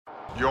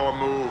Your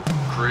move,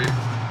 creep.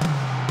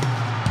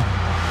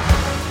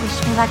 Wish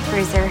me luck,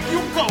 Bruiser. You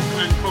go,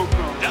 Glen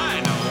Coco.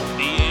 Dino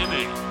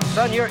DNA.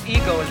 Son, your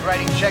ego is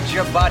writing checks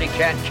your body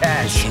can't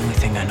cash. It's the only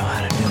thing I know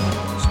how to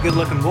do. It's a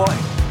good-looking boy.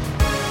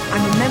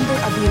 I'm a member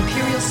of the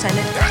Imperial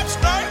Senate. That's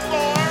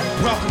Nightmare.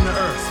 Welcome to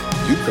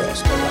Earth. You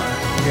crossed the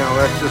line. You know,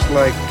 that's just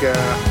like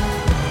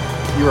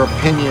your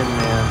opinion,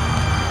 man.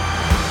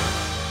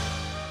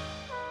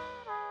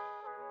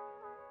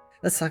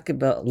 Let's talk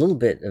about a little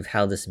bit of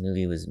how this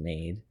movie was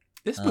made.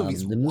 This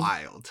movie's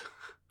wild.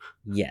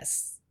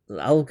 Yes.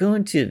 I'll go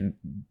into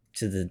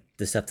the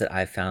stuff that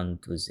I found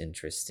was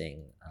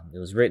interesting. It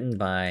was written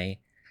by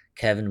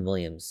Kevin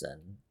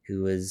Williamson,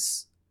 who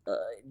was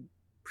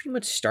pretty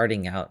much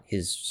starting out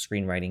his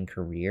screenwriting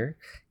career.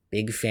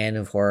 Big fan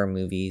of horror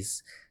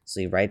movies.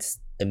 So he writes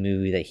a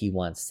movie that he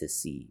wants to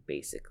see,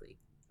 basically.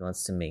 He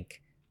wants to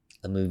make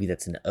a movie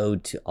that's an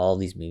ode to all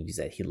these movies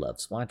that he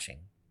loves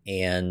watching.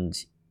 And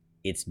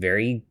it's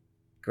very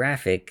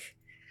graphic.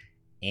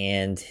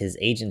 And his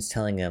agent's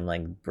telling him,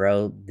 like,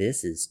 bro,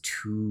 this is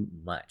too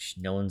much.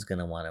 No one's going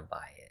to want to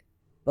buy it.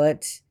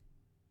 But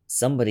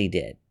somebody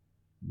did.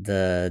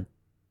 The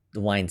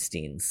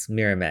Weinsteins,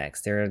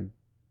 Miramax, they're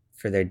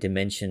for their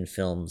Dimension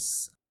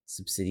Films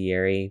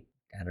subsidiary.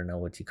 I don't know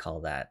what you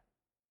call that.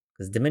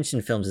 Because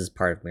Dimension Films is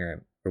part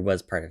of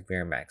was part of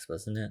Miramax,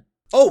 wasn't it?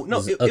 Oh, no,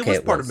 it was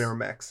part of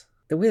Miramax.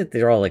 The way that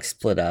they're all like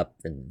split up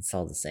and it's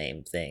all the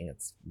same thing,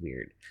 it's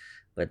weird.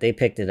 But they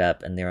picked it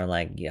up and they were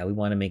like, yeah, we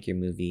want to make your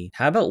movie.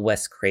 How about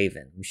Wes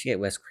Craven? We should get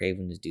Wes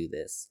Craven to do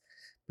this.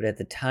 But at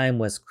the time,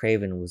 Wes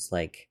Craven was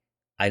like,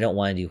 I don't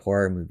want to do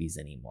horror movies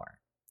anymore.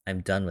 I'm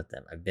done with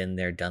them. I've been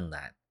there, done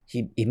that.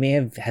 He may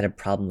have had a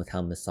problem with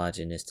how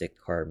misogynistic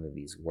horror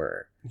movies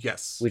were.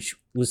 Yes. Which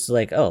was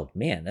like, oh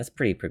man, that's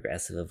pretty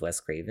progressive of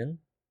Wes Craven.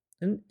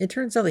 And it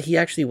turns out that he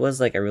actually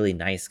was like a really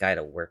nice guy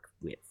to work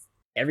with.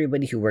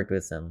 Everybody who worked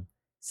with him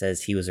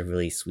says he was a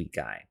really sweet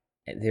guy.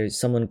 And there's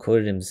someone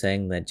quoted him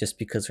saying that just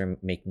because we're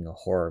making a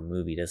horror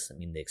movie doesn't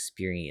mean the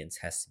experience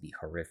has to be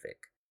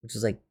horrific. Which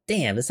is like,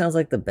 damn, this sounds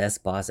like the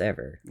best boss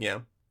ever.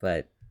 Yeah.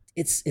 But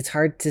it's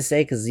hard to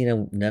say because, you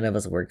know, none of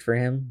us worked for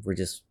him. We're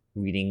just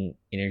reading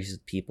interviews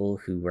with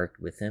people who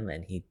worked with him,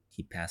 and he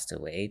passed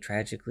away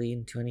tragically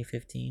in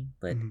 2015.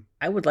 But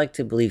I would like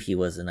to believe he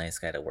was a nice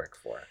guy to work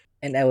for.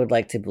 And I would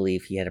like to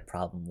believe he had a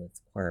problem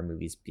with horror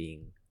movies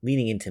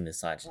leaning into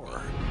misogyny.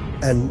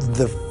 And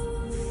the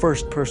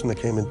first person that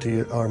came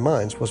into our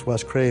minds was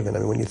Wes Craven. I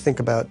mean, when you think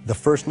about the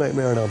first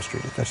Nightmare on Elm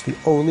Street, if that's the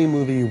only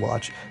movie you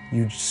watch,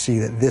 you see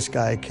that this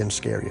guy can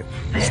scare you.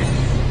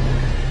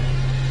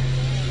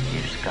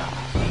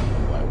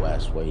 Why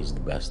West Way's the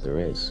best there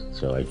is.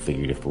 So I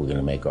figured if we're going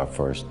to make our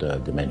first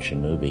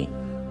Dimension movie,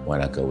 why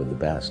not go with the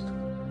best?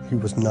 He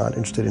was not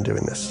interested in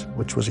doing this,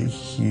 which was a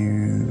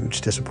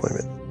huge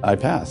disappointment. I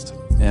passed,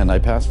 and I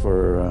passed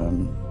for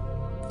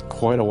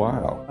quite a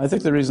while. I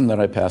think the reason that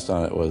I passed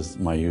on it was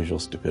my usual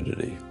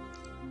stupidity.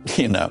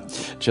 You know,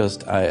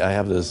 just I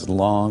have this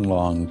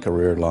long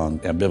career-long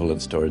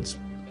ambivalence towards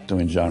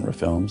doing genre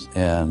films,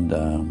 and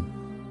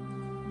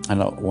I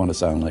don't want to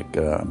sound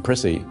like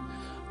prissy,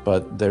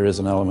 but there is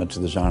an element to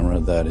the genre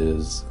that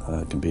is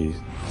can be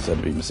said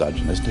to be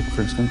misogynistic,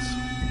 for instance,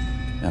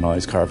 and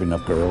always carving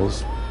up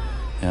girls.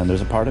 And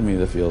there's a part of me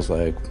that feels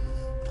like,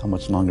 how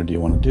much longer do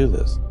you want to do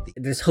this?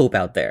 There's hope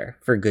out there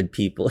for good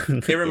people.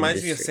 It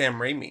reminds me of Sam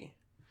Raimi.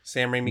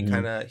 Sam Raimi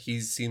kind of,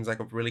 he seems like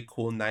a really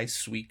cool, nice,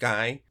 sweet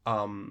guy.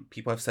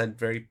 People have said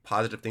very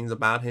positive things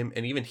about him.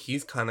 And even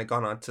he's kind of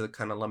gone on to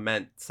kind of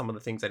lament some of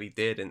the things that he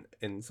did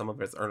in some of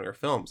his earlier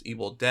films,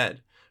 Evil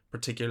Dead,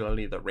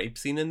 particularly the rape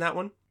scene in that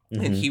one.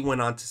 And he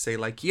went on to say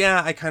like,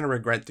 yeah, I kind of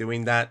regret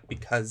doing that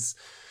because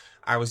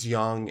I was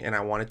young and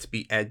I wanted to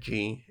be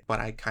edgy, but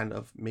I kind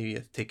of maybe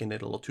have taken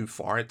it a little too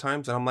far at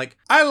times. And I'm like,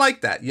 I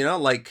like that, you know,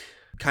 like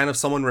kind of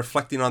someone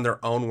reflecting on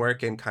their own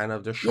work and kind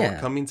of their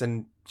shortcomings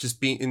and just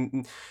being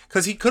in,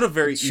 because he could have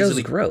very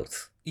easily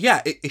growth.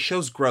 Yeah, it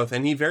shows growth,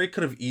 and he very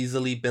could have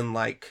easily been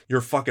like, you're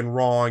fucking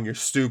wrong, you're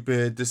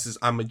stupid,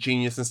 I'm a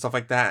genius and stuff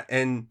like that.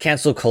 And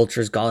cancel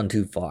culture's gone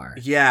too far.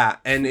 Yeah,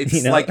 and it's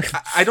you know? Like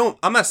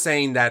I'm not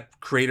saying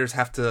that creators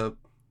have to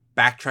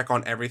backtrack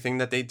on everything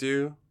that they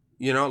do,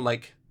 you know,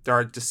 like there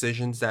are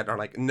decisions that are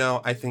like, no,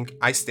 I think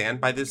I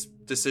stand by this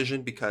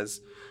decision because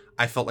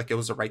I felt like it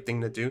was the right thing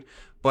to do.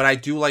 But I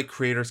do like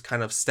creators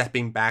kind of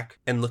stepping back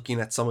and looking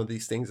at some of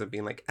these things and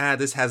being like,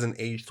 this hasn't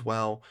aged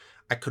well.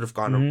 I could have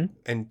gone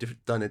and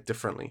done it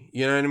differently.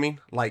 You know what I mean?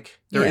 Like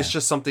there is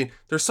just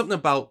there's something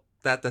about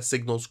that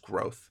signals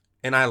growth.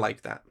 And I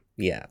like that.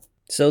 Yeah.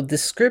 So the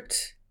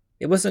script,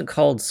 it wasn't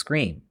called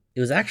Scream. It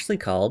was actually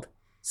called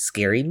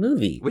Scary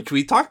Movie. Which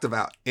we talked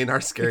about in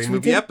our Scary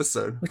Movie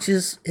episode. Which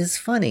is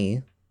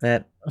funny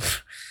that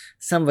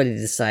somebody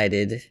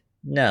decided,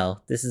 no,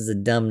 this is a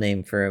dumb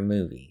name for a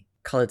movie.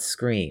 Call it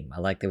Scream. I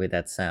like the way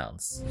that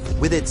sounds.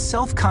 With its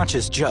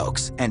self-conscious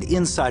jokes and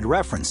inside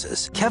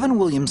references, Kevin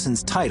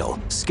Williamson's title,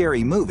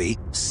 Scary Movie,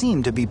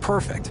 seemed to be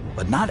perfect,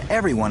 but not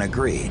everyone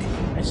agreed.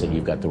 I said,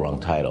 you've got the wrong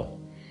title.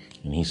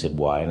 And he said,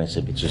 why? And I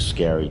said, it's a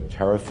scary,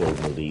 terror-filled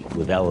movie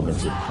with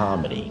elements of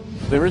comedy.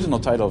 The original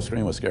title of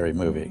Scream was Scary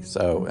Movie,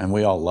 and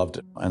we all loved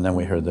it. And then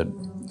we heard that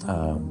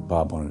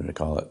Bob wanted to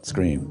call it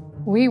Scream.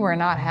 We were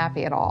not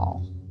happy at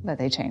all that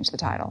they changed the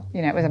title.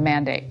 It was a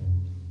mandate.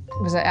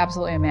 It was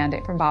absolutely a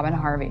mandate from Bob and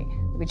Harvey.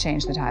 We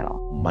changed the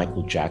title.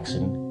 Michael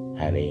Jackson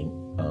had a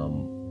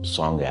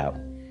song out,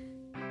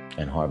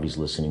 and Harvey's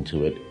listening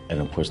to it, and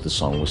of course the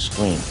song was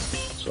Scream.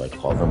 So I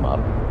called them up,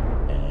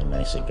 and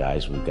I said,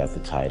 guys, we've got the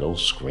title,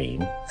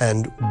 Scream.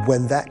 And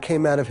when that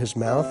came out of his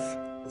mouth,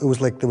 it was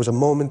like there was a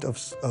moment of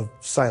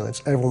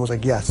silence. Everyone was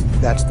like, yes,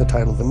 that's the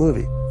title of the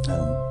movie.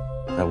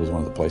 That was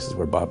one of the places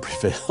where Bob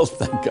prevailed,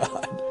 thank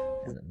God.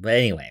 But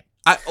anyway.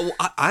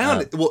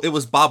 Well, it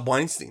was Bob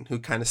Weinstein who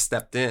kind of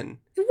stepped in.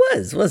 It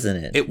was,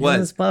 wasn't it? It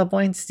was Bob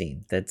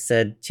Weinstein that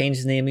said,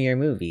 change the name of your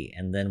movie,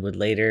 and then would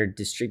later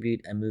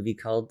distribute a movie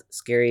called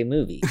Scary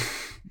Movie.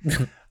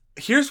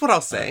 Here's what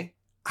I'll say.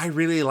 I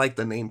really like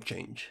the name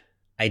change.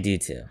 I do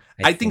too.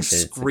 I think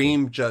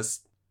Scream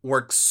just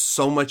works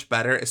so much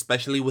better,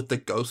 especially with the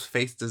ghost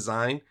face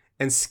design.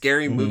 And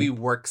Scary Movie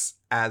works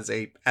as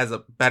a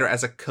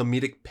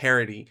comedic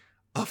parody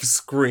of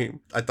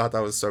Scream. I thought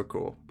that was so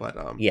cool. But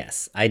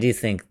yes, I do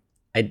think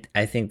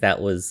I think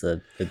that was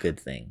a good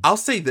thing. I'll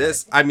say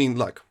this. I mean,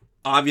 look,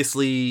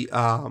 obviously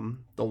the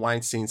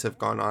Weinsteins have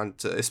gone on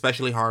to,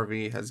 especially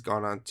Harvey has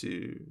gone on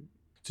to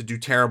do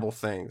terrible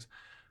things.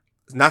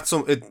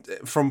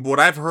 From what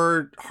I've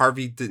heard,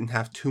 Harvey didn't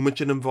have too much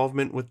an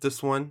involvement with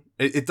this one.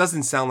 It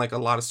doesn't sound like a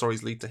lot of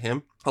stories lead to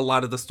him. A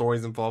lot of the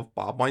stories involve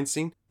Bob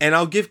Weinstein. And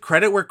I'll give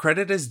credit where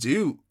credit is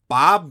due.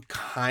 Bob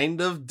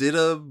kind of did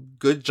a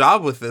good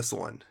job with this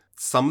one.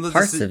 Some of the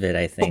parts of it,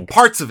 I think.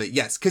 Parts of it,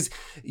 yes. Because,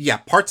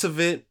 parts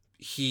of it,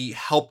 he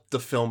helped the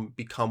film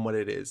become what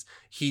it is.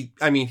 He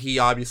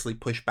obviously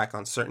pushed back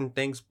on certain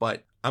things,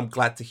 but I'm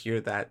glad to hear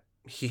that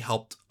he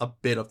helped a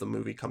bit of the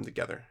movie come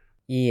together.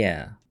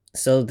 Yeah.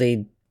 So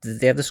they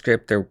have the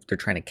script. They're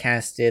trying to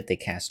cast it. They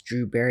cast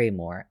Drew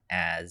Barrymore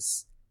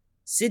as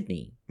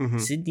Sydney. Mm-hmm.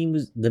 Sydney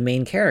was the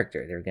main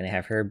character. They're going to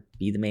have her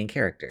be the main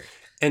character.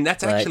 And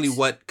that's actually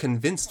what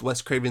convinced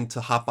Wes Craven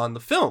to hop on the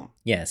film.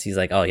 Yes, he's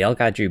like, oh, y'all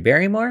got Drew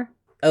Barrymore?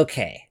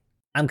 Okay,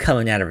 I'm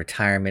coming out of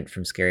retirement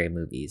from scary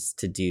movies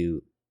to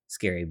do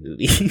Scary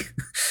Movie.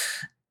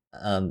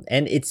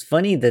 And it's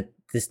funny that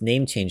this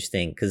name change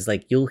thing, because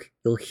like you'll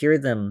hear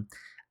them.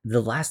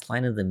 The last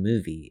line of the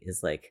movie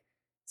is like,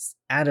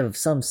 out of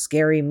some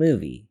scary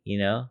movie,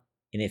 and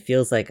it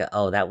feels like,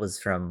 oh, that was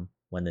from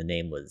when the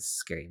name was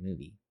Scary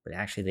Movie, but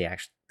actually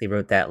they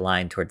wrote that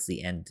line towards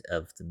the end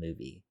of the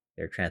movie.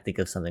 They're trying to think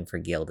of something for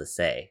Gale to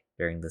say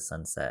during the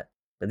sunset,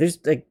 but there's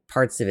like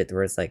parts of it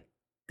where it's like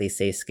they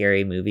say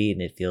Scary Movie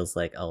and it feels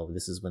like, oh,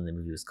 this is when the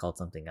movie was called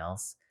something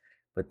else.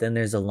 But then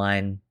there's a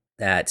line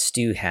that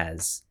Stu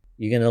has,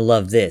 you're gonna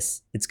love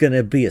this, it's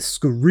gonna be a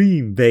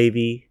scream,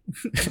 baby.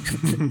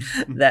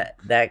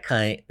 that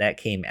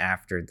came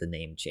after the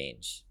name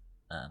change.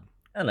 I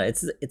don't know,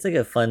 it's like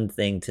a fun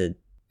thing to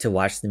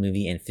watch the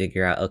movie and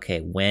figure out,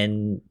 okay,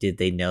 when did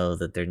they know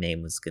that their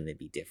name was gonna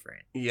be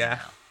different? Yeah.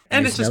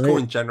 And it's just cool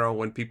in general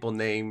when people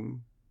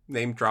name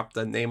drop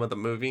the name of the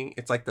movie.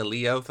 It's like the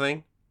Leo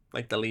thing,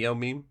 like the Leo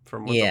meme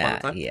from Once Upon a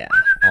Time. Yeah.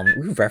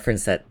 We've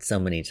referenced that so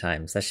many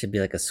times. That should be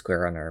like a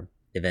square on our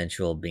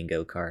eventual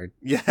bingo card.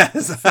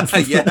 Yes.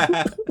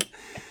 Yeah.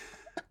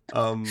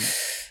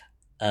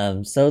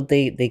 So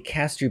they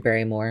cast Drew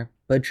Barrymore,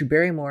 but Drew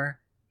Barrymore,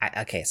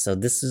 okay, so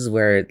this is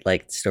where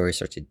like the stories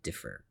start to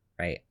differ,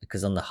 right?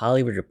 Because on the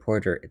Hollywood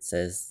Reporter it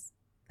says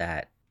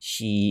that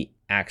she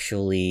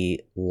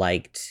actually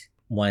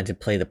wanted to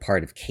play the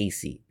part of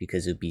Casey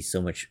because it would be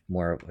so much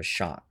more of a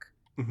shock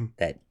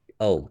that,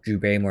 oh, Drew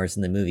Barrymore's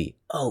in the movie.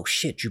 Oh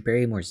shit, Drew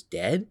Barrymore's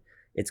dead?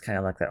 It's kind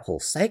of like that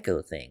whole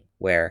Psycho thing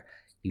where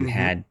you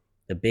had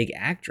the big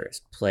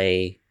actress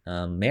play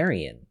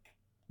Marion,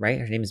 right?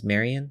 Her name is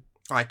Marion.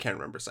 Oh, I can't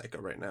remember Psycho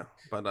right now,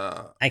 but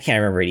I can't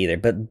remember it either.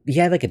 But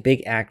you had like a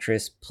big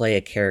actress play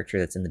a character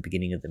that's in the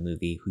beginning of the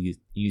movie who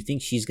you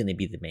think she's going to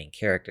be the main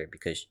character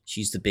because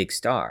she's the big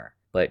star,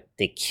 but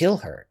they kill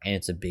her and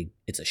it's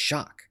a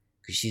shock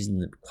because she's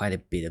in quite a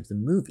bit of the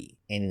movie.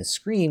 And in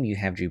Scream, you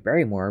have Drew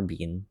Barrymore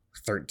being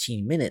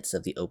 13 minutes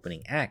of the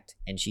opening act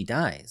and she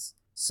dies.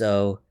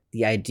 So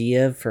the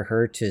idea for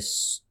her to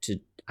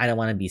I don't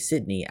want to be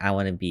Sydney, I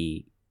want to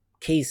be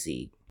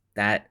Casey,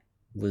 that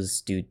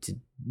was due to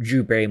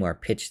Drew Barrymore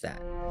pitched that.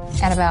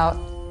 At about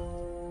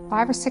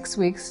 5 or 6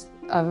 weeks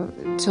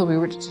till we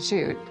were to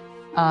shoot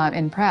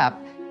in prep,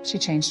 she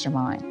changed her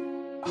mind.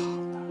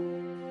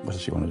 What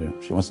does she want to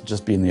do? She wants to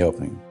just be in the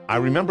opening. I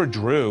remember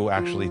Drew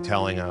actually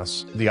telling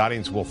us, the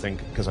audience will think,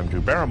 because I'm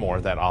Drew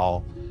Barrymore, that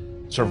I'll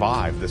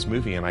survive this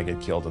movie and I get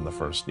killed in the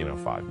first,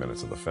 5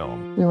 minutes of the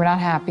film. We were not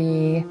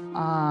happy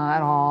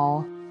at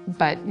all,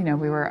 but,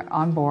 we were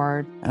on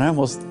board. And I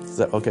almost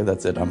said, okay,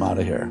 that's it, I'm out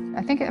of here.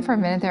 I think for a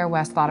minute there,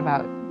 Wes thought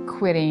about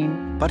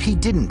quitting. But he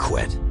didn't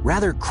quit.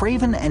 Rather,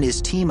 Craven and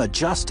his team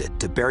adjusted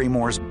to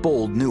Barrymore's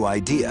bold new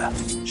idea.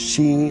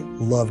 She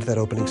loved that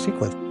opening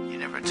sequence. You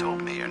never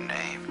told me your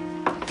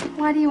name.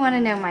 Well, Why do you want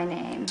to know my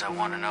name? I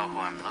want to know who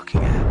I'm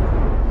looking at.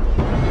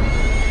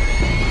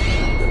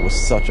 It was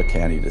such a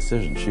canny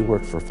decision. She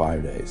worked for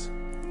 5 days,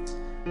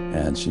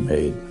 and she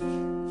made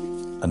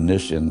a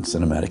niche in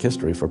cinematic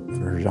history for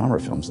genre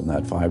films in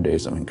that 5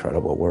 days of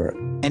incredible work.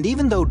 And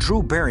even though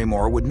Drew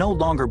Barrymore would no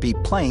longer be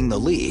playing the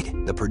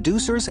lead, the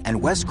producers and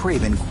Wes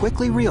Craven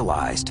quickly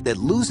realized that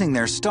losing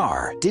their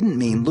star didn't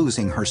mean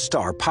losing her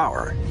star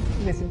power.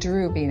 With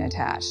Drew being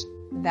attached,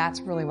 that's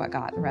really what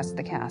got the rest of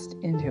the cast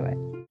into it.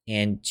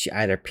 And she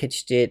either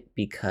pitched it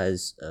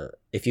because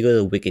if you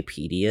go to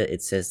Wikipedia,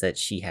 it says that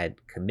she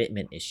had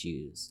commitment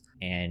issues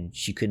and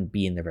she couldn't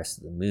be in the rest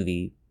of the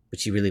movie, but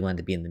she really wanted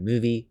to be in the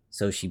movie,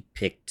 so she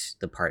picked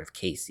the part of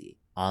Casey.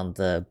 On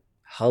the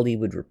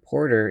Hollywood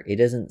Reporter, it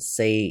doesn't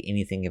say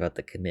anything about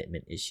the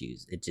commitment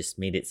issues. It just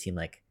made it seem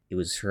like it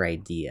was her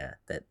idea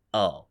that,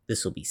 oh,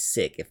 this will be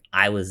sick if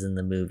I was in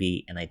the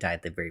movie and I died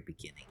at the very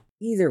beginning.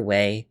 Either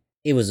way,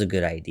 it was a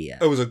good idea.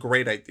 It was a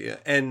great idea.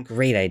 And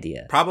great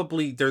idea.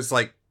 Probably there's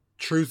like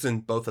truth in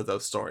both of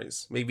those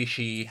stories. Maybe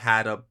she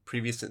had a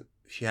previous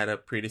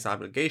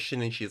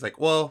obligation and she's like,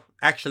 well,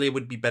 actually it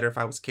would be better if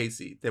I was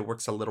Casey. That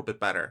works a little bit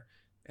better.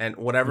 And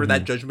whatever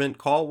that judgment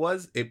call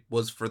was, it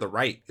was for the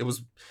right. It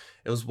was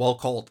well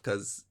called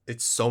because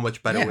it's so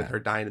much better with her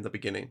dying in the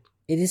beginning.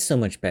 It is so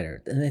much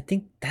better. And I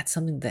think that's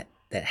something that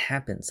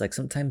happens. Like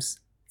sometimes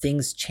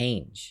things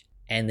change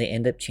and they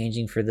end up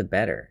changing for the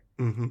better.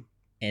 Mm-hmm.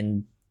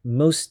 And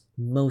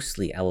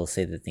mostly I will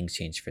say that things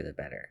change for the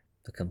better.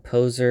 The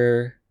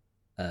composer,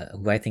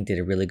 who I think did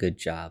a really good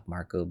job,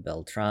 Marco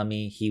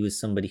Beltrami, he was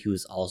somebody who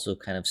was also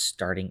kind of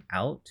starting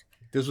out.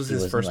 This was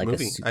his first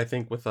movie, I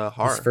think, with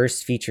horror. His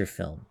first feature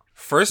film.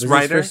 First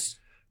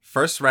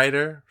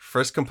writer,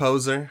 first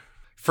composer,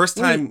 first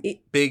time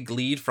big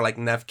lead for like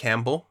Neve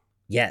Campbell.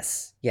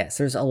 Yes.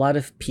 There's a lot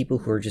of people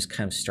who are just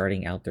kind of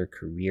starting out their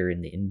career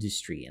in the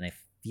industry, and I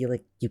feel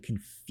like you can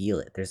feel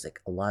it. There's like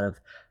a lot of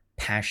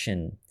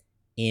passion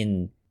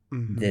in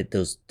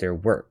their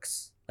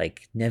works.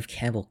 Like Neve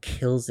Campbell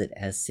kills it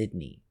as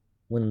Sydney.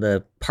 When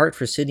the part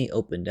for Sydney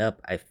opened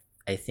up,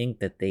 I think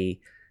that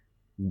they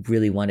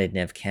really wanted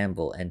Neve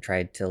Campbell and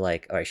tried to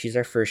like, all right, she's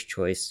our first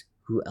choice.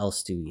 Who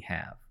else do we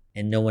have?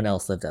 And no one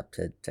else lived up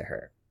to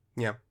her.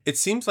 Yeah. It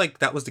seems like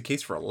that was the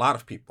case for a lot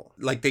of people.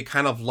 Like they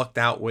kind of lucked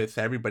out with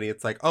everybody.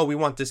 It's like, oh, we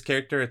want this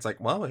character. It's like,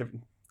 well,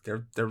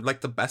 they're like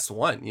the best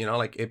one, you know,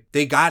 like if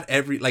they got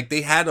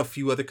they had a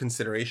few other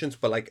considerations,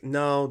 but like,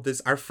 no,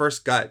 our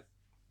first gut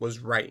was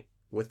right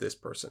with this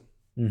person.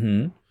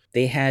 Mm-hmm.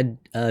 They had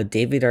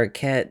David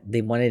Arquette.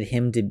 They wanted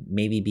him to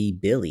maybe be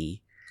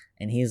Billy.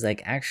 And he's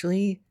like,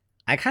 actually,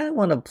 I kind of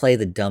want to play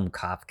the dumb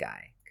cop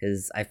guy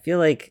because I feel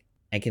like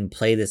I can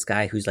play this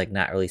guy who's like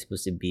not really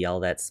supposed to be all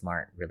that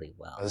smart really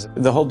well.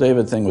 The whole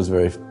David thing was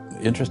very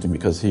interesting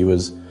because we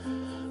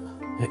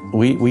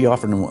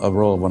offered him a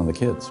role of one of the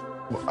kids.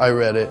 I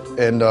read it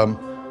and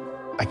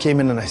I came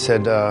in and I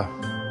said,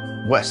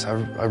 Wes,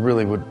 I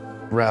really would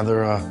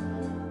rather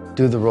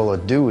do the role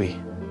of Dewey.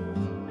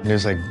 And he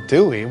was like,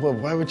 Dewey? Well,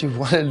 why would you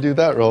want to do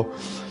that role?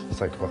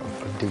 It's like, well,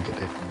 I do get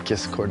to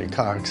kiss Courtney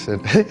Cox.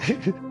 And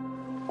if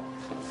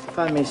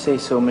I may say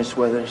so, Miss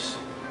Weathers,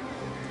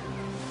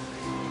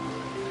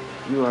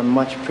 you are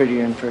much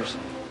prettier in person.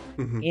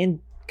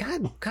 And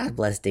God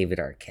bless David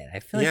Arquette. I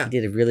feel like he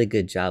did a really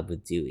good job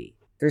with Dewey.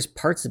 There's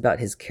parts about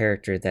his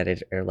character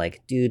that are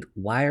like, dude,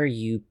 why are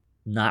you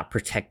not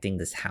protecting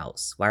this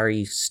house? Why are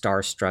you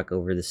starstruck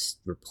over this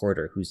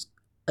reporter who's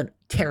a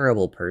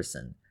terrible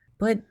person?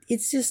 But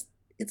it's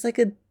like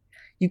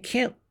you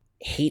can't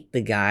hate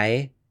the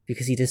guy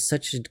because he does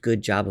such a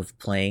good job of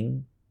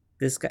playing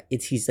this guy.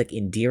 He's like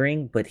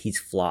endearing, but he's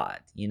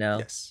flawed, you know?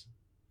 Yes.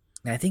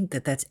 And I think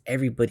that's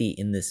everybody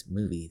in this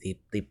movie.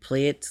 They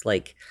play it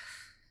like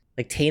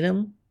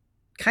Tatum,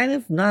 kind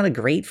of not a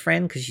great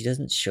friend because she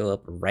doesn't show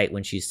up right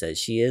when she says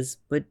she is,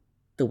 but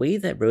the way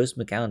that Rose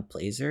McGowan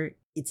plays her,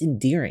 it's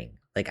endearing.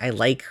 Like, I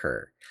like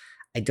her.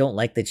 I don't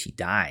like that she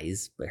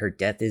dies, but her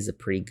death is a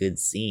pretty good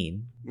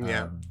scene.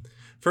 Yeah.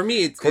 For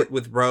me,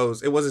 with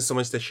Rose, it wasn't so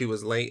much that she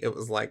was late. It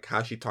was like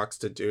how she talks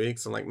to Dewey.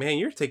 So I'm like, man,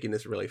 you're taking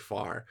this really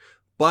far.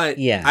 But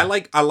yeah, I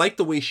like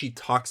the way she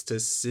talks to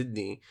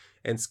Sydney.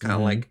 And it's kind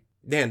of like,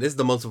 man, this is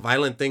the most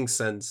violent thing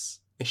since,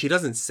 and she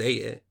doesn't say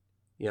it.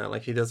 You know,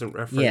 like she doesn't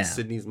reference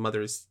Sydney's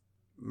mother's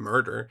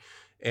murder.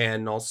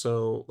 And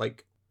also,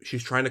 like,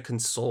 she's trying to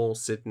console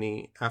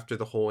Sydney after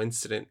the whole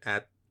incident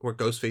where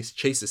Ghostface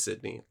chases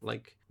Sydney.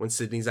 Like, when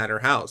Sydney's at her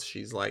house,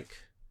 she's like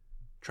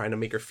trying to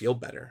make her feel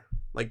better.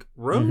 Like,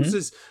 Rose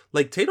is,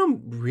 like,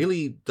 Tatum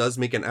really does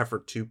make an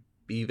effort to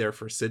be there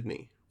for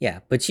Sydney.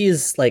 Yeah, but she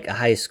is like a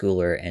high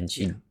schooler and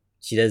she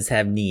does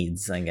have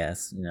needs, I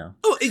guess, you know.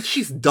 Oh, and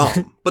she's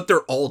dumb, but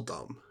they're all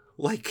dumb.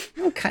 Like,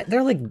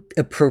 they're like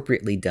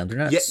appropriately dumb. They're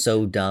not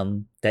so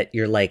dumb that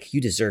you're like, you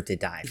deserve to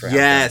die. For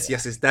yes,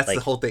 that's like,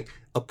 the whole thing.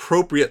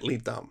 Appropriately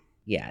dumb.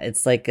 Yeah,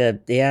 it's like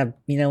you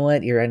know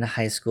what? You're in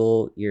high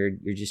school. You're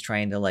just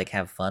trying to like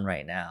have fun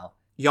right now.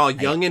 Y'all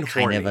young and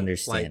horny. I kind of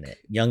understand it.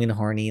 Young and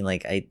horny.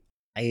 Like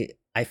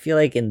I feel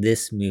like in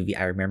this movie,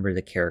 I remember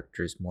the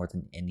characters more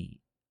than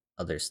any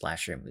other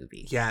slasher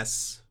movie.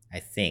 Yes. I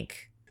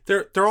think.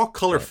 They're all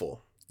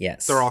colorful.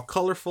 Yes. They're all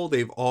colorful.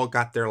 They've all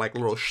got their like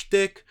little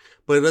shtick,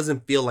 but it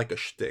doesn't feel like a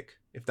shtick,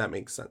 if that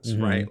makes sense,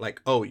 right?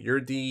 Like, oh, you're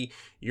the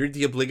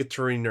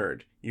obligatory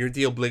nerd. You're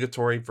the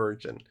obligatory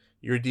virgin.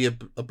 You're the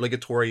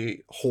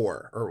obligatory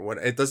whore or what.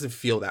 It doesn't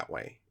feel that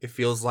way. It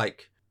feels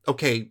like,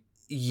 okay,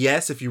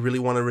 yes, if you really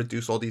want to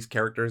reduce all these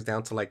characters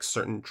down to like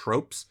certain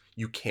tropes,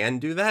 you can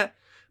do that.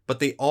 But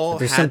they all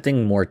there's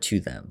something more to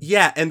them.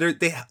 Yeah, and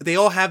they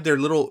all have their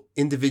little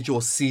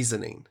individual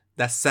seasoning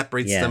that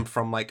separates them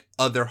from like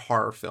other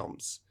horror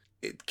films.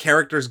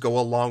 Characters go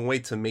a long way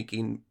to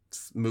making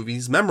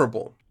movies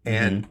memorable.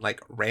 And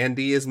like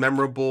Randy is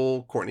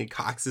memorable, Courtney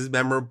Cox is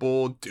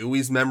memorable,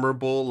 Dewey's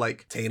memorable,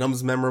 like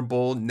Tatum's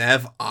memorable,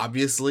 Nev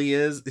obviously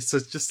is. It's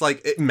just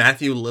like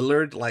Matthew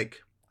Lillard,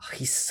 like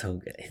he's so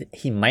good.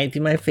 He might be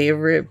my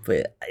favorite,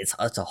 but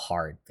it's a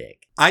hard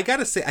pick. I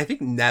gotta say, I think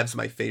Nev's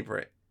my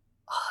favorite.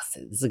 Oh,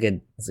 it's a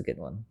good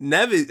one.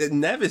 Nev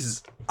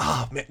is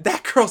oh man,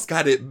 that girl's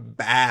got it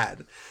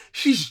bad.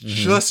 She's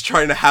just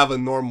trying to have a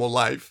normal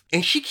life,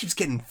 and she keeps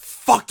getting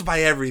fucked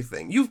by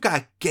everything. You've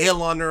got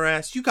Gail on her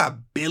ass. You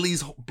got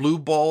Billy's blue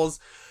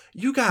balls.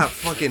 You got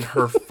fucking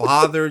her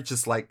father.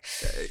 Just like,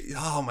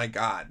 oh my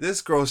god,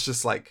 this girl's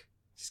just like,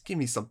 just give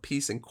me some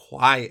peace and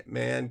quiet,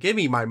 man. Give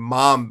me my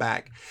mom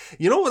back.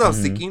 You know what I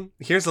was thinking?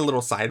 Here's a little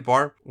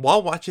sidebar.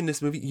 While watching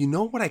this movie, you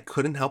know what I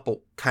couldn't help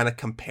but kind of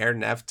compare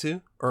Nev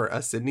to, or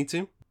Sydney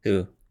to?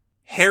 Who?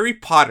 Harry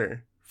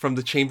Potter from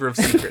the Chamber of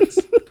Secrets.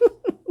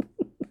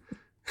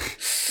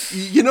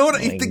 You know what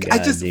I think?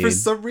 God, dude. For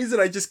some reason,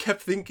 I just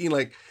kept thinking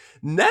like,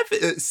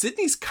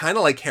 Sydney's kind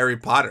of like Harry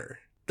Potter.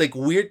 Like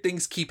weird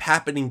things keep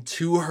happening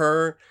to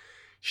her.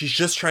 She's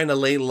just trying to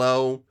lay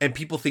low, and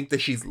people think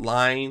that she's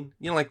lying.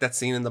 You know, like that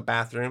scene in the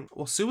bathroom.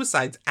 Well,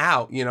 suicide's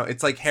out. You know,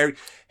 it's like Harry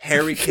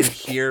can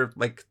hear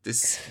like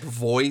this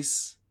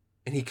voice,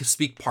 and he can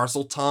speak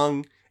parcel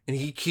tongue, and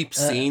he keeps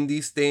seeing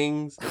these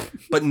things,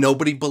 but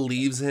nobody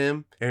believes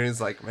him. And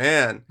he's like,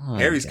 man,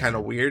 Harry's kind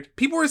of weird.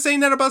 People were saying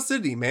that about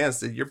Sydney. Man,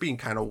 Sid, you're being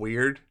kind of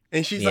weird.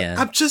 And she's like,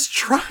 I'm just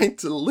trying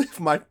to live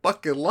my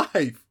fucking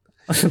life.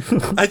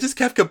 I just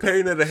kept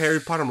comparing it to Harry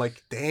Potter. I'm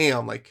like,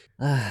 damn, like.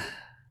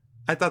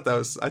 I thought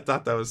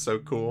that was so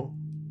cool.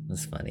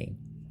 That's funny.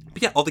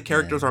 But yeah, all the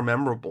characters are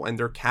memorable and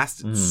they're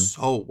casted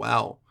so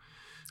well.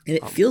 And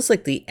it feels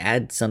like they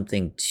add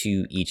something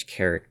to each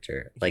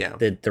character. Like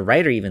the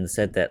writer even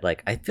said that,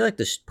 like, I feel like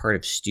this part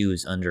of Stu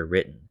is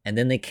underwritten. And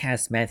then they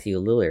cast Matthew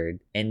Lillard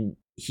and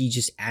he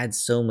just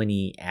adds so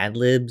many ad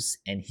libs,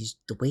 and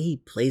the way he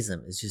plays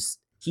them is just,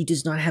 he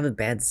does not have a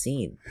bad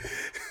scene.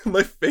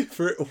 My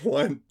favorite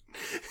one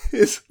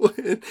is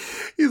when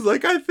he's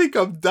like, I think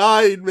I'm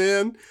dying,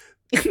 man.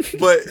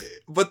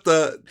 but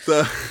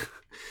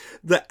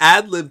the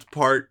ad-libbed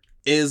part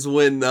is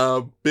when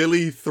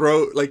Billy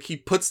he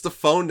puts the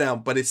phone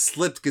down, but it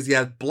slipped because he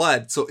had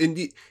blood. So in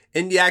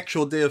the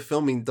actual day of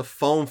filming, the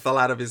phone fell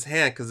out of his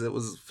hand because it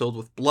was filled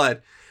with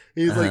blood.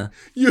 He's like,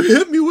 you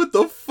hit me with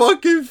the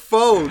fucking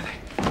phone.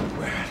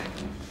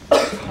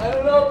 I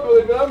don't know,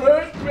 Billy, but I'm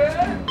hurt,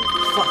 man.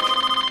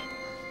 Fuck.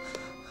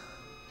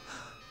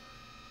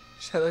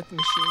 Should I let the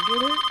machine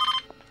get it?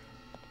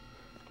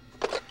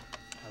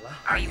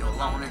 Are you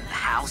alone in the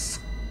house?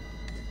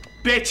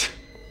 Bitch!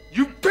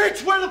 You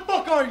bitch! Where the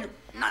fuck are you?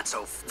 Not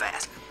so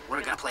fast.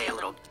 We're gonna play a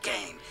little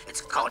game.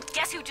 It's called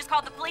Guess Who just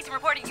called the police and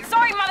reported your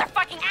sorry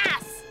motherfucking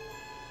ass!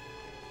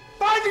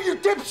 Find it, you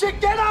dipshit!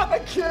 Get up! I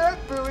can't,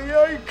 Billy.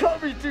 Oh, you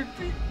cut me too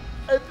deep.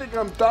 I think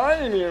I'm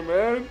dying here,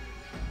 man.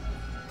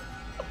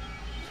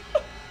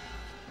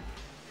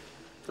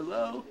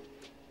 Hello?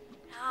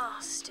 Oh,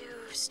 Stu.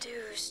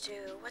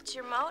 What's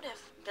your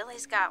motive?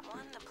 Billy's got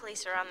one. The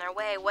police are on their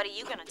way. What are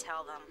you gonna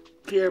tell them?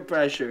 Peer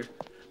pressure.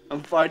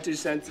 I'm far too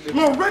sensitive.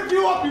 I'm gonna rip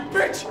you up, you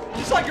bitch!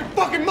 Just like your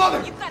fucking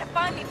mother! You gotta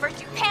find me first,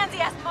 you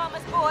pansy-ass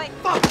mama's boy!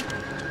 Fuck!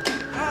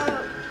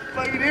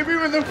 Fucking hit me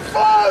with the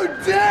phone,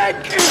 dick!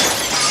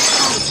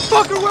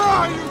 Fucker, where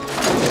are you?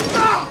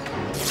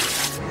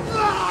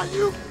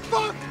 You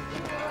fuck!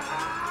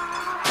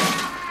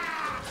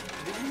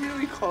 Did you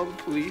really call the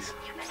police?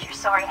 You bet your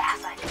sorry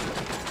ass I did.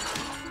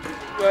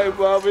 My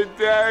mom and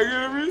dad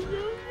are gonna be so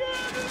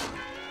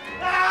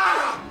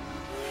mad.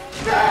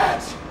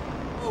 Bitch!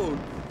 Oh,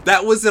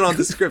 that wasn't on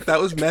the script. That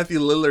was Matthew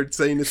Lillard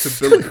saying it to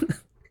Billy.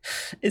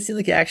 It seemed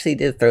like he actually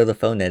did throw the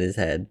phone at his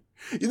head.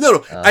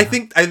 No. I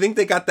think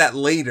they got that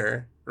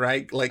later,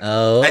 right? Like,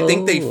 I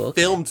think they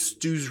filmed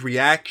Stu's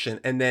reaction,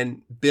 and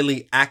then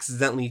Billy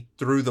accidentally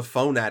threw the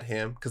phone at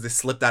him because it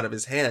slipped out of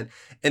his hand,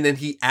 and then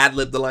he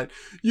ad-libbed the line,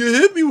 "You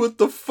hit me with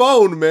the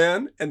phone,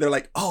 man," and they're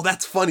like, "Oh,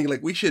 that's funny.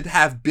 Like, we should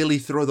have Billy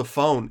throw the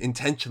phone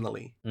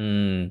intentionally."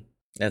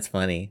 That's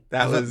funny.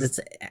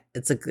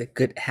 It's a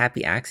good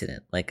happy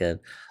accident, like a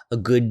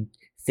good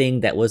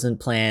thing that wasn't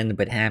planned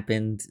but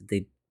happened.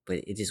 But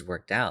it just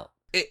worked out.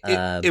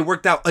 It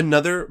worked out.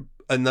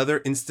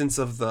 Another instance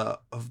of the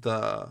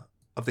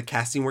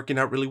casting working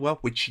out really well,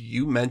 which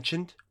you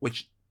mentioned,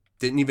 which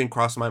didn't even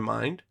cross my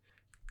mind.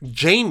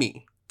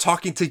 Jamie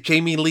talking to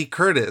Jamie Lee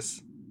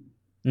Curtis.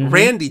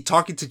 Randy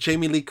talking to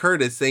Jamie Lee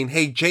Curtis saying,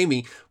 "Hey,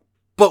 Jamie,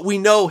 but we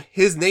know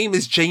his name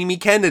is Jamie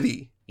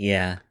Kennedy."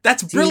 Yeah.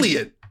 That's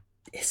brilliant.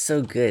 It's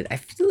so good. I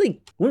feel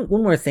like one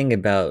more thing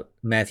about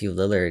Matthew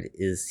Lillard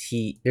is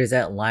there's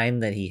that line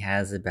that he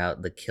has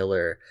about the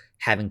killer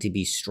having to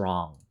be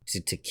strong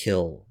to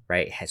kill,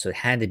 right? So it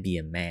had to be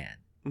a man.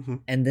 Mm-hmm.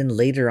 And then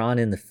later on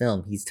in the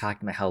film, he's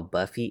talking about how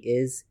Buffy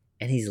is,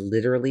 and he's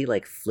literally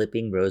like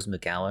flipping Rose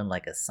McGowan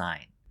like a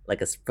sign,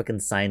 like a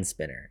fucking sign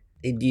spinner.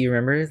 Do you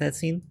remember that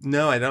scene?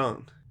 No, I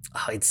don't.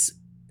 Oh,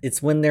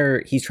 it's when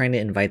he's trying to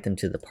invite them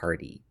to the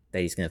party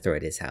that he's gonna throw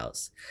at his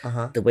house.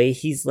 The way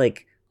he's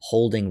like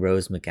holding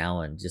Rose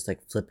McGowan, just like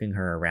flipping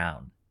her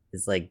around,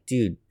 is like,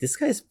 dude, this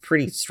guy's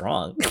pretty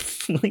strong.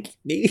 Like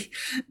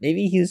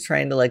maybe he was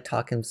trying to like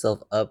talk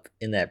himself up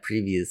in that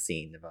previous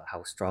scene about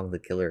how strong the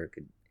killer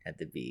had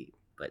to be.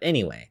 But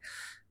anyway,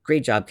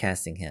 great job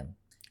casting him.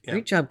 Yeah.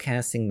 Great job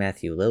casting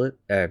Matthew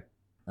Lillard,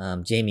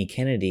 Jamie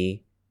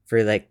Kennedy,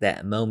 for like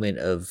that moment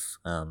of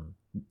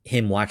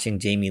him watching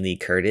Jamie Lee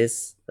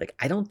Curtis. Like,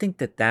 I don't think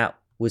that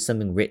was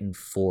something written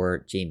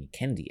for Jamie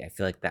Kennedy. I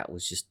feel like that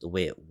was just the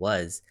way it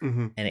was,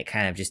 and it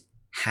kind of just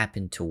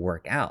happened to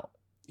work out.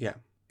 Yeah.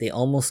 They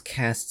almost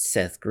cast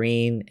Seth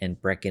Green and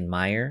Breckin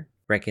Meyer.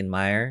 Breckin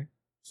Meyer,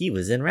 he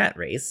was in Rat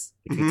Race,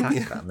 which we talked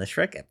about in the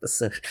Shrek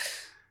episode.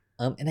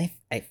 And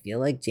I feel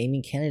like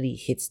Jamie Kennedy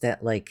hits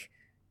that, like,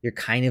 you're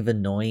kind of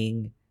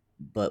annoying,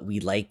 but we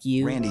like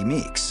you. Randy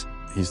Meeks.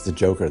 He's the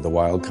Joker, the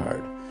wild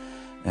card.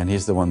 And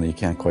he's the one that you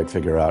can't quite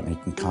figure out, and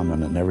he can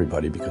comment on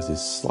everybody because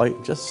he's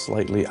just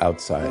slightly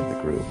outside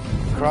the group.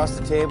 Across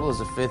the table is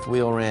a fifth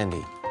wheel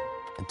Randy,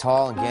 a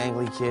tall and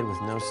gangly kid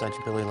with no such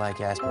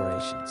Billy-like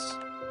aspirations.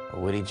 A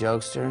witty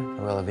jokester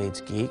who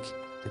elevates geek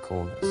to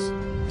coolness.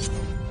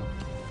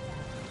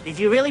 Did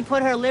you really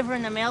put her liver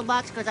in the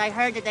mailbox? Because I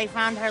heard that they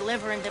found her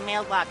liver in the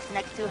mailbox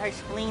next to her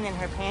spleen and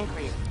her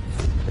pancreas.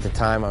 At the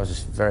time, I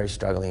was a very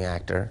struggling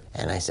actor,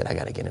 and I said, I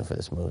gotta get in for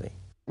this movie.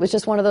 It was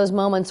just one of those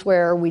moments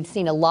where we'd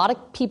seen a lot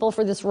of people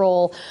for this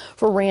role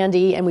for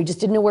Randy, and we just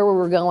didn't know where we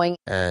were going.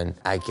 And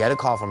I get a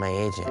call from my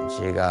agent.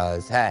 She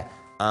goes, hey,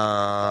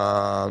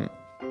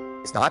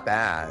 it's not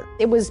bad.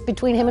 It was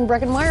between him and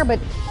Breckin Meyer, but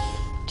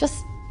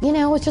just, you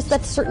know, it's just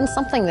that certain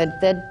something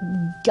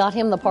that got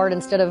him the part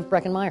instead of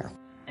Breckin Meyer.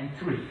 And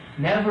 3,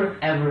 never,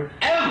 ever,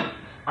 ever,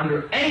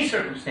 under any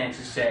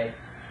circumstances say,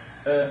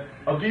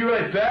 I'll be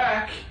right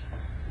back.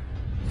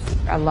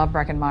 I love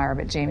Breckin Meyer,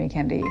 but Jamie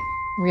Kennedy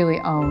really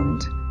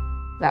owned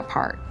that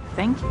part.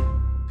 Thank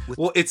you.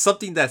 Well, it's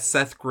something that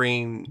Seth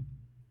Green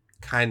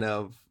kind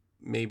of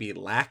maybe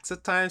lacks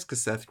at times,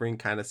 because Seth Green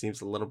kind of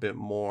seems a little bit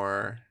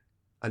more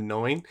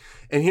annoying.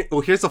 And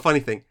here's the funny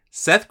thing.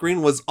 Seth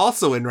Green was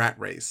also in Rat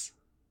Race.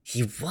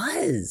 He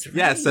was, right?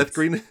 Yeah, Seth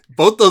Green.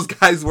 Both those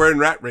guys were in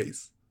Rat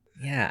Race.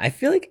 Yeah, I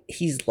feel like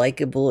he's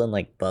likable in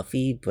like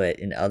Buffy, but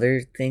in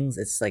other things,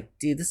 it's like,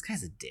 dude, this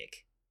guy's a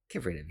dick.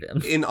 Get rid of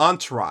him. In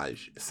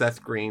Entourage,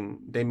 Seth Green,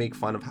 they make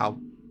fun of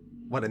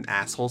what an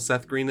asshole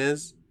Seth Green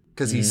is,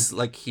 because he's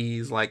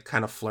like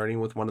kind of flirting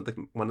with one of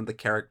the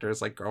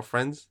characters' like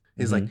girlfriends.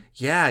 He's like,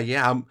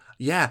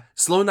 yeah,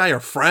 Sloan and I are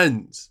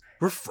friends.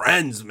 We're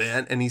friends,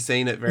 man. And he's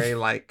saying it very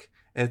like,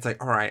 and it's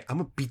like, all right, I'm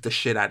gonna beat the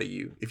shit out of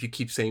you if you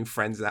keep saying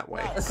friends that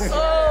way.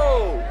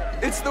 Oh,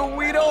 it's the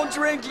We Don't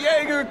Drink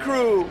Jaeger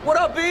crew. What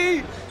up,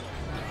 B?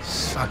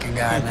 Fucking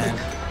guy, man.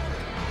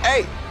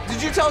 Hey,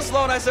 did you tell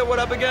Sloan I said what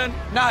up again?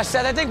 Nah,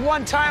 Seth, I think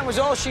one time was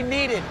all she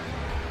needed.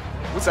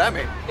 What's that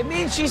mean? It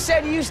means she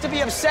said you used to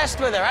be obsessed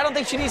with her. I don't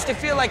think she needs to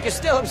feel like you're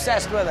still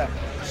obsessed with her.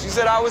 She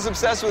said I was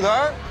obsessed with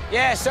her?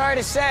 Yeah, sorry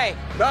to say.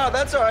 No,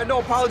 that's all right. No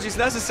apologies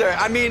necessary.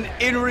 I mean,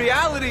 in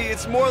reality,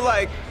 it's more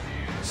like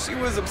she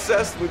was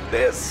obsessed with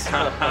this.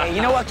 Hey,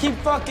 you know what? Keep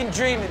fucking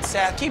dreaming,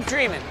 Seth. Keep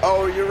dreaming.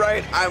 Oh, you're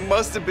right. I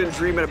must have been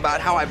dreaming about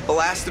how I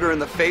blasted her in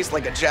the face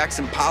like a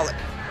Jackson Pollock.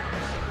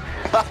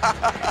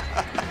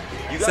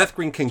 Seth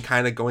Green can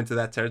kind of go into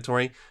that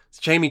territory.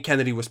 Jamie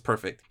Kennedy was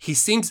perfect. He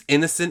seems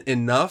innocent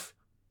enough,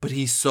 but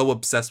he's so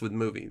obsessed with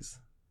movies.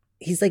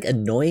 He's like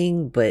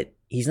annoying, but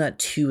he's not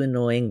too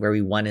annoying where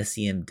we want to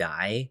see him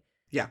die.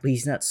 Yeah. But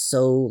he's not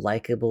so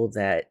likable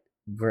that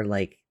we're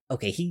like,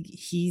 okay,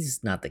 he's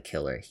not the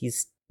killer.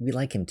 We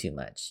like him too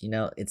much. You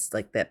know, it's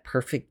like that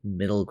perfect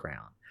middle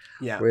ground.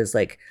 Yeah. Whereas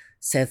like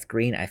Seth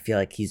Green, I feel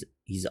like he's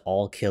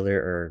all killer,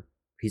 or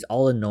he's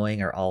all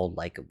annoying or all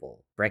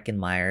likable. Breckin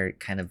Meyer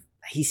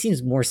he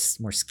seems more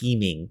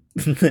scheming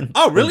than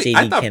really?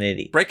 I thought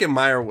Kennedy. Breckin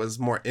Meyer was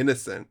more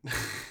innocent.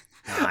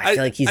 I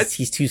feel like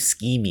he's too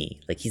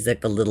schemy. Like he's like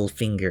the little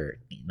finger,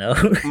 you know?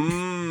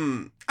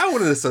 I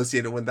wouldn't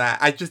associate it with that.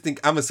 I just think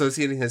I'm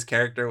associating him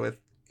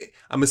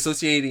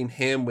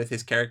with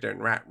his character in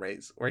Rat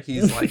Race, where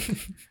he's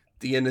like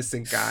the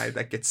innocent guy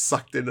that gets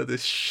sucked into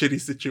this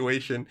shitty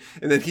situation,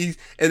 and then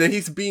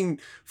he's being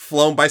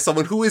flown by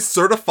someone who is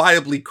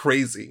certifiably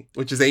crazy,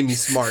 which is Amy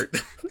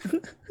Smart.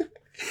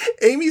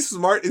 Amy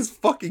Smart is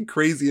fucking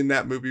crazy in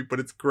that movie, but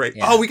it's great.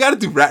 Yeah. Oh, we gotta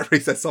do Rat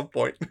Race at some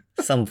point.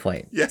 Some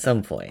point.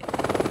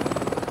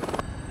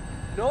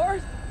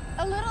 North?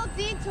 A little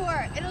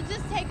detour. It'll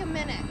just take a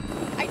minute.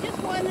 I just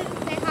wanted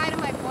to say hi to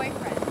my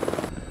boyfriend.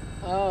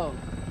 Oh.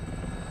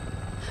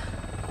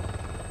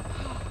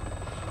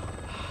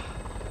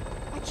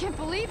 I can't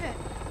believe it.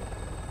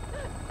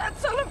 That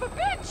son of a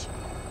bitch.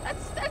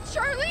 That's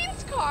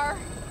Charlene's car.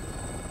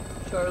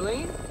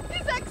 Charlene?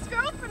 His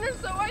ex-girlfriend or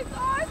so, I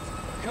thought.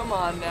 Come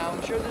on now,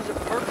 I'm sure there's a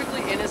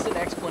perfectly innocent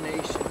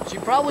explanation. She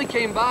probably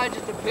came by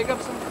just to pick up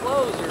some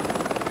clothes or...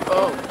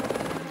 Oh,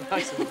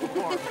 nice and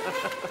warm.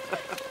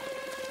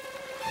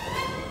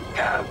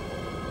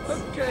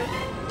 Okay.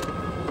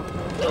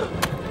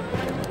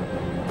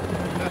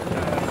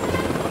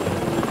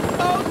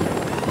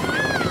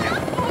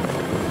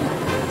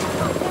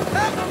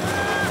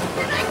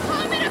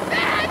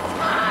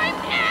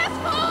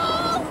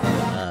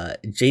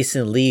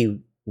 Jason Lee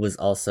was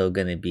also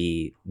gonna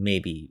be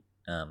maybe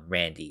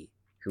Randy,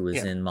 who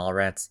was in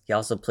Mallrats. He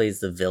also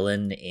plays the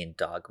villain in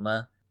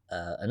Dogma.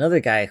 Another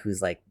guy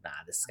who's like, nah,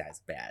 this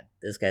guy's bad.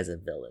 This guy's a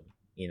villain.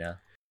 You know,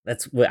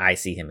 that's what I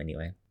see him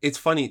anyway. It's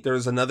funny.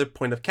 There's another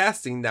point of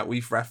casting that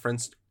we've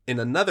referenced in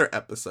another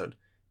episode.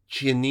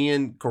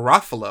 Janeane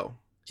Garofalo.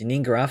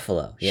 Janeane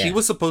Garofalo. Yeah. She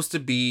was supposed to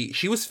be.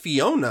 She was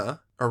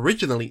Fiona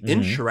originally in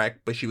Shrek,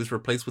 but she was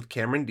replaced with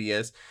Cameron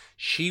Diaz.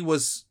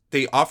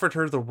 They offered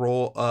her the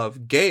role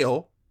of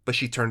Gale, but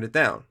she turned it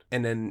down.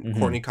 And then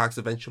Courtney Cox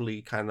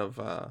eventually kind of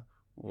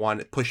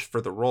pushed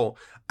for the role.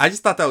 I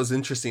just thought that was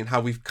interesting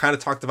how we've kind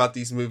of talked about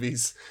these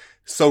movies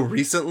so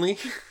recently.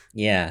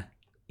 Yeah.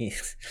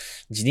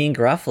 Janeane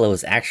Garofalo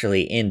was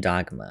actually in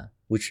Dogma,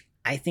 which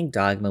I think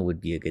Dogma would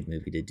be a good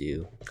movie to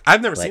do.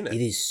 I've never seen it.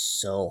 It is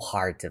so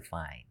hard to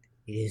find.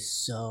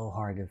 It's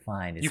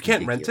you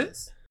can't rent it?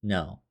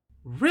 No.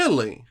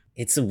 Really?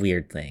 It's a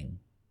weird thing.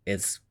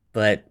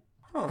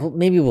 Well,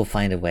 maybe we'll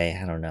find a way.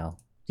 I don't know.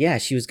 Yeah,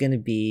 she was going to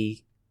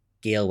be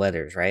Gale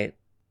Weathers, right?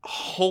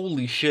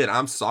 Holy shit,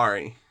 I'm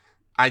sorry.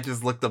 I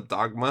just looked up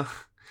Dogma.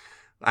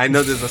 I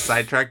know there's a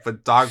sidetrack,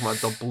 but Dogma,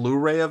 the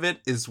Blu-ray of it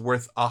is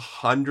worth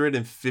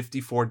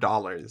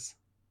 $154.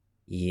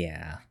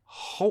 Yeah.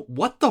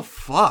 What the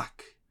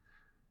fuck?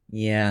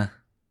 Yeah.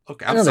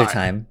 Okay, I'm another sorry.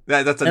 Time.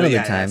 That's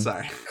another time. Yeah,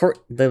 sorry.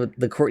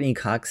 The Courtney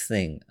Cox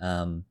thing.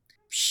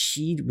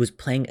 She was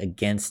playing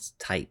against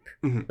type.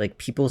 Like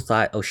people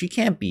thought, oh, she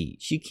can't be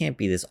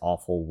this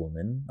awful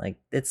woman. Like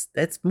that's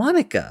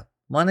Monica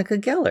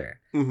Geller,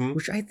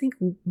 which I think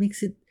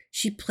makes it.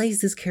 She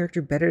plays this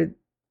character better.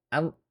 I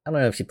don't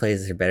know if she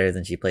plays her better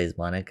than she plays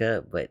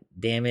Monica, but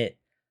damn it,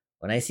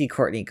 when I see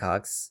Courtney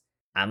Cox,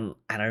 I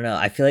don't know.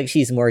 I feel like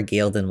she's more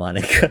Gale than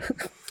Monica.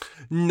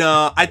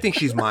 No, I think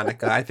she's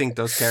Monica. I think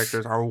those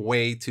characters are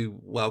way too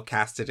well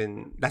casted,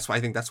 and that's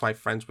why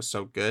Friends was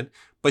so good.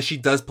 But she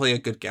does play a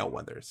good Gale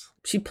Weathers.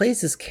 She plays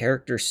this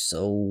character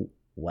so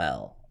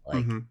well.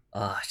 Like,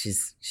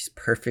 she's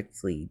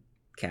perfectly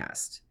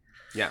cast.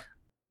 Yeah.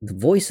 The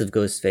voice of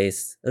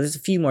Ghostface. There's a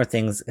few more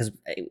things because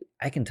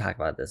I can talk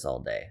about this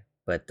all day.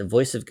 But the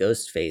voice of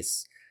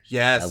Ghostface,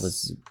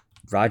 was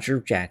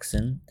Roger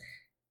Jackson,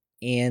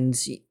 and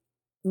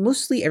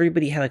mostly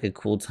everybody had like a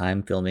cool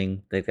time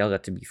filming. Like they all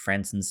got to be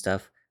friends and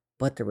stuff.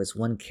 But there was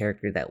one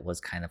character that was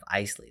kind of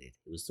isolated.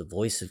 It was the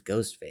voice of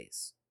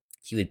Ghostface.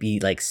 He would be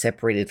like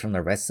separated from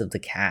the rest of the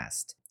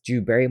cast.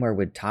 Drew Barrymore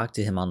would talk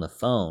to him on the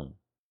phone.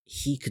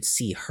 He could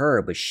see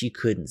her, but she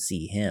couldn't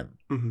see him.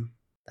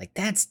 Like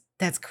that's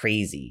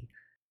crazy.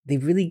 They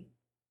really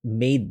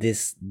made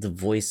the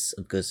voice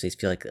of Ghostface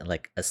feel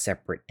like a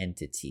separate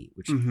entity,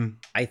 which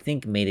I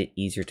think made it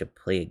easier to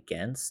play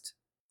against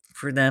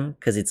for them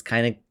because he's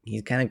kind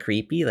of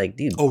creepy. Like,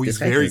 dude, he's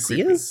very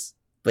creepy. See us,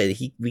 but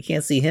we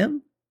can't see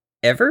him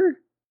ever.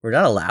 We're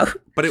not allowed.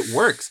 But it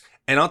works.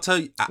 And I'll tell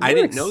you, I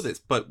didn't know this,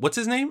 but what's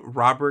his name?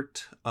 Roger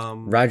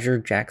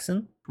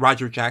Jackson.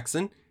 Roger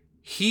Jackson.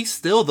 He's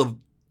still the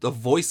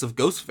voice of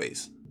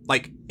Ghostface.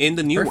 Like in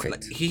the new one,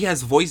 like, he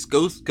has voiced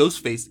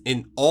Ghostface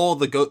in all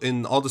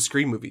the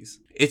Scream movies.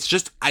 It's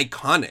just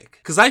iconic.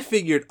 Because I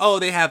figured,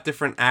 they have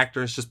different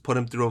actors, just put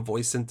him through a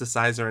voice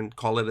synthesizer and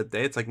call it a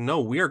day. It's like, no,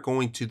 we are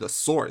going to the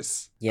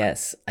source.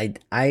 Yes, did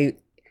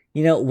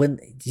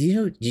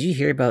you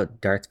hear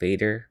about Darth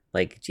Vader?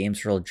 Like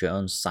James Earl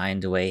Jones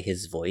signed away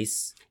his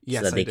voice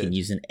so that they can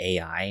use an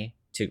AI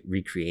to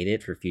recreate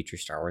it for future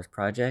Star Wars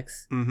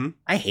projects.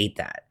 I hate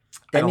that.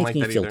 That makes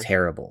me feel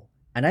terrible.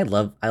 And I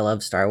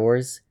love Star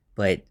Wars,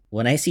 but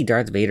when I see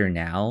Darth Vader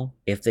now,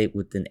 if they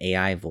with an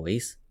AI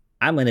voice,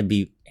 I'm gonna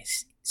be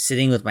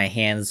sitting with my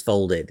hands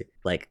folded,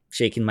 like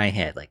shaking my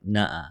head, like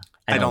nuh-uh.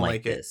 I don't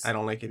like this. I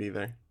don't like it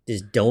either.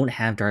 Just don't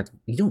have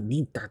you don't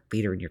need Darth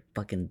Vader in your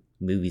fucking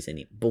movies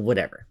anymore. But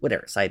whatever,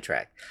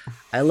 sidetrack.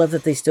 I love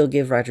that they still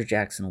give Roger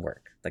Jackson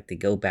work. Like they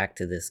go back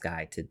to this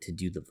guy to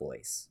do the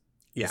voice.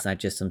 Yeah. It's not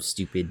just some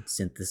stupid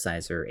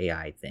synthesizer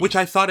AI thing. Which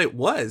I thought it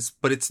was,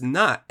 but it's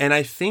not. And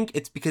I think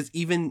it's because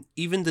even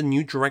the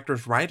new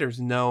directors, writers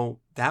know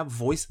that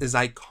voice is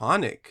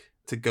iconic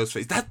to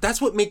Ghostface. That's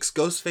what makes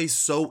Ghostface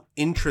so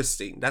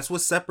interesting. That's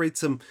what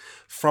separates him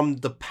from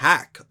the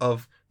pack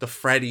of the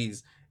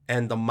Freddys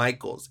and the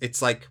Michaels.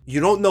 It's like you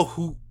don't know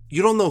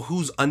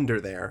who's under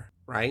there,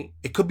 right?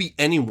 It could be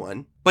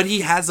anyone, but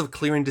he has a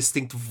clear and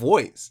distinct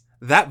voice.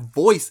 That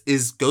voice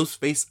is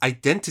Ghostface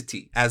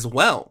identity as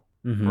well.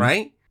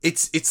 Right?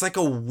 It's like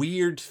a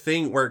weird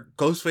thing where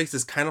Ghostface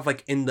is kind of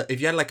like if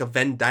you had like a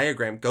Venn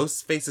diagram,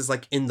 Ghostface is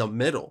like in the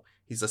middle.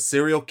 He's a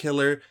serial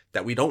killer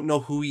that we don't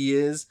know who he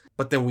is,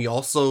 but then we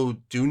also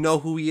do know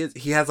who he is.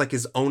 He has like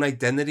his own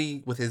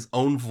identity with his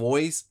own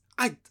voice.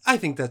 I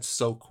think that's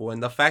so cool.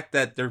 And the fact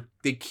that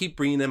they keep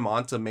bringing him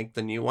on to make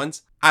the new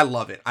ones, I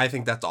love it. I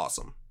think that's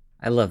awesome.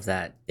 I love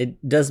that.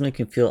 It does make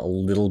me feel a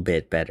little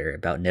bit better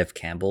about Neve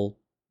Campbell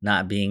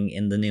not being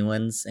in the new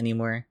ones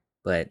anymore,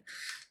 but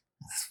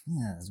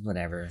yeah, it's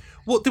whatever.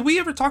 Well, did we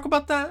ever talk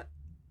about that?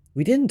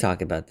 We didn't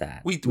talk about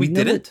that. We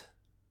didn't?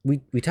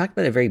 We talked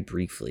about it very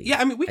briefly. Yeah,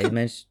 I mean, we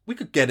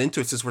could get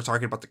into it since we're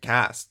talking about the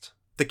cast.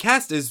 The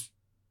cast is,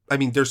 I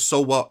mean, they're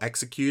so well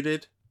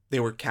executed. They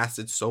were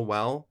casted so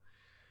well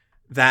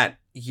that,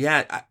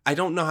 yeah, I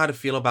don't know how to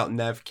feel about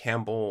Neve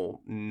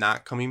Campbell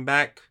not coming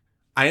back.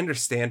 I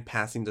understand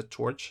passing the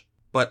torch,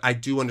 but I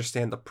do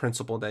understand the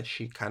principle that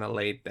she kind of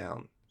laid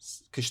down.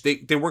 Because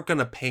they weren't going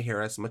to pay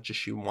her as much as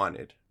she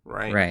wanted,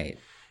 right? Right.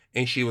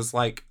 And she was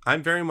like,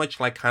 I'm very much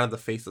like kind of the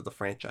face of the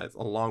franchise,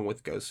 along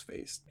with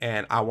Ghostface.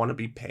 And I want to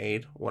be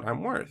paid what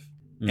I'm worth.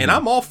 Mm-hmm. And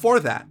I'm all for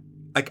that.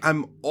 Like,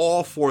 I'm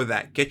all for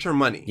that. Get your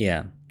money.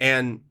 Yeah.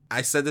 And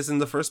I said this in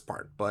the first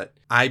part, but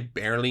I'd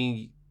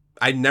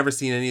never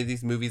seen any of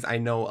these movies. I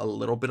know a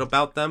little bit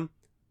about them,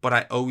 but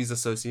I always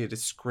associated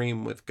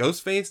Scream with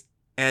Ghostface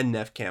and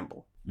Neve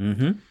Campbell.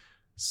 Mm-hmm.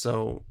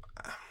 So,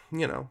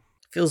 you know.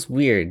 Feels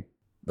weird.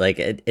 Like,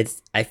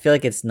 I feel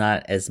like it's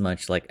not as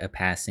much like a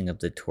passing of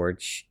the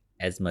torch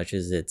as much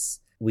as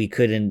we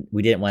didn't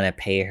want to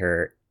pay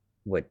her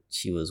what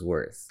she was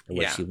worth or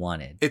what she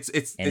wanted.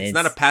 It's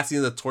not a passing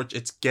of the torch.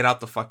 It's get out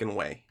the fucking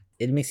way.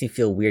 It makes me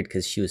feel weird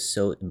because she was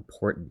so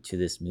important to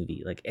this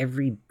movie. Like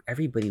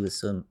everybody was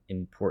so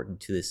important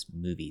to this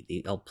movie.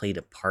 They all played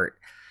a part,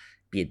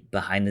 be it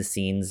behind the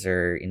scenes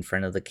or in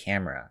front of the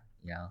camera.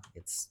 You know,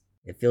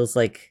 it feels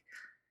like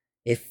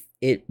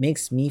it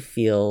makes me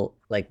feel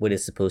like what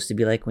it's supposed to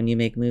be like when you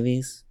make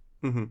movies.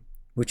 Mm-hmm.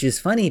 Which is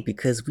funny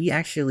because we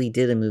actually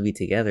did a movie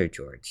together,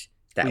 George,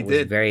 that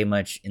was very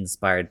much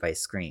inspired by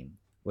Scream,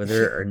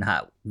 whether or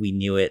not we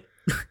knew it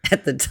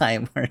at the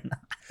time or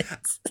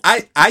not.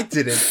 I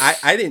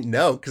didn't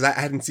know because I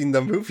hadn't seen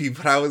the movie,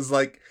 but I was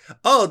like,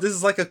 oh, this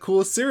is like a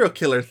cool serial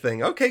killer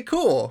thing. Okay,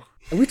 cool.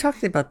 We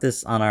talked about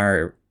this on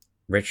our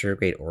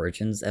Retrograde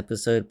Origins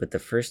episode, but the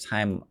first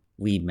time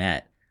we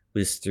met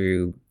was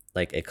through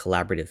like a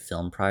collaborative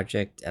film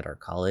project at our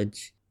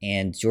college,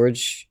 and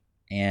George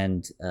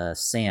and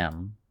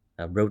Sam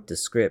wrote the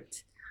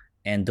script,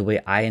 and the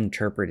way I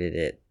interpreted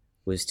it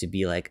was to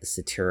be like a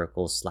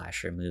satirical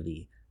slasher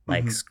movie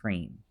like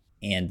Scream.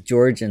 And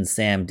George and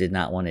Sam did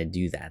not want to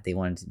do that. They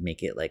wanted to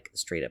make it like a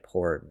straight up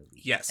horror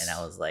movie. Yes. And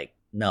I was like,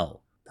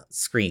 no,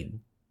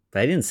 Scream.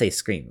 But I didn't say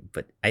Scream,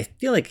 but I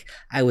feel like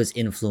I was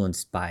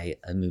influenced by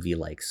a movie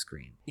like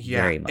Scream.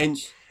 Yeah, very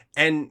much.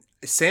 And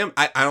Sam,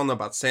 I don't know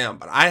about Sam,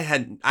 but I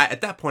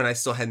at that point I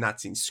still had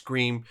not seen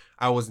Scream.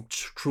 I wasn't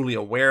truly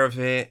aware of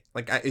it.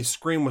 Like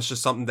Scream was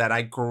just something that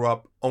I grew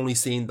up only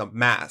seeing The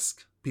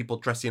Mask, people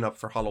dressing up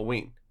for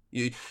Halloween.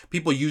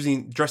 People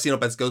dressing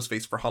up as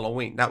Ghostface for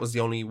Halloween. That was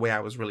the only way I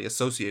was really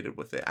associated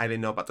with it. I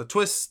didn't know about the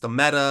twists, the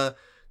meta,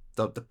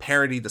 the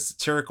parody, the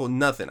satirical,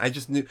 nothing. I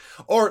just knew,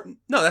 or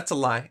no, that's a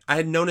lie. I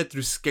had known it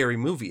through Scary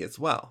Movie as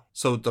well.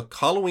 So the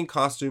Halloween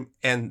costume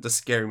and the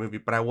Scary Movie,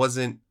 but I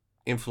wasn't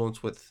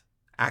influenced with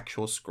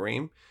actual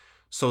Scream.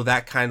 So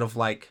that kind of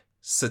like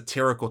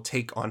satirical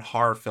take on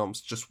horror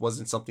films just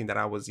wasn't something that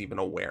I was even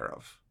aware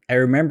of. I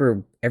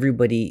remember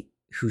everybody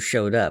who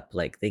showed up,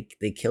 like they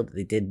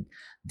did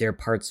their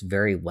parts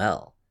very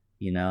well,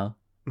 you know?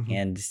 Mm-hmm.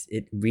 And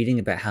reading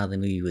about how the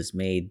movie was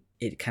made,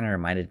 it kind of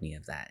reminded me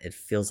of that. It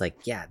feels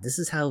like, yeah, this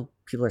is how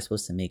people are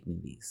supposed to make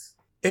movies.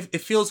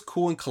 It feels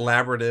cool and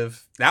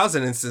collaborative. That was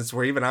an instance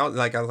where even I was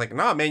like,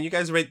 nah, man, you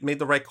guys made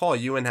the right call,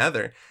 you and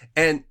Heather.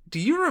 And do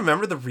you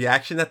remember the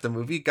reaction that the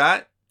movie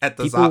got at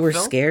the People Zop were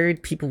film?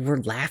 scared. People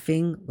were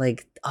laughing.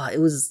 Like, it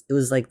was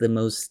like the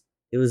most.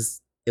 It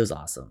was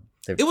awesome.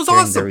 It was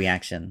awesome. The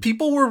reaction.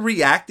 People were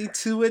reacting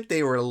to it.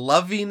 They were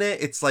loving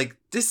it. It's like,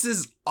 this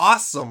is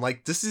awesome.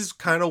 Like, this is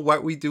kind of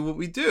what we do.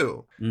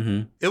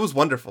 Mm-hmm. It was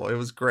wonderful. It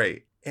was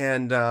great.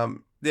 And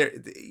there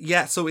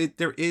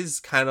is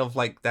kind of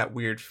like that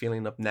weird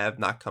feeling of Neve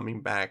not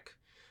coming back,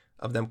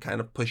 of them kind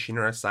of pushing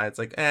her aside. It's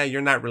like, you're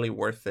not really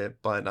worth it.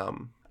 But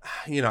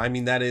you know, I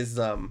mean, that is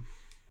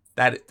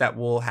that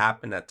will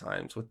happen at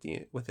times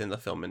within the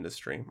film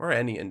industry or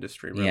any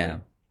industry, really. Yeah.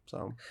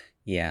 So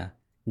yeah.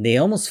 They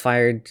almost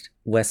fired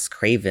Wes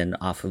Craven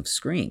off of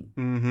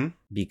Scream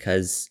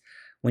because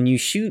when you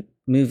shoot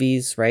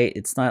movies, right,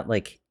 it's not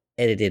like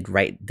edited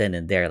right then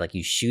and there. Like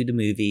you shoot a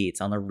movie,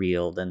 it's on the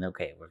reel, then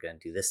okay, we're going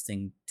to do this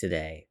thing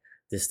today,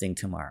 this thing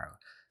tomorrow.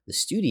 The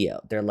studio,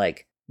 they're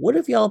like, what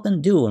have y'all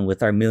been doing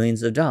with our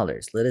millions of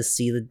dollars? Let us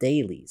see the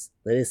dailies.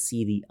 Let us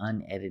see the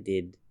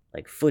unedited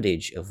like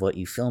footage of what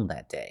you filmed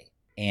that day.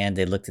 And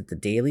they looked at the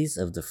dailies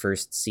of the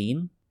first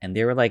scene and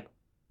they were like,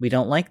 we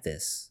don't like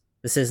this.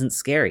 This isn't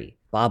scary.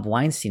 Bob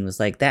Weinstein was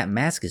like, that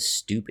mask is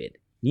stupid.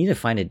 You need to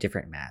find a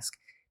different mask.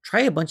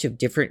 try a bunch of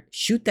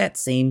shoot that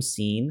same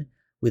scene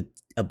with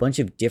a bunch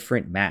of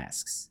different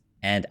masks,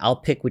 and I'll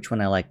pick which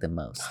one I like the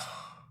most.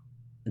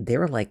 They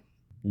were like,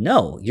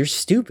 no, you're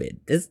stupid.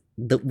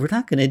 We're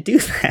not going to do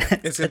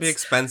that. It's going to be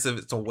expensive.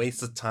 It's a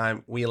waste of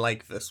time. We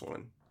like this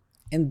one.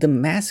 And the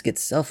mask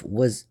itself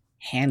was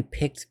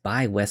handpicked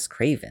by Wes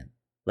Craven.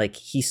 Like,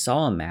 he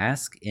saw a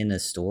mask in a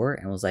store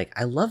and was like,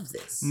 I love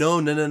this.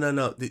 No.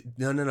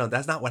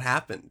 That's not what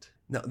happened.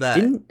 No,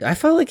 I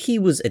felt like he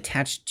was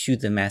attached to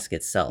the mask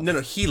itself. No.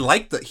 He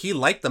liked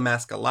the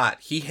mask a lot.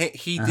 He did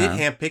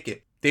handpick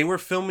it. They were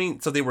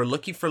filming, so they were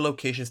looking for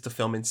locations to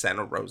film in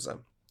Santa Rosa,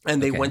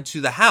 and they went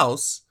to the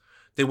house.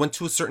 They went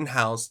to a certain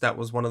house that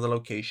was one of the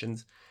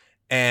locations,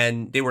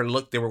 and they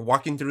were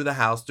walking through the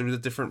house, through the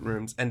different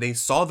rooms, and they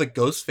saw the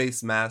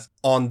Ghostface mask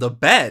on the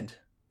bed,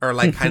 or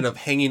like kind of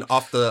hanging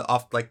off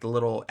like the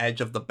little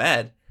edge of the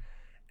bed.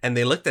 And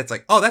they looked at it, it's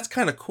like, oh, that's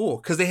kind of cool.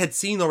 Because they had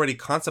seen already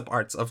concept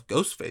arts of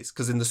Ghostface.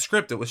 Because in the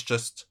script, it was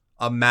just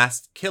a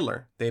masked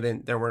killer.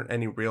 There weren't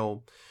any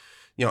real,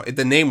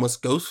 the name was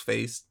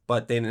Ghostface,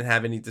 but they didn't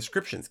have any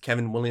descriptions.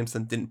 Kevin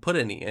Williamson didn't put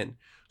any in.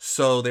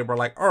 So they were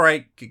like, all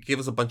right, give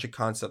us a bunch of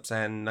concepts.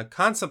 And the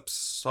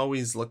concepts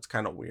always looked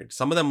kind of weird.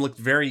 Some of them looked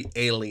very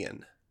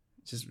alien.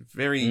 Just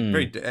very,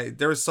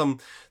 there's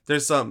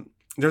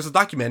a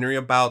documentary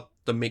about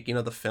the making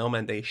of the film,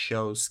 and they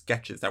show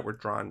sketches that were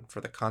drawn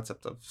for the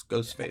concept of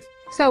Ghostface.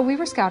 So we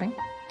were scouting,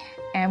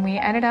 and we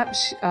ended up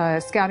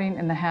scouting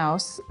in the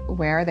house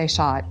where they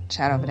shot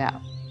Shadow of a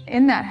Doubt.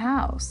 In that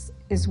house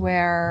is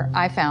where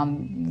I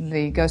found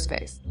the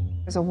Ghostface.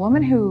 There's a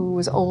woman who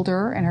was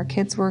older, and her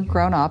kids were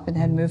grown up and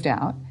had moved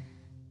out.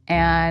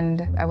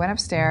 And I went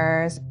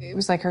upstairs. It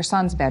was like her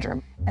son's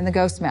bedroom, and the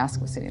ghost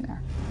mask was sitting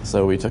there.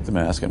 So we took the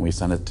mask and we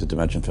sent it to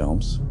Dimension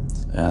Films,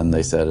 and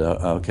they said,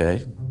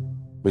 okay,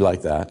 we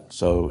like that.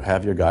 So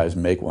have your guys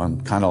make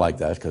one kind of like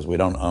that, because we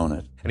don't own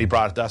it. And he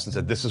brought it to us and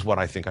said, this is what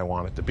I think I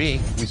want it to be.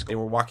 They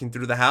were walking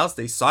through the house.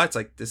 They saw it's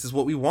like, this is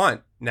what we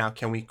want. Now,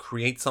 can we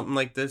create something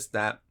like this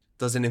that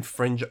doesn't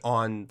infringe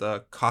on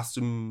the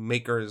costume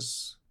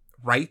maker's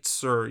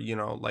rights, or,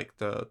 like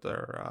their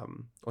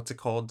what's it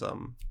called?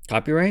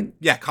 Copyright?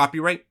 Yeah,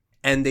 copyright.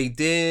 And they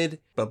did,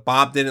 but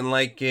Bob didn't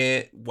like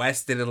it.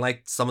 Wes didn't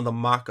like some of the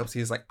mock-ups. He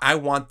was like, I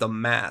want the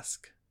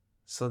mask.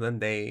 So then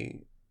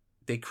they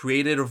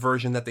created a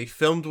version that they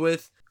filmed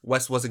with.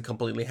 Wes wasn't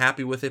completely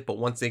happy with it, but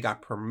once they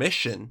got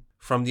permission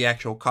from the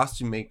actual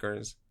costume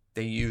makers,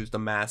 they used the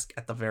mask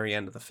at the very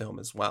end of the film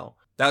as well.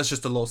 That was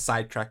just a little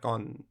sidetrack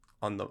on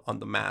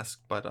the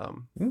mask, but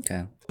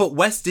okay. But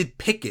Wes did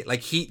pick it.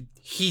 Like he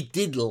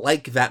did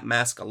like that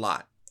mask a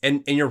lot.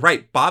 And you're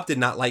right, Bob did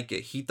not like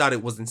it. He thought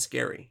it wasn't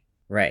scary.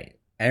 Right.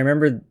 I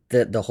remember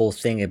the whole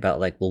thing about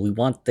like, well, we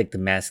want like the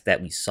mask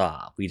that we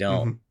saw. We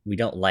don't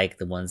like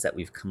the ones that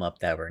we've come up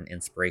that were an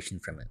inspiration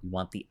from it. We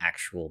want the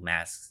actual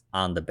masks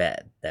on the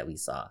bed that we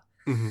saw.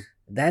 Mm-hmm.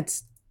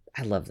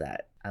 I love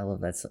that. I love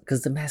that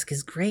because the mask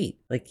is great.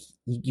 Like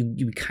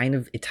you kind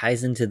of, it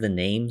ties into the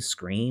name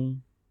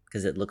Scream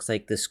because it looks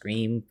like the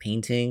Scream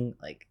painting.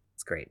 Like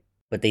it's great.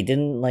 But they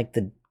didn't like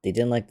the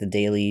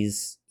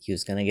dailies. He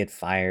was gonna get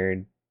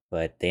fired,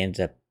 but they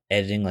ended up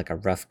editing like a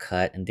rough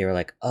cut, and they were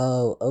like,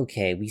 oh,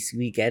 okay,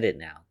 we get it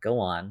now, go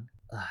on.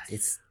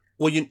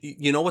 Well,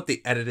 you know what, they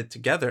edited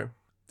together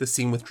the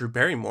scene with Drew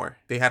Barrymore.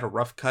 They had a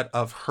rough cut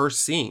of her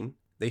scene,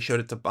 they showed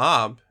it to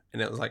Bob,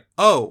 and it was like,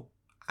 oh,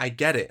 I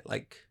get it,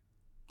 like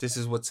this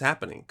is what's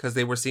happening, because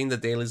they were seeing the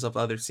dailies of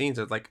other scenes.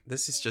 They're like,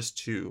 this is just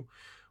too,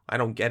 I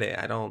don't get it,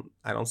 I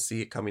don't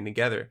see it coming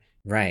together.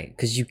 Right,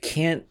 because you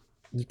can't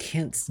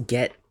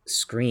get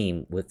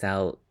Scream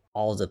without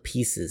all the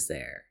pieces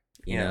there.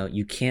 You know,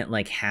 you can't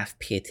like half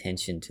pay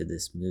attention to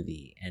this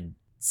movie and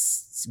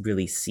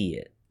really see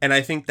it. And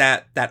I think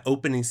that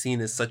opening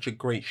scene is such a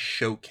great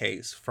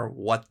showcase for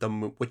what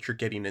you're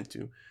getting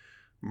into.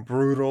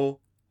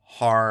 Brutal,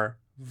 horror,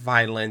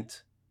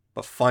 violent,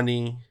 but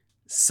funny,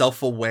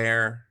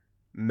 self-aware,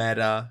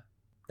 meta.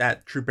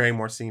 That Drew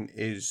Barrymore scene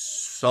is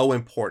so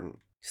important.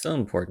 So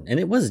important. And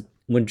it was,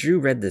 when Drew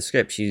read the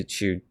script,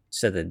 she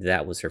said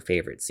that was her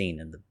favorite scene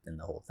in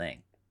the whole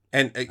thing.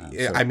 And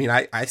I mean,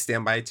 I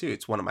stand by it too.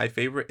 It's one of my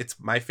favorite. It's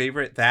my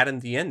favorite. That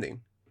and the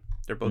ending,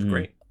 they're both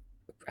great.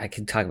 I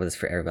could talk about this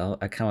forever.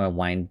 I kind of want to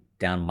wind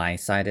down my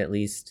side at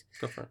least.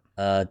 Go for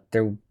it.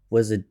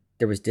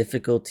 There was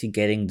difficulty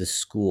getting the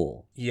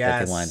school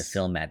that they wanted to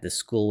film at. The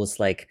school was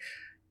like,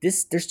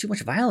 there's too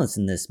much violence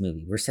in this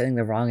movie. We're setting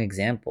the wrong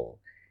example.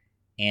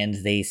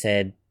 And they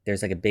said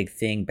there's like a big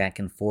thing back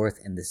and forth,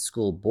 and the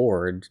school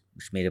board,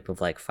 which made up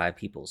of like 5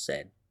 people,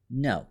 said,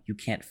 no, you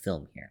can't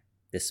film here.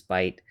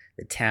 Despite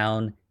the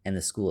town and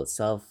the school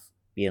itself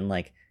being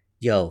like,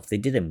 yo, if they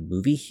did a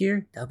movie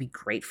here, that would be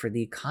great for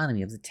the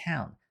economy of the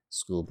town.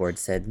 School board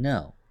said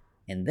no.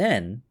 And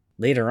then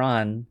later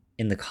on,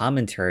 in the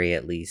commentary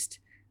at least,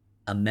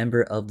 a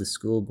member of the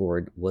school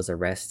board was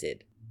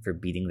arrested for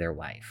beating their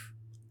wife.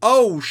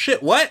 Oh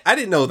shit, what? I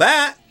didn't know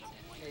that.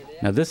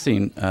 Now this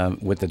scene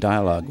with the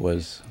dialogue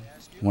was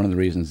one of the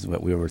reasons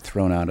that we were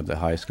thrown out of the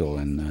high school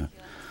in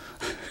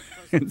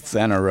in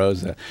Santa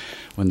Rosa.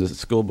 When the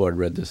school board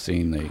read the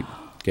scene, they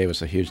gave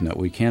us a huge note.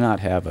 We cannot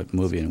have a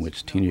movie in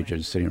which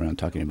teenagers are sitting around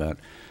talking about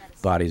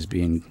bodies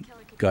being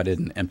gutted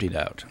and emptied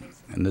out.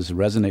 And this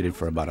resonated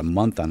for about a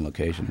month on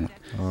location.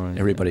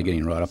 Everybody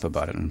getting wrought up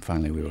about it, and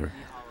finally we were...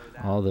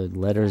 All the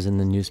letters in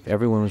the newspaper,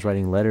 everyone was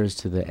writing letters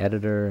to the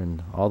editor,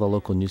 and all the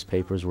local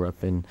newspapers were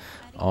up in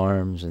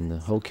arms, and the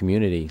whole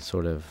community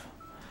sort of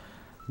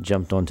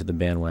jumped onto the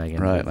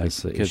bandwagon. Right, like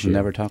kids had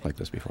never talked like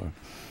this before.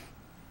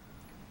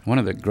 One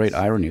of the great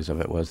ironies of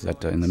it was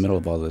that in the middle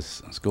of all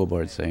this school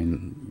board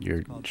saying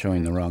you're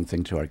showing the wrong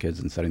thing to our kids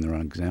and setting the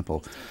wrong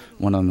example,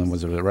 one of them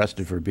was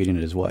arrested for beating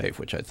his wife,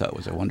 which I thought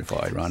was a wonderful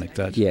ironic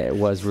touch. Yeah, it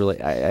was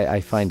really, I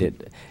find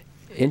it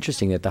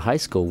interesting that the high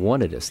school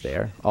wanted us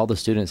there. All the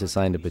students had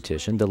signed a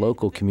petition. The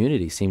local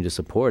community seemed to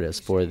support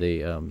us for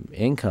the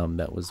income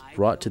that was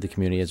brought to the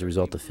community as a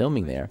result of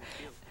filming there.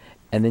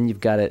 And then you've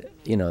got it,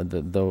 you know,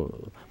 the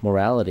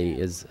morality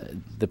is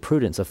the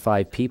prudence of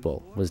 5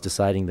 people was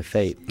deciding the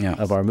fate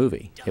of our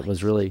movie. It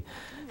was really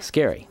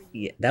scary.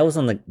 Yeah, that was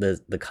on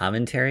the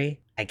commentary.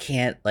 I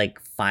can't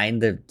like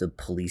find the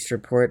police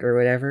report or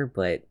whatever,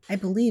 but I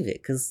believe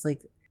it because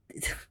like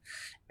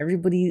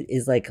everybody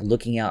is like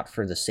looking out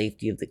for the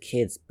safety of the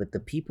kids, but the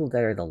people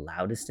that are the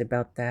loudest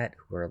about that,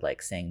 who are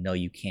like saying, no,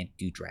 you can't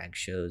do drag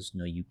shows,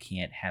 no, you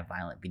can't have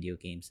violent video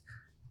games,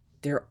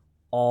 they're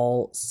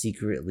all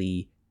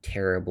secretly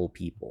terrible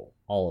people,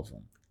 all of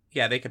them.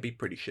 Yeah, they could be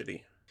pretty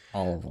shitty.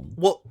 All of them.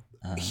 Well,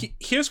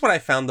 here's what I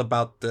found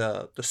about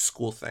the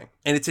school thing.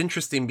 And it's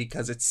interesting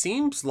because it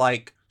seems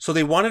like, so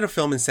they wanted to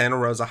film in Santa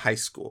Rosa High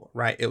School,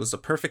 right? It was a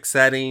perfect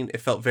setting. It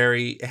felt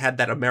it had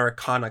that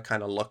Americana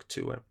kind of look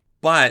to it.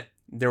 But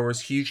there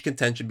was huge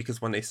contention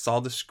because when they saw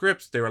the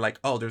scripts, they were like,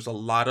 oh, there's a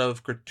lot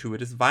of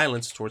gratuitous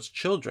violence towards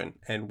children,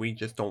 and we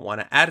just don't want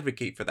to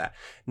advocate for that.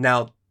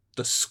 Now,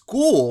 the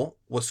school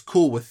was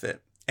cool with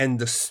it. And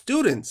the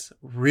students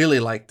really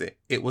liked it.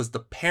 It was the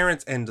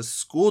parents and the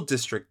school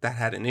district that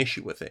had an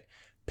issue with it.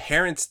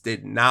 Parents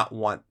did not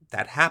want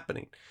that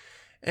happening.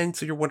 And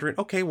so you're wondering,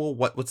 okay, well,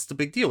 what's the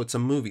big deal? It's a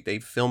movie. They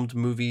filmed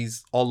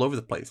movies all over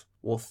the place.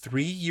 Well,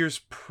 3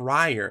 years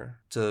prior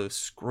to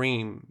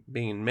Scream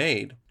being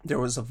made, there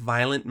was a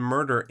violent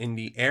murder in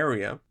the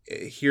area.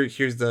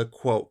 Here's the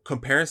quote.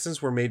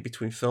 Comparisons were made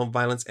between film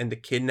violence and the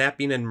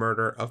kidnapping and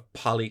murder of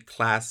Polly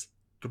Klaas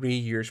 3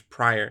 years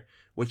prior,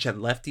 which had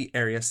left the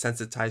area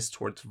sensitized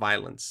towards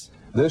violence.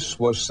 This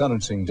was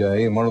sentencing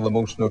day in one of the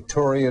most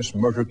notorious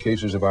murder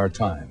cases of our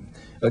time.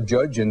 A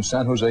judge in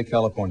San Jose,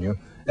 California,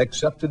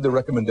 accepted the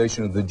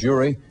recommendation of the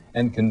jury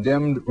and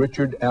condemned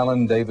Richard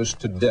Allen Davis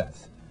to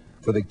death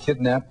for the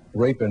kidnap,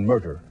 rape, and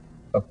murder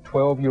of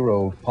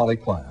 12-year-old Polly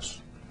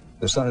Klaas.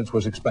 The sentence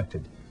was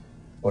expected.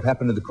 What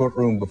happened in the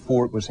courtroom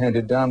before it was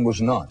handed down was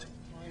not.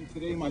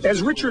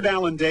 As Richard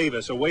Allen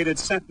Davis awaited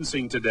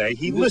sentencing today,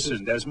 he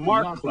listened as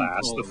Mark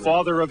Klaas, the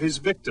father of his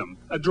victim,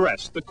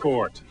 addressed the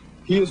court.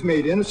 He has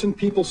made innocent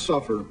people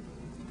suffer,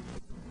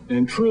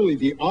 and truly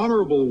the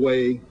honorable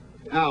way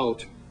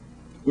out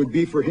would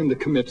be for him to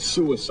commit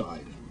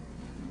suicide.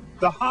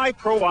 The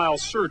high-profile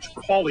search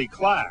for Polly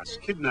Klaas,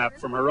 kidnapped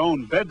from her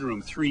own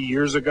bedroom 3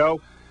 years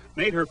ago,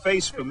 made her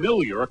face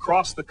familiar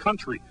across the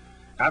country.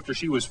 After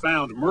she was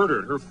found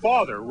murdered, her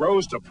father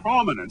rose to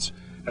prominence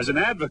as an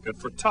advocate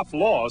for tough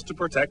laws to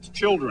protect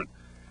children.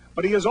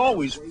 But he has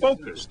always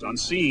focused on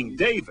seeing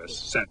Davis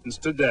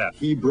sentenced to death.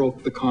 He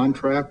broke the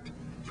contract.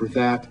 For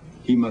that,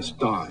 he must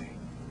die.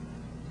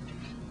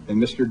 And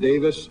Mr.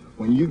 Davis,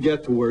 when you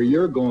get to where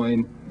you're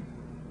going,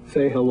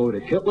 say hello to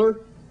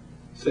Hitler,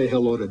 say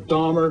hello to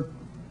Dahmer,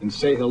 and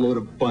say hello to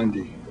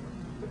Bundy.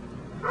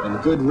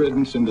 And good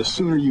riddance, and the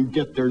sooner you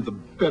get there, the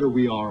better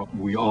we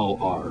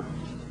all are.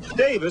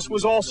 Davis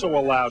was also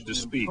allowed to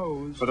speak.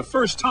 For the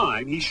first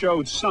time, he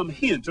showed some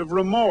hint of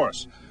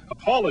remorse,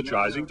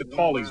 apologizing to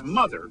Polly's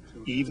mother,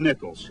 Eve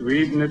Nichols. To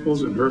Eve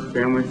Nichols and her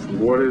family, for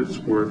what it's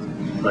worth,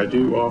 I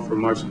do offer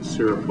my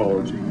sincere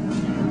apology.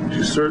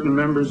 To certain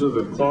members of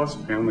the Klaas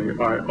family,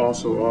 I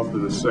also offer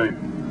the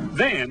same.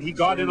 Then he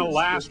got in a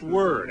last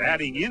word,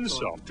 adding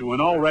insult to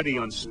an already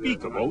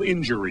unspeakable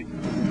injury.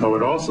 I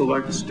would also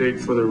like to state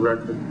for the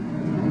record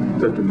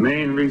that the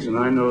main reason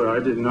I know that I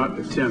did not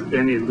attempt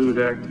any lewd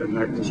act that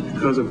night was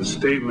because of a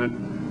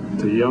statement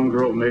the young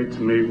girl made to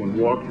me when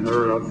walking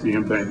her up the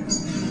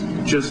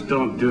embankment. Just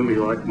don't do me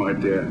like my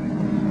dad.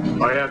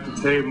 I have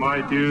to pay my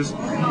dues,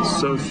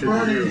 so should you.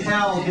 Burn in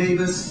hell,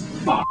 Davis.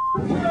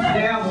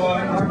 Yeah,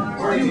 boy.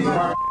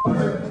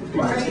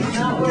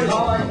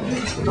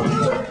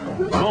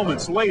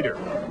 Moments later,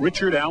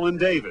 Richard Allen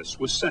Davis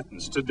was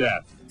sentenced to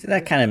death. So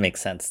that kind of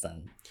makes sense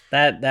then.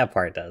 That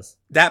part does.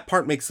 That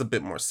part makes a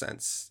bit more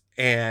sense.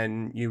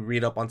 And you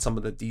read up on some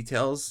of the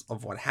details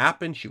of what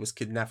happened. She was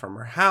kidnapped from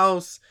her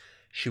house.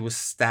 She was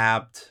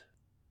stabbed.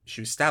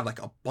 She was stabbed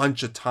like a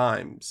bunch of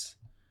times.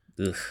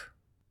 Ugh.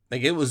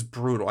 Like it was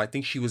brutal. I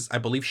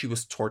believe she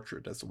was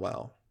tortured as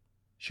well.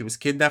 She was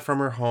kidnapped from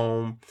her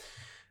home.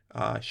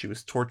 She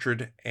was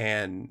tortured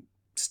and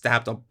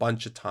stabbed a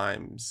bunch of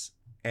times.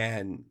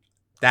 And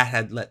that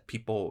had left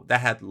people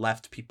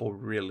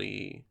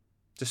really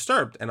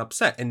disturbed and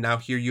upset. And now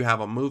here you have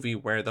a movie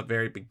where at the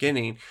very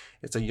beginning,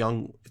 it's a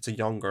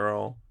young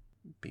girl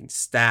being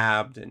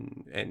stabbed,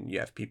 and you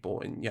have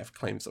people, and you have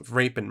claims of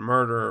rape and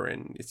murder,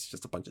 and it's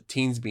just a bunch of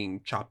teens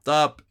being chopped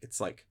up.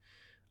 It's like,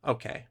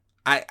 okay,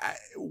 I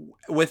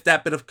with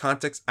that bit of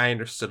context, I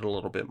understood a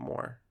little bit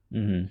more.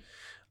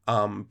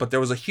 But there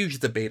was a huge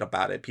debate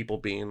about it. People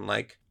being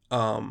like,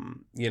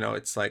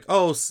 it's like,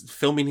 oh,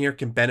 filming here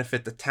can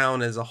benefit the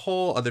town as a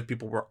whole. Other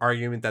people were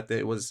arguing that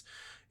it was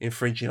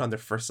infringing on their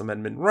First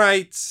Amendment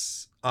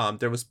rights.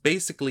 There was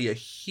basically a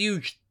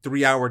huge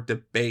 3-hour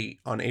debate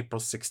on April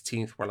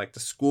 16th where like the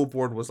school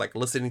board was like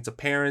listening to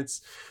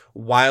parents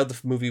while the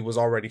movie was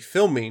already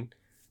filming.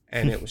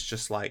 And it was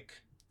just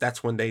like,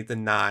 that's when they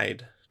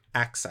denied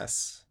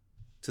access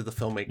to the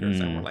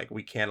filmmakers and were like,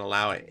 we can't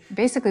allow it.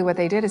 Basically what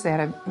they did is they had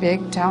a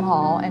big town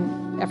hall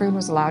and everyone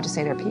was allowed to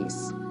say their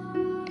piece.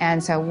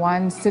 And so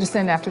one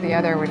citizen after the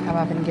other would come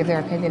up and give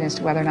their opinion as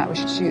to whether or not we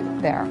should shoot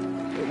there.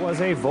 It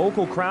was a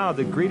vocal crowd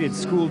that greeted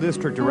school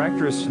district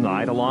directors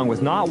tonight, along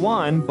with not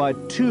one,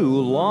 but 2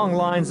 long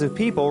lines of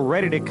people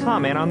ready to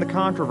comment on the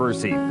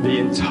controversy. The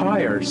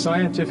entire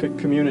scientific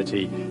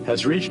community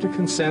has reached a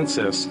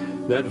consensus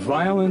that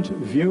violent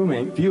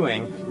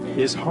viewing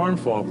is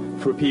harmful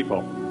for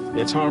people.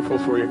 It's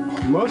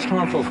most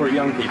harmful for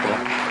young people.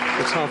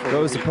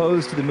 Those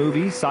opposed to the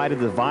movie cited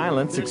the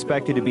violence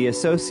expected to be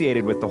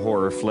associated with the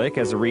horror flick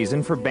as a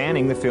reason for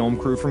banning the film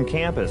crew from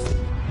campus.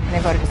 And they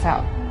voted us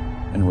out.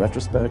 In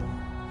retrospect,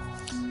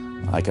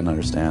 I can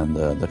understand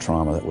the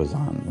trauma that was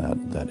on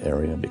that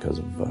area because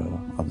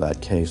of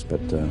that case, but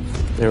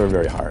they were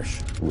very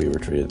harsh. We were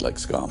treated like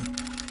scum.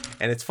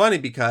 And it's funny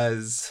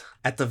because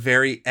at the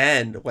very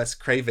end, Wes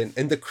Craven,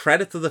 in the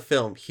credits of the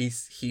film, he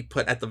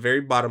put at the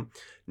very bottom,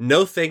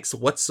 "No thanks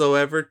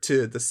whatsoever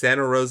to the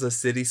Santa Rosa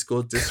City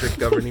School District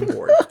Governing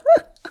Board."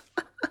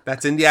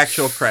 That's in the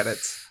actual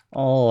credits.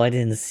 Oh, I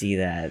didn't see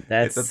that.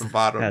 It's at the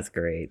bottom. That's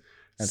great.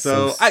 That's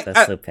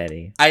so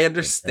petty. I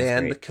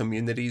understand the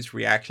community's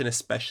reaction,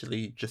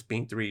 especially just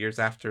being 3 years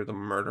after the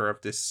murder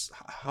of this.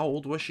 How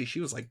old was she? She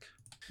was like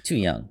too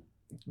young.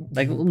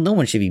 Like no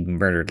one should be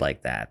murdered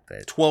like that.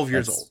 But 12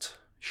 years old.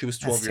 She was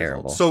 12 years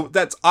terrible. old. So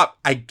that's up.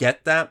 I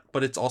get that,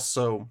 but it's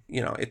also,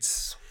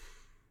 it's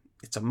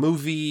a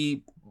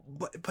movie,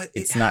 but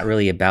it's not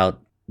really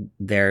about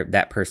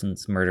that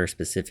person's murder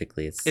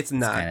specifically. It's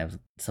not. Kind of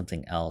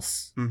something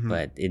else,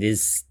 but it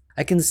is.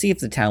 I can see if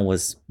the town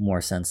was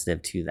more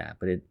sensitive to that,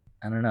 but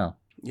I don't know.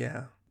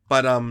 Yeah,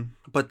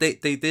 but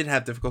they did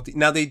have difficulty.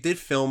 Now they did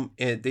film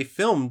it. They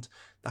filmed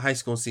the high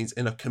school scenes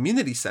in a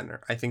community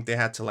center. I think they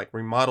had to like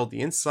remodel the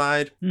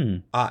inside,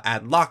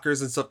 add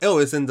lockers and stuff. Oh,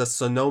 it's in the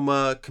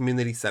Sonoma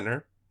Community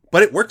Center,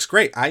 but it works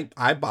great.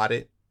 I bought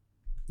it.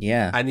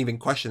 Yeah, I didn't even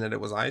question that it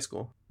was a high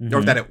school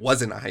or that it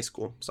wasn't a high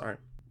school. Sorry,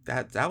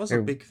 that was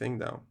a big thing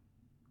though.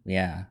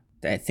 Yeah.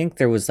 I think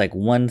there was like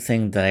one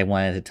thing that I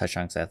wanted to touch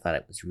on because I thought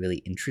it was really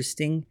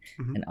interesting.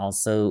 And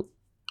also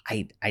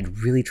I'd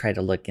really try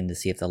to look in to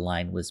see if the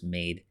line was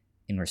made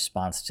in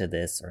response to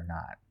this or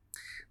not.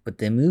 But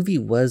the movie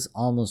was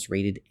almost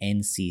rated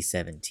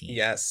NC-17.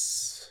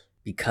 Yes.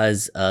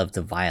 Because of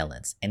the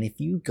violence. And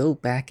if you go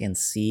back and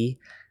see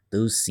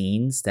those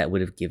scenes that would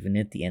have given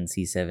it the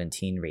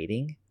NC-17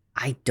 rating,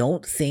 I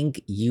don't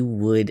think you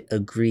would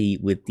agree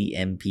with the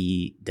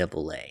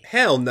MPAA.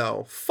 Hell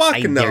no.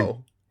 Fuck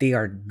no. They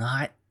are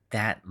not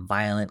that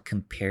violent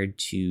compared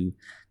to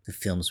the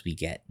films we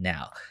get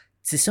now.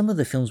 To some of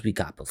the films we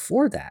got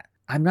before that,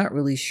 I'm not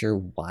really sure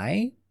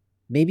why.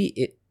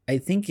 I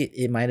think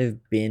it might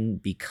have been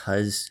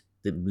because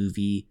the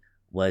movie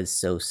was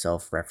so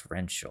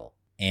self-referential.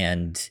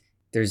 And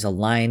there's a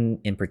line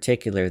in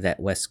particular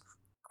that Wes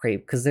Craven,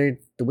 because the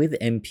way the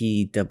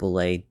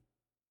MPAA,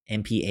 I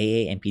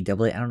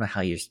don't know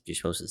how you're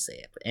supposed to say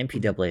it, but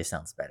MPAA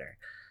sounds better.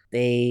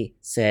 They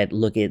said,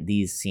 look at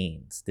these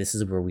scenes. This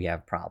is where we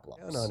have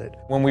problems.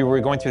 When we were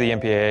going through the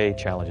MPAA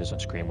challenges on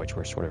Scream, which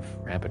were sort of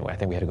rampant, I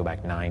think we had to go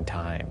back 9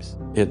 times.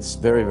 It's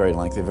very, very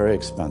lengthy, very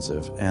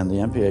expensive, and the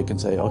MPAA can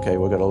say, okay,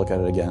 we're going to look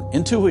at it again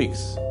in 2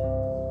 weeks.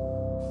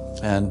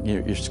 And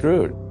you're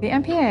screwed. The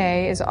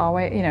MPAA is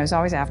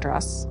always after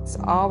us. It's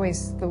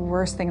always the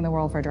worst thing in the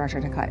world for a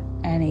director to cut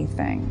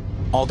anything.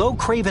 Although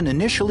Craven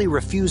initially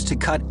refused to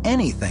cut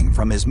anything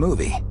from his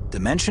movie,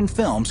 Dimension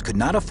Films could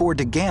not afford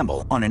to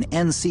gamble on an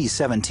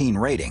NC-17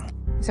 rating.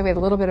 So we had a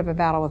little bit of a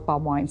battle with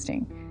Bob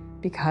Weinstein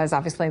because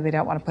obviously they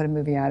don't want to put a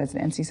movie out as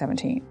an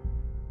NC-17.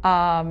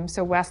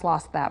 So Wes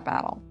lost that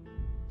battle.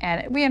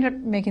 And we ended up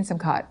making some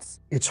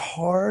cuts. It's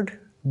hard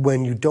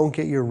when you don't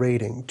get your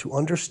rating to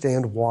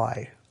understand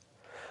why.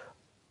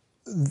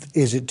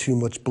 Is it too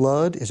much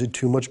blood? Is it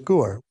too much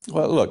gore?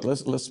 Well, look,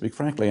 let's speak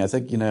frankly. I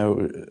think,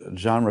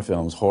 genre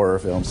films, horror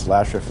films,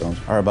 slasher films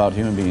are about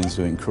human beings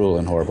doing cruel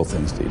and horrible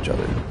things to each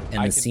other.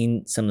 And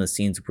some of the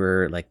scenes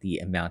were like the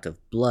amount of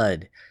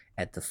blood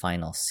at the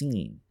final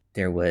scene.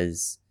 There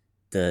was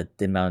the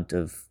amount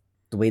of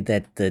the way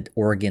that the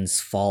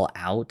organs fall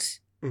out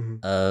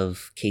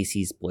of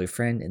Casey's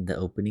boyfriend in the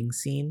opening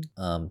scene.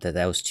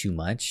 That was too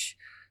much.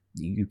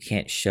 You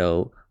can't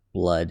show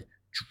blood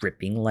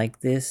dripping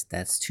like this,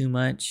 that's too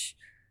much.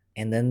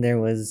 And then there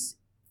was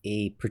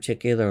a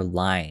particular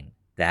line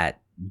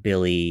that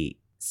Billy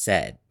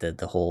said,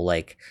 the whole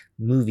like,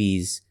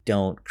 movies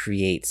don't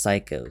create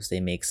psychos, they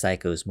make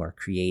psychos more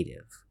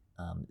creative.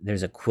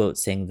 There's a quote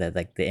saying that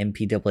like the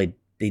MPAA,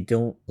 they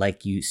don't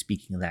like you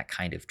speaking that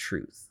kind of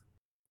truth.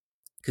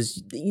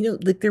 Because, you know,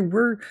 like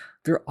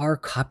there are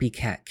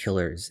copycat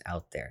killers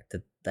out there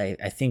that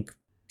I think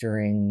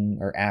during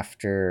or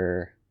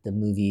after the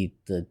movie,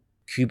 the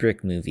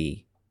Kubrick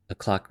movie, A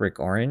Clockwork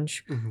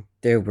Orange,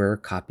 there were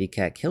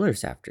copycat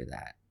killers after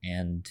that.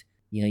 And,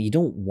 you know, you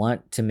don't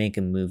want to make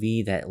a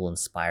movie that will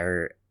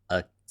inspire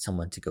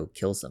someone to go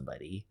kill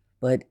somebody.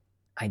 But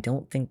I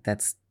don't think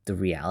that's the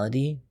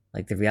reality.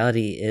 Like, the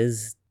reality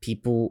is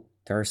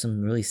there are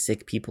some really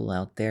sick people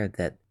out there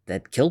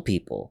that kill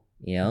people,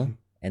 you know?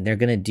 And they're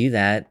going to do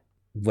that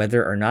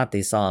whether or not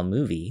they saw a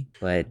movie.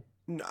 But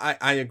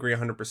I agree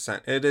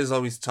 100%. It is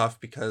always tough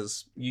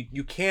because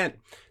you can't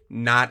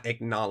not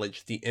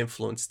acknowledge the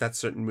influence that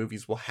certain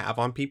movies will have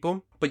on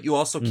people, but you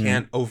also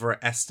can't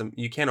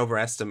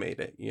overestimate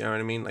it. You know what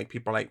I mean? Like,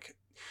 people are like,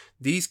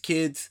 these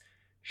kids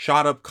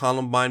shot up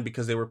Columbine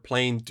because they were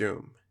playing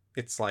Doom.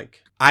 It's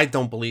like, I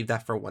don't believe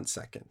that for 1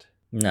 second.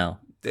 No.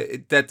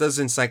 That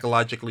doesn't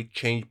psychologically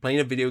change. Playing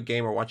a video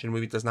game or watching a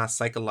movie does not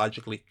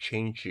psychologically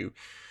change you.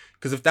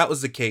 Because if that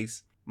was the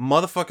case,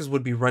 motherfuckers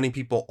would be running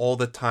people all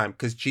the time.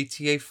 Because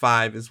GTA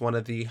 5 is one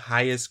of the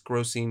highest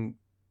grossing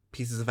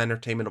pieces of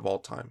entertainment of all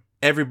time.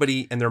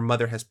 Everybody and their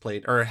mother has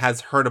played or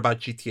has heard about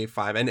GTA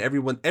 5. And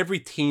every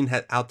teen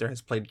out there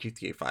has played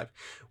GTA 5.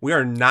 We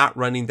are not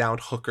running down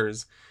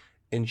hookers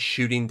and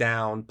shooting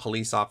down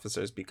police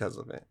officers because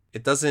of it.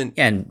 It doesn't...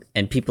 And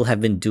people have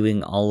been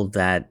doing all of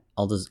that,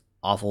 all those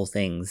awful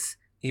things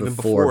even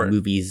before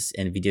movies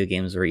and video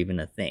games were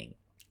even a thing.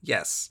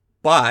 Yes.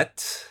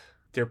 But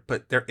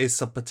there is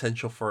some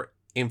potential for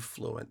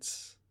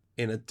influence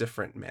in a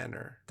different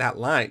manner. That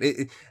line,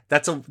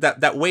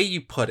 that way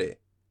you put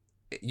it,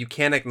 you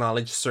can't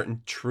acknowledge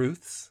certain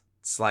truths.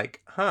 It's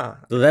like, huh.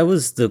 So that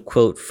was the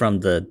quote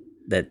from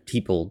that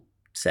people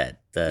said.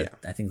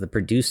 I think the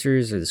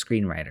producers or the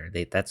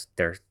screenwriter, that's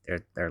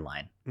their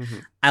line.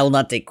 I will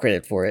not take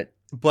credit for it,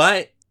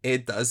 but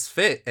it does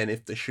fit, and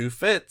if the shoe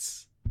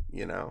fits,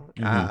 you know,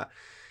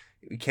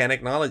 we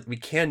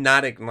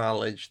cannot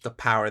acknowledge the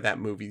power that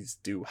movies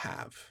do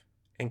have,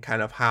 and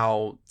kind of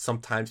how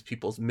sometimes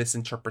people's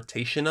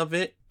misinterpretation of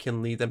it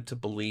can lead them to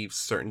believe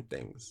certain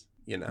things.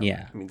 You know,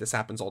 yeah. I mean, this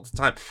happens all the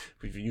time.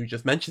 You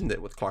just mentioned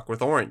it with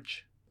Clockwork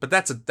Orange, but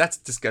that's a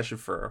discussion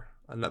for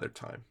another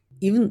time.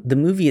 Even the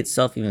movie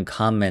itself even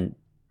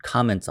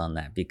comments on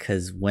that,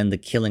 because when the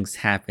killings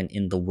happen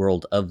in the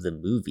world of the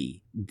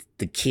movie,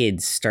 the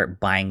kids start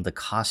buying the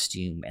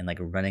costume and like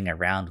running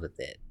around with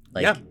it.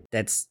 Like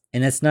that's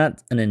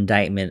not an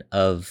indictment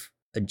of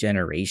a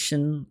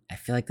generation. I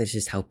feel like that's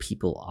just how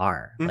people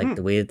are. Like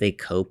the way that they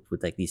cope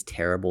with like these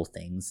terrible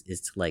things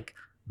is to like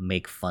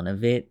make fun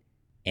of it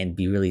and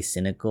be really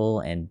cynical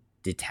and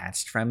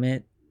detached from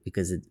it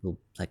because it will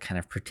like kind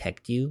of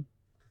protect you.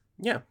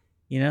 Yeah.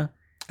 You know?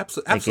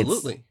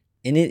 Absolutely.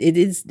 And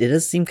it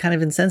does seem kind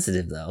of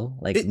insensitive though.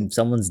 Like if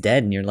someone's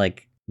dead and you're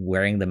like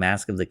wearing the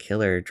mask of the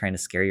killer trying to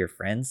scare your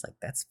friends, like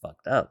that's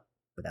fucked up.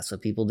 But that's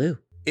what people do.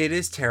 It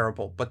is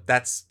terrible, but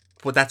that's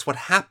what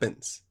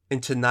happens.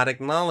 And to not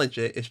acknowledge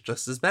it is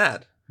just as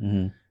bad.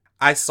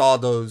 I saw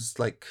those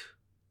like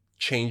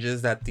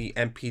changes that the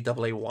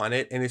MPAA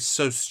wanted, and it's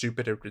so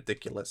stupid and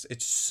ridiculous.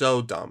 It's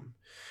so dumb.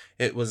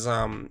 It was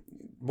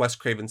Wes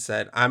Craven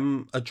said,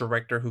 "I'm a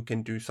director who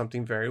can do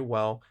something very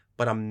well,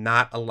 but I'm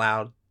not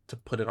allowed to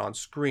put it on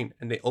screen."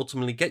 And they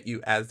ultimately get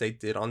you, as they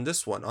did on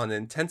this one, on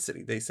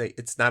intensity. They say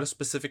it's not a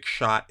specific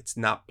shot, it's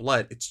not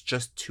blood, it's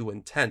just too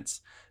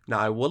intense. Now,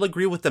 I will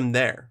agree with them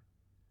there.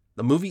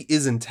 The movie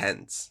is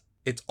intense.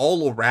 It's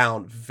all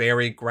around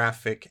very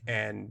graphic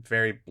and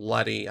very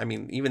bloody. I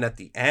mean, even at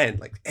the end,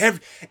 like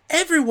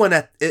everyone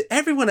at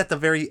the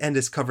very end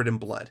is covered in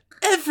blood.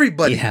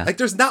 Everybody. Yeah. Like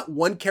there's not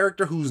one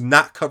character who's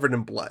not covered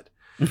in blood.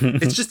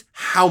 It's just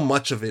how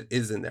much of it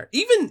is in there.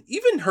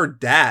 Even her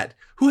dad,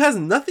 who has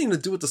nothing to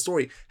do with the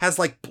story, has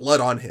like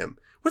blood on him.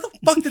 Where the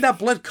fuck did that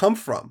blood come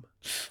from?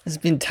 It's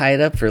been tied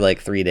up for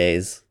like 3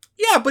 days.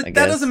 Yeah, but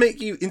that doesn't make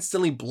you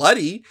instantly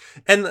bloody.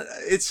 And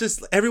it's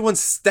just everyone's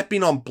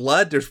stepping on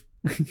blood. There's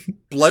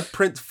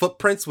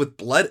footprints with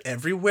blood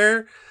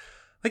everywhere.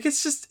 Like it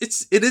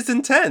is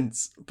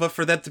intense. But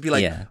for them to be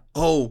like,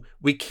 oh,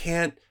 we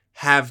can't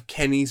have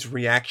Kenny's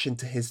reaction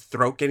to his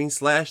throat getting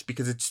slashed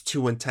because it's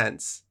too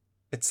intense.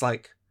 It's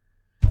like,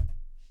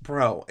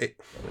 bro.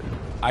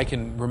 I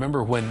can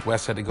remember when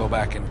Wes had to go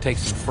back and take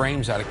some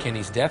frames out of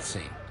Kenny's death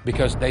scene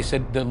because they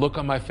said the look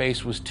on my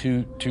face was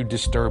too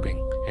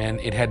disturbing and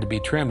it had to be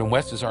trimmed. And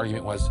Wes's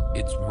argument was,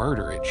 it's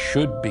murder. It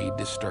should be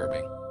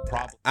disturbing.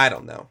 I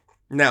don't know.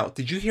 Now,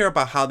 did you hear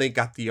about how they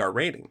got the R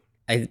rating?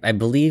 I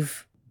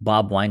believe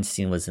Bob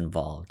Weinstein was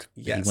involved.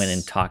 Yes. He went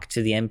and talked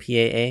to the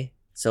MPAA.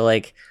 So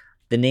like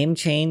the name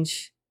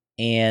change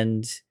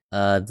and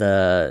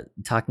the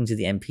talking to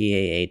the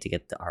MPAA to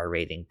get the R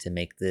rating to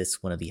make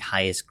this one of the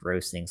highest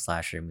grossing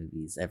slasher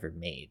movies ever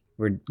made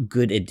were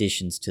good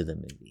additions to the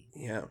movie.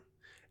 Yeah.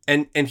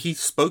 And he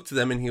spoke to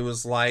them and he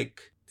was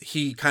like,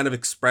 he kind of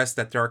expressed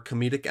that there are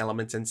comedic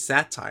elements and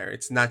satire.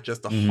 It's not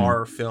just a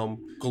horror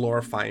film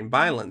glorifying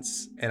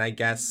violence. And I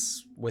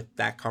guess with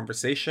that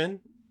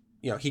conversation,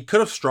 you know, he could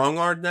have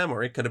strong-armed them,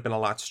 or it could have been a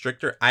lot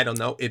stricter. I don't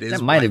know.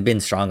 That might have been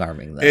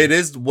strong-arming them. It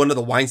is one of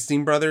the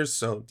Weinstein brothers,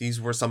 so these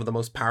were some of the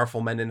most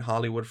powerful men in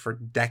Hollywood for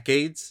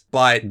decades.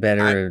 But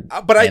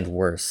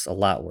worse, a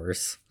lot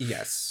worse.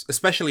 Yes,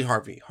 especially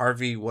Harvey.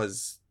 Harvey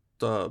was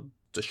the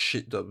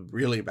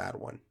really bad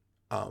one.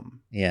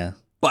 Yeah.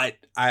 But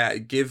I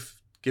give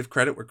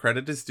credit where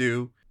credit is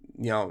due.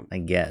 You know, I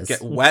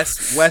guess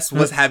Wes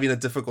was having a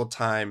difficult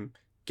time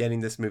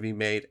getting this movie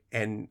made,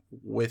 and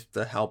with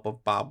the help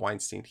of Bob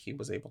Weinstein, he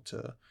was able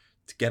to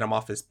get him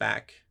off his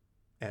back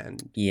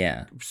and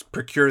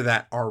procure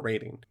that R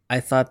rating. I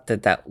thought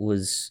that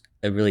was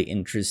a really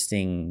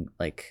interesting,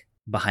 like,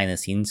 behind the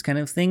scenes kind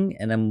of thing,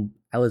 and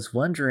I was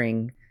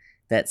wondering,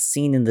 that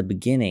scene in the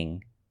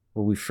beginning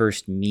where we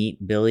first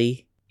meet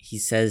Billy, he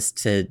says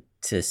to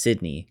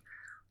Sydney,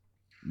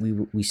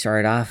 we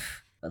started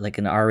off like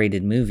an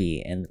R-rated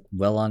movie and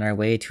well on our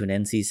way to an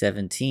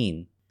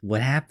NC-17.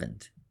 What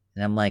happened?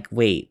 And I'm like,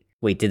 wait,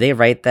 did they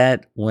write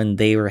that when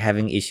they were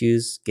having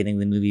issues getting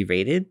the movie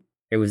rated?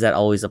 Or was that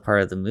always a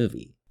part of the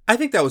movie? I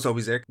think that was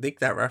always there. I think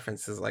that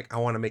reference is like, I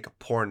want to make a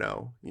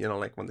porno, you know,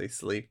 like when they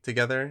sleep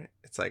together.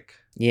 It's like...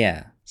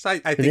 Yeah. So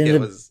I think it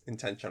was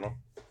intentional.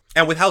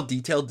 And with how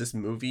detailed this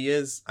movie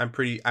is,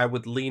 I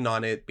would lean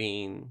on it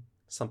being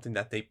something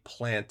that they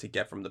planned to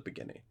get from the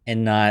beginning.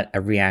 And not a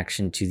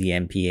reaction to the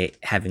MPA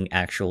having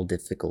actual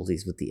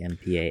difficulties with the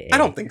MPAA. I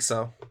don't think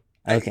so.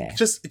 Okay.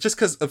 Just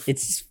because of...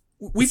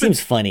 It seems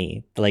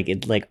funny, like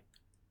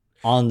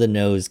on the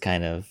nose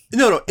kind of.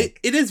 No, it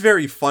is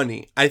very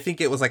funny. I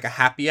think it was like a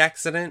happy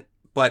accident,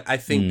 but I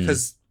think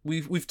because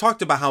we've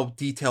talked about how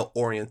detail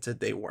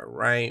oriented they were,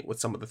 right, with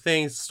some of the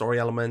things, story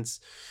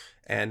elements,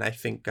 and I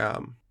think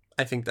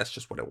that's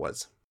just what it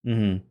was.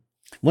 Mm-hmm.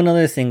 One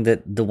other thing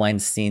that Bob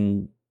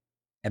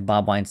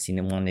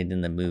Weinstein wanted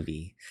in the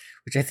movie,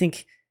 which I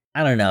think,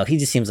 I don't know, he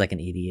just seems like an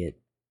idiot,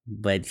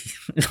 but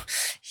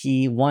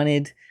he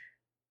wanted.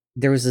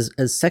 There was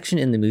a section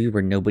in the movie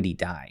where nobody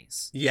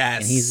dies.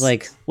 Yes. And he's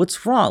like,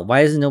 what's wrong?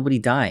 Why isn't nobody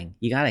dying?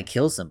 You gotta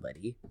kill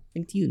somebody.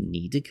 Like, do you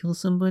need to kill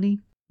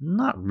somebody?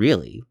 Not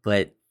really.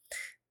 But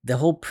the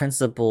whole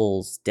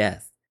principal's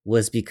death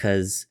was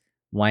because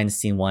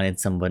Weinstein wanted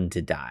someone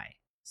to die.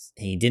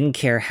 And he didn't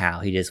care how,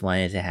 he just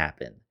wanted it to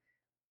happen.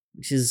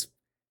 Which is,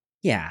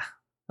 yeah,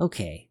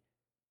 okay.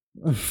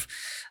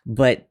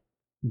 But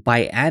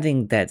by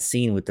adding that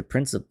scene with the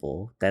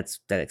principal, that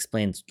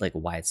explains like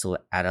why it's so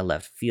out of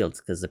left field,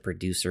 because the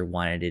producer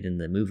wanted it in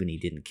the movie and he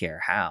didn't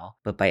care how.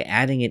 But by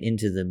adding it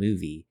into the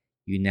movie,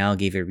 you now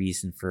gave a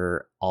reason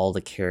for all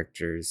the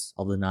characters,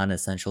 all the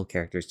non-essential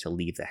characters, to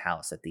leave the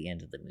house at the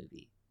end of the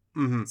movie.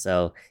 Mm-hmm.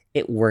 So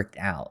it worked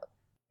out.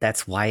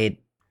 That's why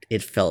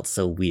it felt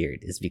so weird,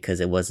 is because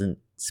it wasn't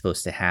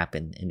supposed to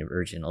happen in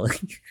originally.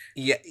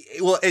 Yeah,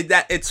 well,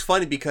 it's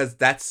funny because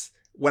that's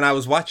when I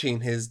was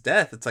watching his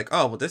death. It's like,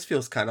 oh, well, this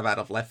feels kind of out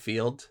of left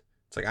field.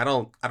 It's like I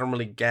don't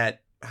really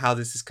get how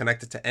this is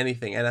connected to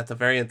anything. And at the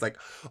very end, it's like,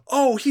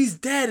 oh, he's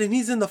dead and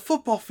he's in the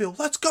football field.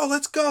 Let's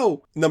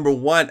go. Number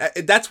one,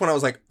 that's when I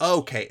was like,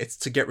 okay, it's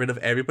to get rid of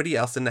everybody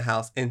else in the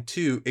house. And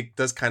two, it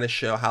does kind of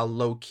show how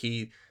low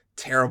key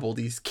terrible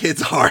these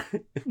kids are.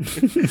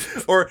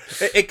 Or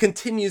it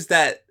continues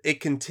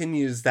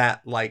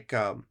that like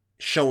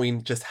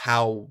showing just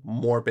how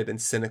morbid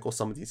and cynical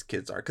some of these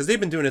kids are, because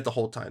they've been doing it the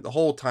whole time.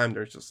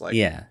 They're just like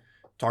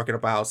talking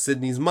about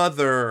Sydney's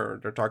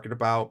mother.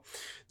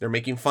 They're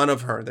making fun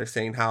of her. They're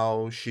saying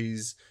how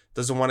she's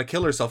doesn't want to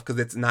kill herself because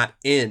it's not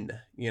in,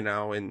 you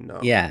know. And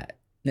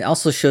it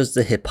also shows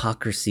the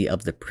hypocrisy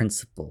of the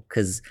principal,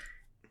 because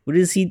what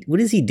is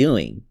he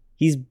doing?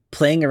 He's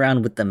playing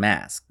around with the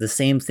mask, the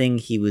same thing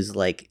he was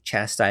like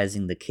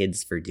chastising the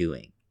kids for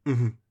doing.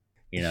 Mm-hmm.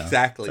 You know,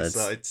 exactly.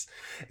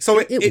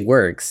 It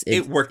works.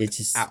 It worked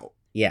just out.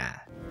 Yeah.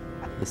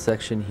 The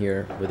section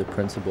here with the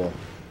principal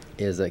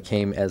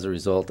came as a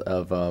result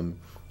of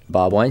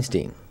Bob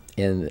Weinstein.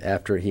 And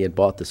after he had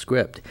bought the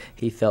script,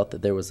 he felt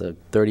that there was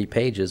 30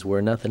 pages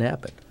where nothing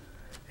happened.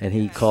 And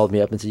he called me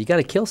up and said, "You got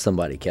to kill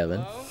somebody,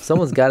 Kevin.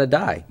 Someone's got to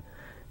die.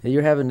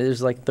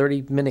 There's like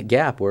 30-minute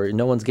gap where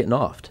no one's getting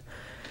offed."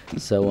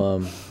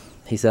 So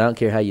he said, "I don't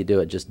care how you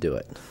do it, just do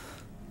it."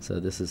 So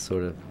this is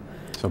sort of...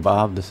 So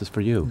Bob, this is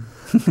for you.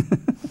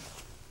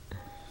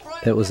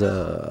 It was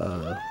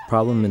a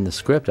problem in the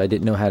script. I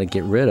didn't know how to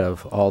get rid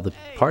of all the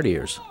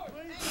partiers.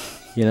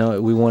 You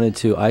know, we wanted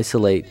to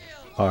isolate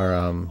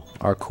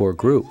our core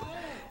group,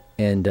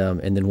 and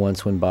then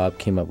once when Bob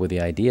came up with the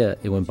idea,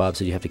 when Bob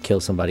said you have to kill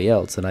somebody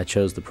else, and I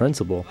chose the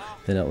principal,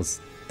 then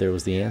there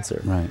was the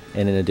answer. Right.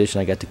 And in addition,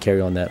 I got to carry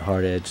on that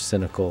hard-edged,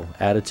 cynical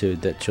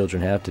attitude that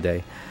children have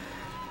today.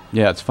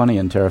 Yeah, it's funny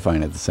and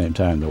terrifying at the same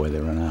time the way they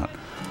run out.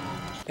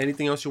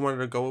 Anything else you wanted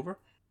to go over?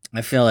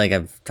 I feel like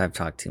I've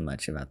talked too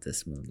much about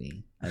this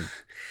movie.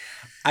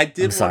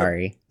 I'm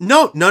sorry.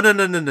 No.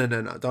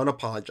 Don't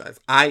apologize.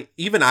 I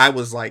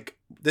was like,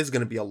 this is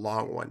gonna be a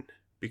long one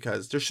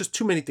because there's just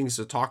too many things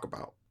to talk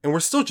about, and we're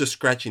still just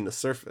scratching the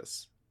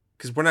surface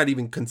because we're not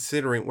even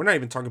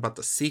talking about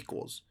the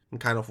sequels and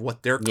kind of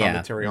what their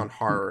commentary on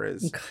horror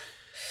is.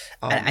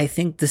 I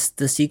think the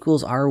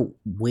sequels are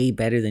way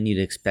better than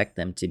you'd expect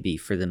them to be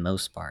for the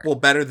most part. Well,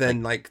 better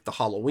than like the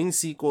Halloween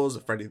sequels, the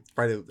Friday the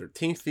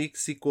 13th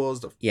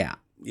sequels. Yeah.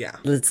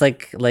 It's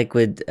like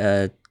what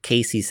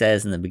Casey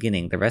says in the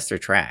beginning. The rest are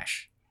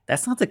trash.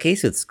 That's not the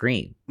case with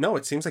Scream. No,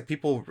 it seems like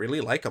people really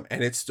like them,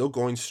 and it's still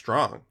going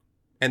strong.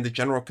 And the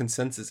general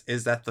consensus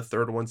is that the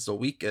third one's the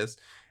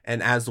weakest.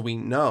 And as we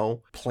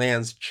know,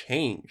 plans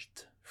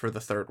changed for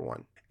the third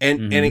one.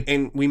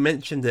 And we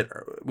mentioned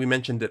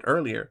it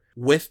earlier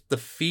with the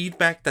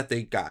feedback that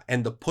they got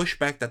and the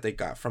pushback that they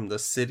got from the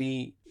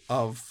city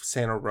of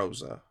Santa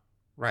Rosa,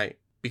 right?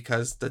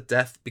 Because of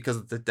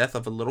the death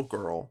of a little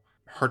girl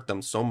hurt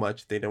them so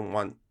much they didn't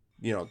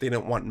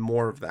want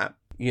more of that,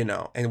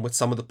 and with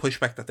some of the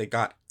pushback that they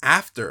got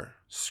after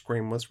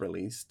Scream was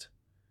released,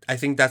 I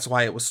think that's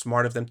why it was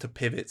smart of them to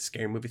pivot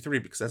Scary Movie 3,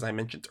 because as I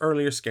mentioned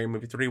earlier, Scary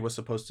Movie 3 was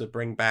supposed to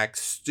bring back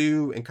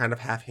Stu and kind of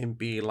have him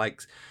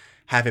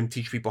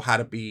teach people how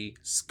to be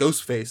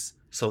Ghostface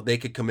so they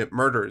could commit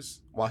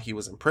murders while he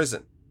was in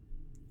prison.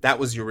 That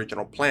was the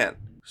original plan.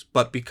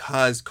 But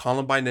because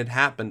Columbine had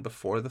happened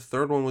before the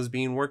third one was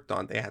being worked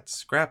on, they had to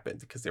scrap it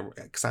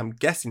because I'm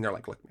guessing they're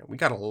like, look, man, we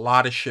got a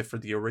lot of shit for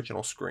the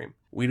original Scream.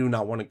 We do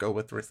not want to go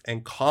with this.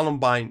 And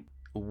Columbine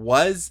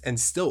was and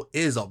still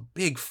is a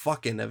big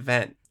fucking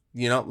event.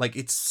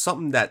 It's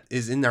something that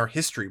is in our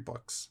history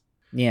books.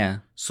 Yeah.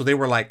 So they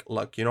were like,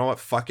 look, you know what?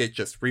 Fuck it.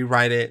 Just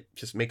rewrite it.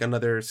 Just make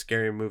another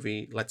scary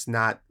movie. Let's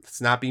not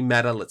be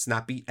meta. Let's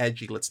not be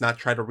edgy. Let's not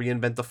try to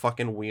reinvent the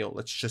fucking wheel.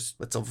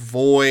 Let's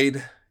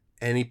avoid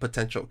any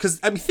potential. Because,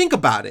 think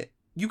about it.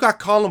 You got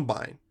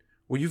Columbine,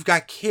 where you've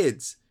got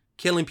kids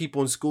killing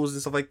people in schools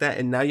and stuff like that.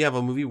 And now you have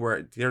a movie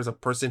where there's a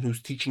person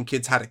who's teaching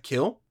kids how to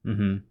kill.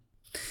 Mm-hmm.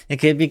 It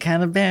could be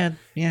kind of bad.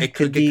 Yeah. It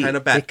could get kind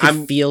of bad. It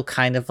could feel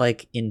kind of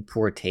like in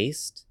poor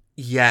taste.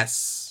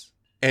 Yes.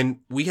 And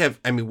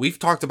we've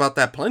talked about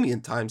that plenty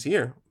of times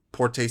here.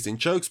 Poor taste in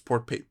jokes,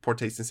 poor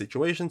taste in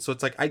situations. So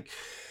it's like,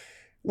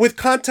 with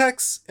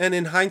context and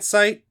in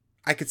hindsight,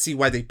 I could see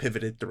why they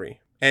pivoted 3.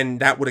 And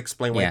that would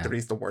explain why 3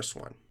 is the worst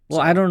one.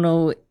 Well, I don't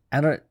know.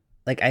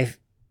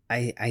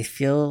 I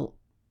feel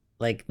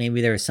like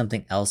maybe there was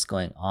something else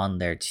going on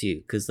there too.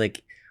 Because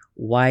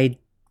why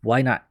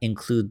not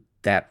include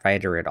that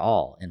writer at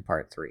all in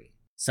part 3?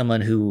 Someone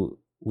who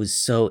was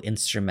so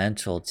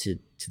instrumental to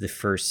the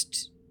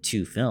first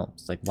 2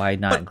 films. Why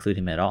not include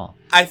him at all?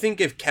 I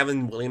think if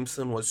Kevin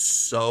Williamson was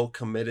so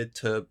committed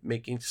to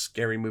making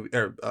Scary Movie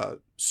or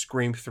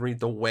Scream 3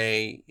 the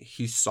way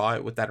he saw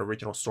it with that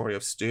original story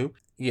of Stu,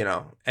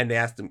 and they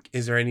asked him,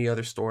 is there any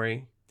other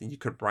story that you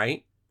could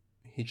write?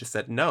 He just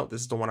said, no,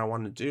 this is the one I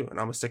want to do, and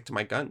I'm gonna stick to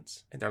my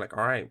guns. And they're like,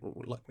 all right, well,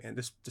 look, man,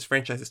 this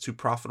franchise is too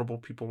profitable.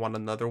 People want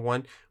another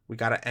one. We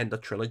gotta end the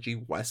trilogy.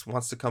 Wes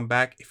wants to come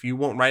back. If you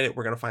won't write it,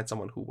 we're gonna find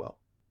someone who will.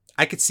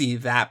 I could see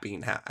that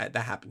being that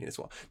happening as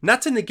well.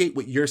 Not to negate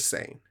what you're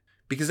saying,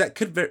 because that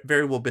could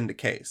very well have been the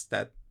case,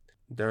 that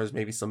there was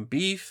maybe some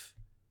beef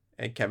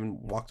and Kevin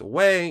walked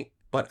away,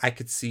 but I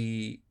could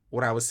see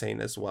what I was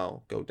saying as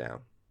well go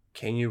down.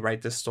 Can you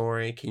write this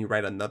story? Can you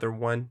write another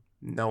one?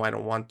 No, I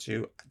don't want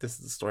to. This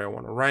is the story I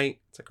want to write.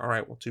 It's like, all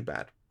right, well, too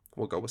bad.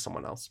 We'll go with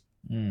someone else.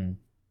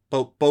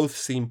 Both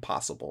seem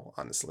possible,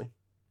 honestly.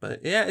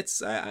 But yeah,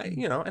 it's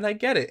and I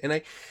get it,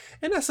 and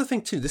that's the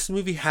thing too. This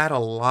movie had a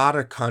lot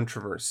of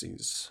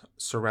controversies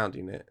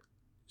surrounding it.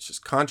 It's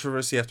just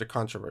controversy after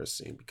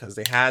controversy because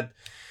they had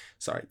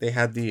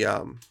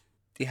the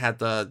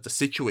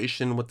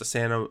situation with the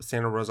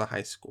Santa Rosa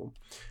High School,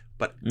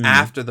 but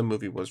after the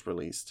movie was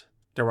released,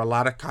 there were a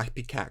lot of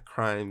copycat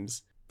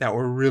crimes that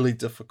were really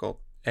difficult,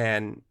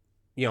 and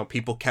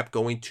people kept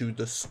going to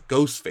the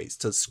Ghostface,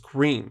 to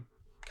Scream,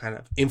 kind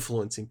of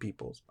influencing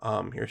people.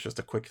 Here's just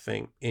a quick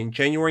thing. In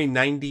January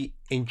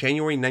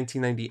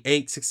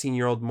 1998,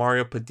 16-year-old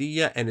Mario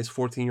Padilla and his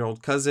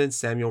 14-year-old cousin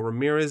Samuel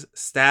Ramirez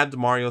stabbed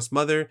Mario's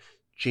mother,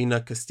 Gina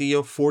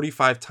Castillo,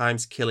 45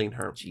 times, killing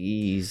her.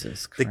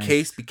 Jesus Christ. The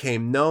case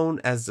became known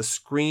as the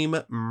Scream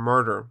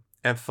murder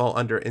and fell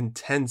under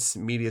intense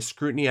media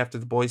scrutiny after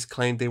the boys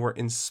claimed they were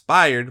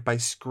inspired by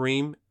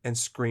Scream and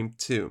Scream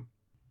 2.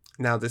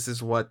 Now, this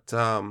is what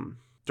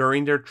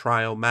during their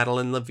trial,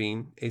 Madeline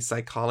Levine, a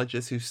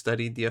psychologist who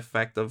studied the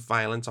effect of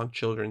violence on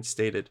children,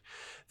 stated,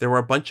 there were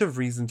a bunch of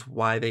reasons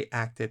why they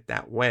acted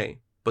that way,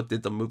 but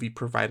did the movie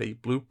provide a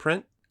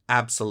blueprint?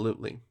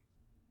 Absolutely.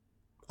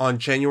 On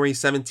January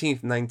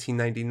 17th,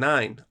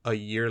 1999, a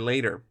year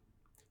later,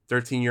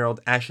 13-year-old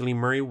Ashley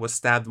Murray was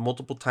stabbed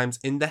multiple times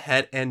in the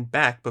head and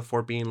back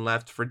before being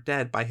left for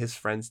dead by his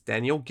friends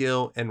Daniel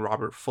Gill and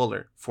Robert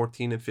Fuller,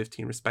 14 and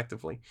 15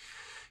 respectively.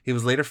 He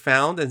was later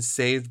found and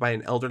saved by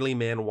an elderly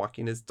man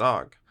walking his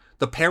dog.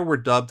 The pair were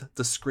dubbed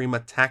the Scream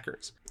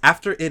Attackers.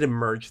 After it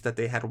emerged that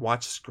they had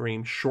watched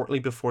Scream shortly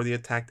before the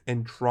attack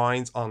and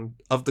drawings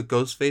of the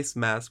Ghostface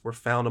mask were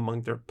found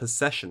among their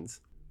possessions,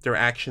 their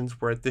actions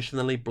were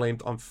additionally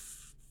blamed on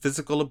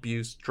physical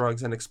abuse,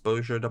 drugs, and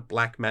exposure to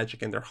black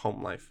magic in their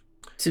home life.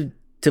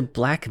 To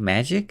black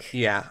magic?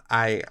 Yeah,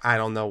 I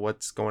don't know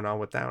what's going on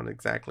with that one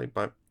exactly,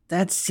 but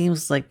that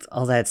seems like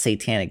all that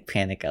satanic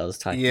panic I was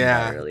talking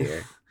about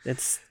earlier.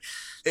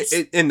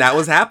 And that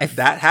was happened.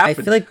 That happened.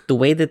 I feel like the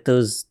way that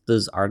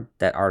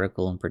that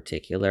article in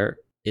particular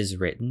is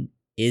written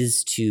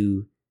is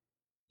to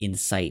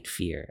incite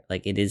fear.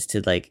 Like it is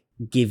to like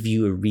give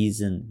you a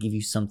reason, give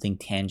you something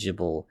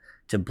tangible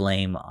to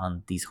blame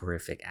on these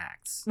horrific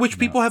acts, which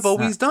people have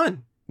always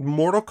done.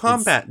 Mortal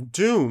Kombat,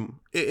 Doom,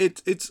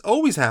 it's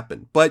always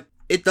happened, but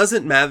it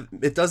doesn't matter.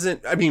 It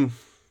doesn't. I mean,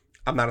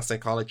 I'm not a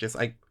psychologist.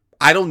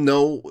 I don't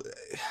know.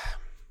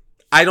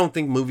 I don't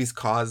think movies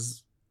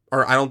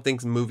I don't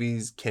think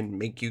movies can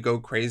make you go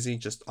crazy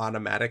just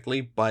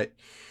automatically. But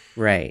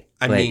right,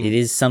 I mean, it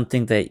is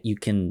something that you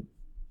can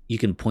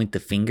point the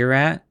finger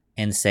at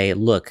and say,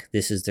 look,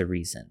 this is the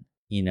reason.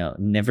 You know,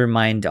 never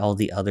mind all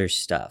the other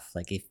stuff.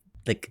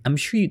 I'm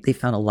sure they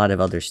found a lot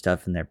of other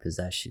stuff in their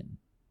possession.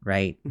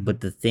 Right. Mm-hmm.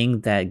 But the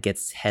thing that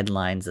gets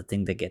headlines, the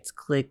thing that gets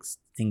clicks,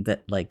 the thing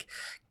that like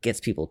gets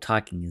people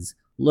talking is,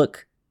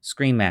 look,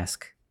 Scream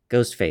mask,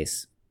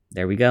 Ghostface.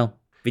 There we go.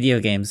 Video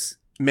games.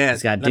 Man,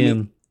 it's got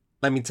Doom.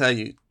 Let me tell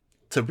you,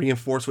 to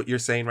reinforce what you're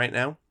saying right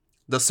now,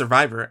 the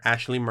survivor,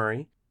 Ashley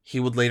Murray, he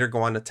would later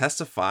go on to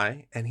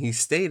testify, and he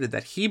stated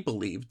that he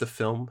believed the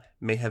film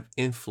may have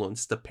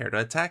influenced the pair to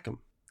attack him.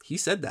 He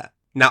said that.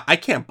 Now, I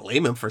can't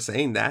blame him for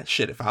saying that.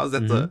 Shit, if I was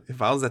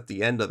at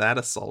the end of that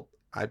assault,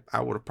 I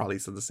would have probably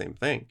said the same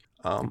thing.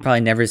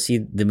 Probably never see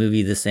the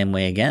movie the same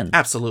way again.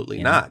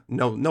 Absolutely not.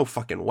 No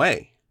fucking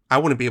way. I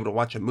wouldn't be able to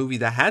watch a movie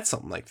that had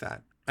something like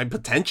that. I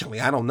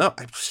don't know.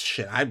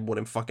 I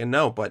wouldn't fucking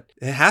know, but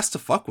it has to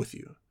fuck with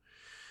you.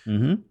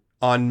 Mm-hmm.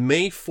 On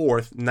May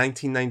 4th,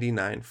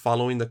 1999,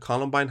 following the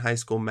Columbine High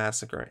School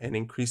massacre and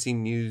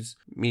increasing news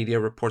media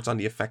reports on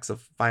the effects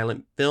of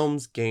violent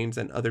films, games,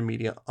 and other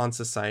media on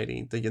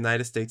society, the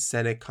United States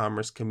Senate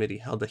Commerce Committee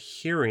held a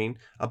hearing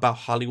about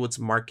Hollywood's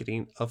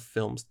marketing of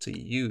films to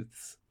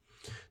youths.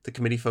 The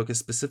committee focused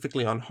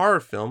specifically on horror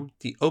film.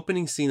 The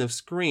opening scene of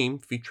Scream,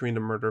 featuring the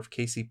murder of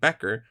Casey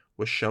Becker,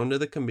 was shown to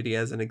the committee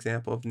as an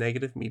example of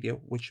negative media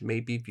which may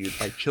be viewed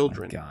by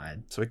children. Oh my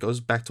God. So it goes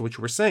back to what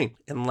you were saying.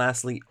 And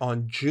lastly,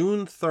 on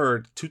June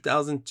 3rd,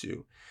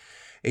 2002,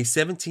 a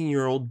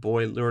 17-year-old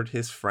boy lured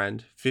his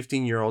friend,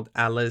 15-year-old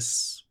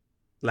Alice,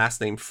 last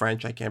name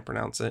French, I can't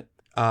pronounce it.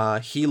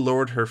 He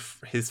lured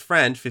his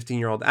friend,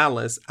 15-year-old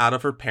Alice, out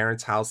of her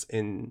parents' house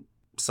in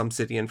some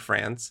city in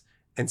France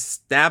and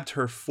stabbed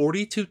her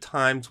 42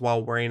 times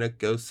while wearing a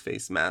ghost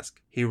face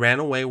mask. He ran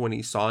away when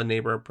he saw a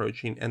neighbor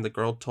approaching, and the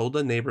girl told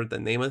the neighbor the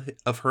name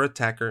of her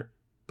attacker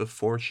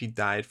before she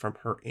died from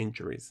her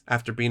injuries.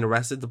 After being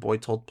arrested, the boy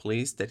told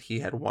police that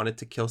he had wanted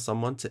to kill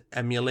someone to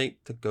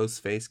emulate the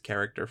Ghostface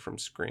character from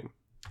Scream.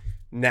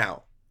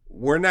 Now,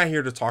 we're not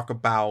here to talk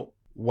about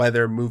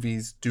whether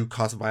movies do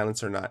cause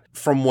violence or not.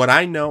 From what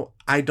I know,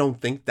 I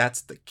don't think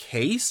that's the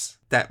case,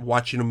 that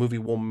watching a movie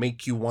will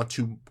make you want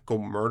to go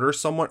murder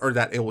someone or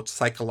that it will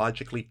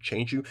psychologically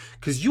change you.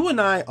 Because you and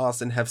I,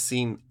 Austin, have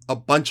seen a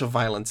bunch of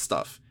violent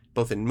stuff,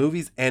 both in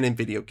movies and in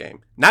video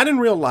game. Not in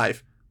real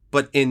life,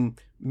 but in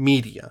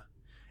media.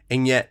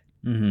 And yet,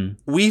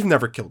 we've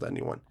never killed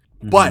anyone.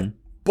 Mm-hmm.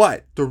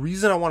 But the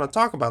reason I want to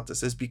talk about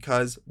this is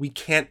because we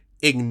can't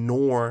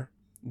ignore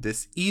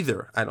this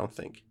either, I don't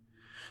think.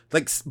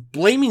 Like,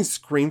 blaming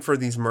Scream for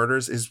these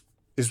murders is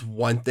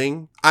one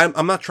thing.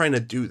 I'm not trying to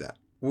do that.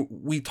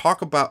 We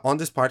talk about, on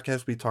this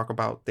podcast, we talk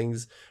about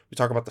things, we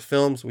talk about the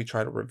films, we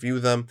try to review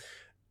them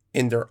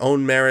in their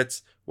own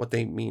merits, what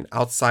they mean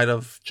outside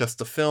of just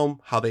the film,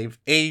 how they've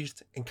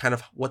aged, and kind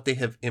of what they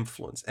have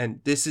influenced.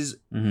 And this is,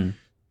 there's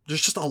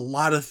just a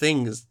lot of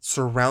things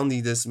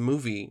surrounding this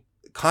movie,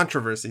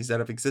 controversies that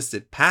have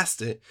existed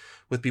past it,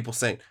 with people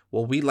saying,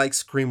 well, we like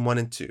Scream 1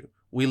 and 2.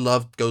 We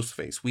love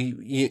Ghostface.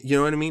 You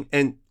know what I mean?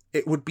 And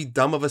it would be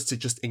dumb of us to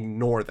just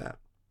ignore that.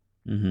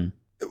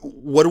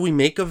 What do we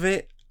make of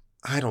it?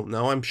 I don't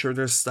know. I'm sure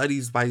there's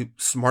studies by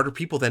smarter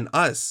people than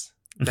us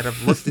that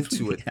have looked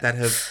into it, that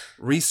have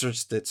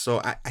researched it.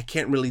 So I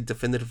can't really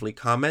definitively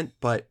comment,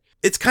 but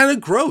it's kind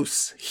of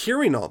gross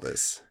hearing all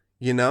this,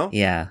 you know?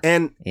 Yeah.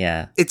 And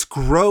it's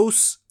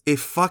gross. It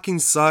fucking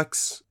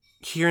sucks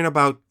hearing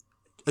about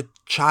a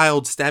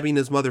child stabbing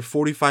his mother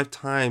 45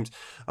 times,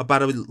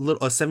 about a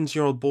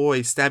 17-year-old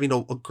boy stabbing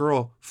a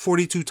girl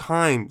 42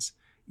 times,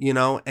 you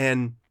know?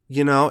 And,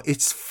 you know,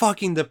 it's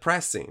fucking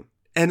depressing.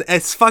 And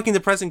it's fucking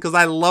depressing because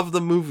I love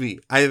the movie.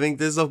 I think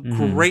this is a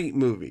great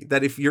movie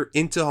that if you're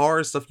into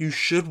horror stuff, you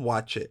should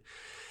watch it.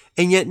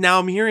 And yet now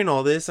I'm hearing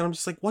all this and I'm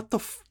just like, what the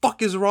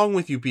fuck is wrong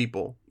with you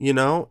people? You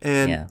know?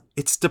 And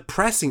it's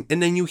depressing.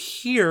 And then you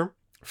hear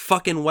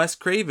fucking Wes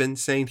Craven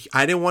saying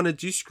I didn't want to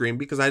do Scream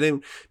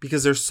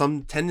because there's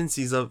some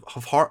tendencies of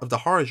the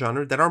horror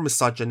genre that are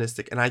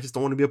misogynistic, and I just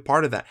don't want to be a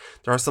part of that.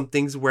 There are some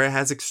things where it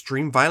has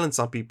extreme violence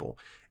on people,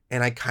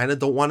 and I kind of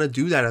don't want to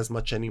do that as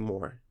much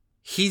anymore.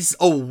 He's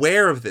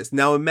aware of this.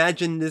 Now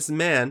imagine this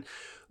man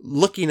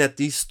looking at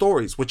these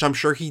stories, which I'm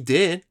sure he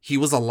did. He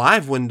was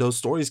alive when those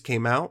stories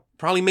came out.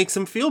 Probably makes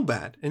him feel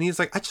bad. And he's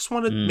like, I just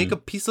want to make a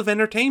piece of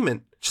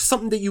entertainment. Just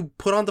something that you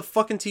put on the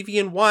fucking TV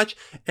and watch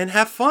and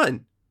have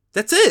fun.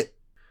 That's it.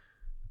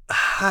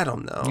 I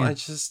don't know. Yeah.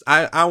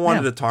 I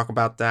wanted to talk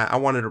about that. I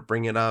wanted to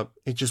bring it up.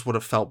 It just would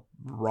have felt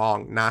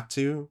wrong not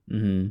to.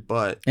 Mm-hmm.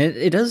 But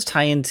it does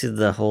tie into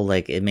the whole,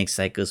 like, it makes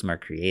psychos more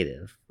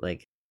creative.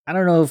 Like, I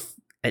don't know if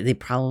they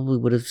probably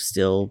would have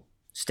still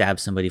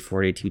stabbed somebody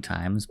 42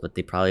 times, but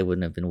they probably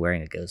wouldn't have been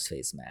wearing a ghost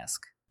face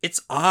mask.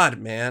 It's odd,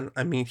 man.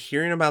 I mean,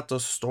 hearing about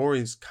those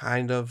stories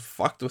kind of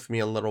fucked with me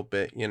a little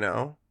bit, you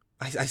know?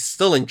 I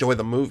still enjoy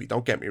the movie.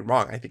 Don't get me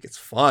wrong. I think it's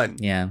fun.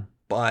 Yeah.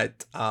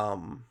 But I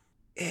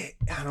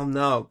don't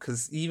know,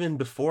 because even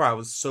before I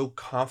was so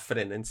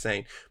confident in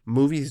saying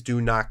movies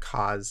do not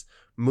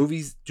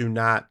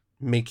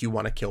make you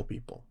want to kill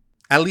people.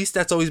 At least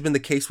that's always been the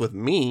case with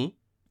me.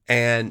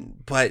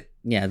 But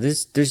yeah,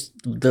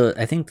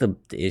 I think the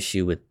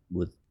issue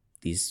with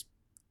these,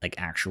 like,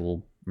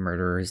 actual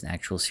murderers and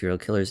actual serial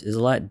killers is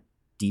a lot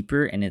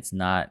deeper, and it's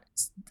not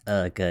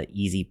like a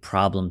easy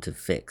problem to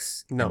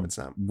fix. No, it's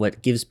not.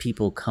 What gives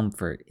people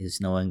comfort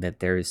is knowing that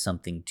there is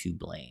something to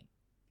blame.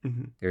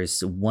 Mm-hmm.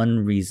 There's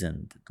one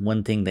reason,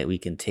 one thing that we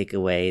can take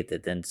away,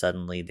 that then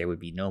suddenly there would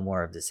be no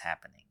more of this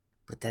happening.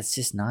 But that's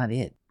just not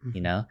it. Mm-hmm.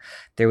 You know,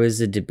 there was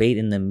a debate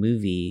in the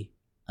movie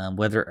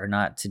whether or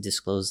not to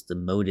disclose the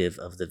motive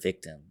of the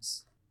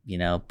victims. You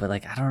know, but,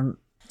 like, I don't.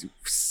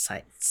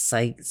 Psychopaths,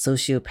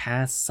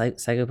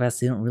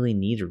 they don't really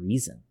need a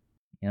reason.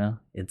 You know,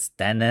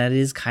 that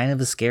is kind of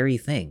a scary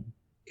thing.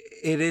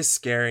 It is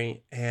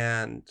scary,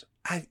 and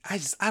I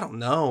don't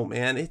know,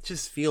 man. It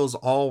just feels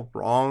all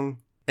wrong.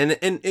 And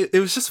it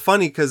was just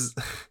funny because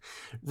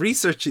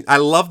researching, I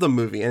love the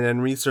movie, and then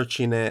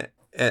researching it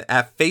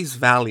at face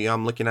value,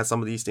 I'm looking at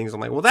some of these things. I'm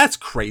like, well, that's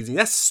crazy.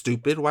 That's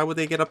stupid. Why would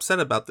they get upset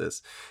about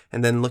this?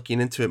 And then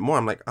looking into it more,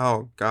 I'm like,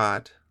 oh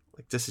God,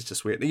 like, this is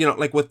just weird. You know,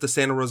 like with the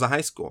Santa Rosa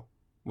High School,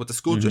 with the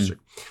school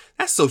district.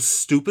 That's so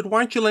stupid. Why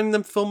aren't you letting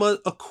them film a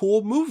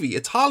cool movie?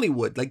 It's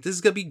Hollywood. Like, this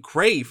is going to be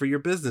great for your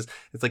business.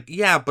 It's like,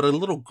 yeah, but a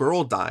little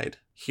girl died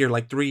here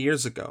like 3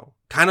 years ago.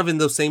 Kind of in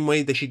the same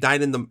way that she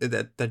died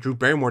that Drew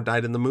Barrymore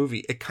died in the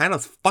movie. It kind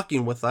of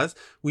fucking with us.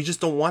 We just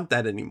don't want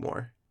that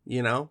anymore.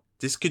 You know,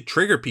 this could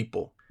trigger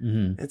people.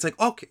 Mm-hmm. It's like,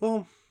 okay,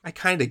 well, I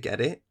kind of get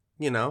it.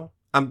 You know,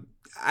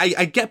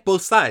 I get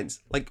both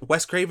sides. Like,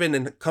 Wes Craven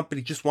and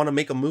company just want to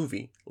make a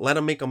movie. Let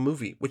them make a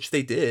movie, which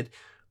they did.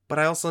 But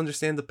I also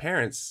understand the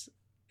parents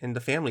and the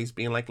families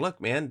being like,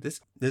 look, man,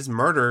 this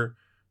murder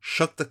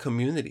shook the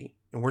community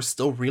and we're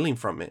still reeling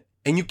from it.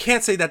 And you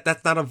can't say that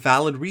that's not a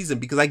valid reason,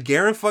 because I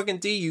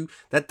guarantee you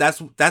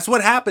that's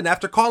what happened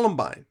after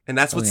Columbine. And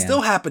that's what's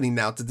still happening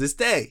now to this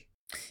day.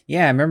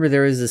 Yeah, I remember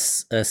there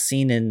was a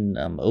scene in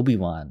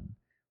Obi-Wan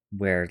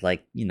where,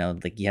 like, you know,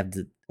 like, you have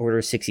the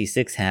Order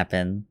 66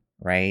 happen,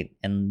 right?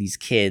 And these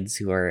kids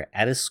who are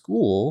at a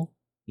school,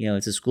 you know,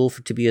 it's a school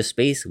to be a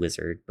space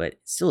wizard, but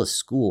it's still a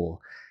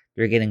school.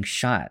 They're getting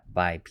shot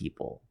by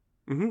people.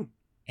 Mm-hmm.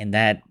 And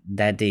that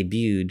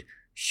debuted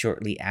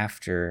shortly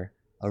after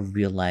a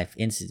real life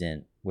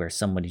incident where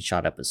somebody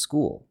shot up a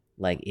school.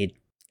 Like,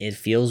 it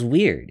feels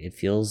weird. It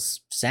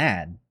feels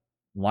sad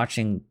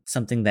watching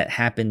something that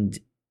happened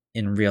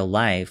in real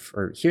life,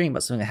 or hearing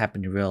about something that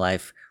happened in real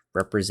life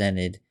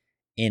represented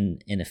in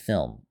a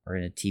film or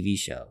in a TV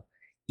show,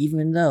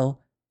 even though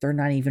they're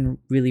not even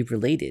really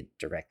related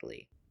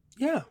directly.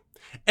 Yeah.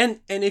 And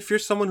if you're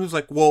someone who's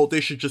like, well,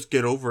 they should just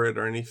get over it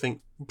or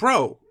anything,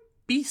 bro,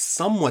 be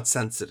somewhat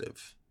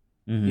sensitive.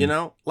 Mm-hmm. You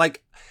know,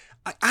 like,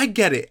 I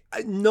get it.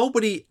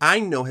 Nobody I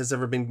know has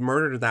ever been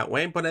murdered that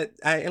way, but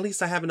at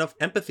least I have enough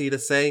empathy to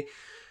say,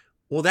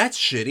 well, that's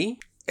shitty.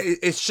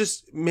 It's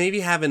just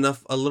maybe have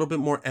a little bit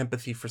more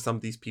empathy for some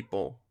of these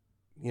people,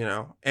 you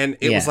know? And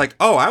it was like,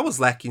 oh, I was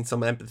lacking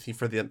some empathy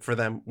for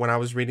them when I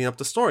was reading up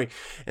the story.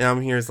 And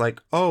I'm here, it's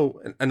like,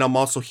 oh, and I'm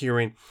also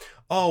hearing,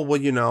 oh,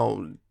 well, you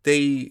know,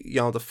 the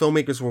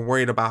filmmakers were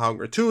worried about how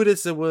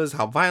gratuitous it was,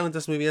 how violent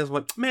this movie is. I'm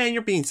like, man,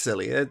 you're being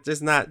silly.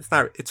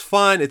 It's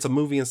fun. It's a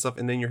movie and stuff.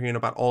 And then you're hearing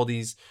about all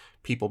these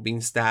people being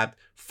stabbed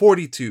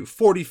 42,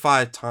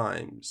 45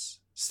 times,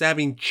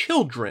 stabbing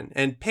children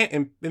and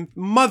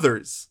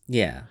mothers.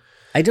 Yeah.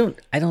 I still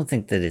don't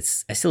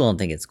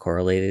think it's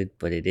correlated,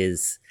 but it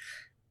is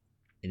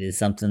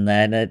something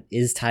that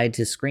is tied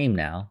to Scream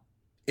now.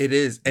 It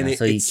is. And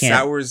it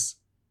sours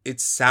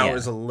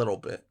a little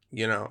bit.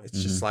 You know,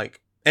 it's just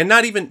like, and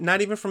not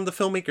even from the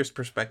filmmaker's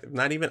perspective.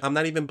 I'm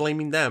not even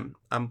blaming them.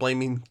 I'm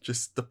blaming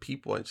just the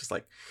people. It's just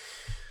like,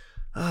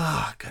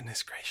 oh,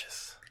 goodness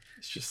gracious.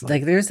 It's just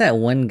like there's that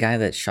one guy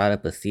that shot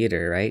up a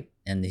theater, right?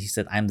 And he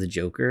said, "I'm the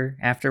Joker"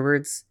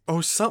 afterwards.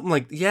 Oh, something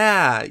like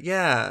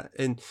yeah,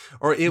 and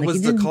or it Like, was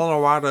he the didn't-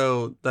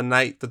 Colorado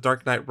the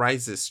Dark Knight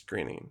Rises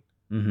screening.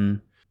 Mm-hmm.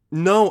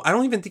 No, I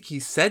don't even think he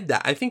said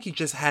that. I think he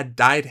just had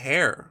dyed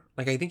hair.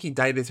 Like I think he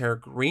dyed his hair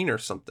green or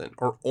something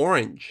or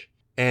orange,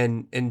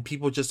 and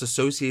people just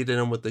associated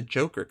him with the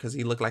Joker because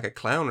he looked like a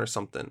clown or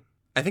something.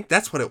 I think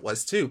that's what it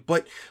was too.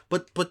 But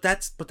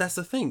that's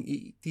the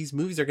thing. These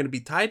movies are going to be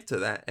tied to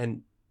that,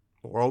 and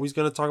we're always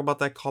going to talk about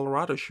that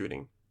Colorado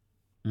shooting.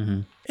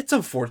 Mm-hmm. It's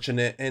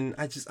unfortunate, and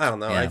I don't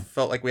know. Yeah. I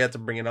felt like we had to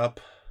bring it up.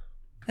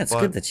 That's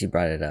good that you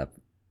brought it up.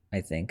 I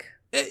think.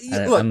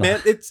 Look,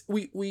 man, it's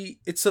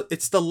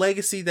the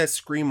legacy that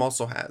Scream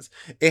also has.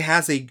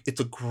 It's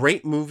a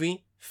great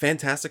movie,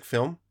 fantastic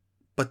film,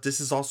 but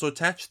this is also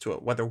attached to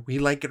it, whether we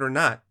like it or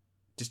not.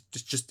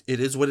 Just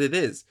it is what it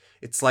is.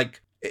 It's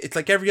like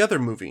every other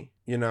movie,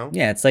 you know?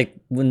 Yeah, it's like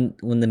when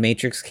The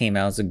Matrix came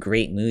out, it's a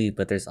great movie,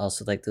 but there's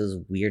also like those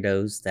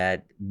weirdos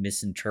that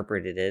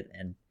misinterpreted it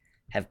and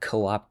have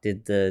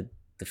co-opted the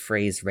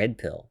phrase red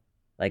pill.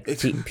 Like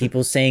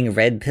people saying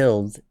red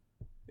pilled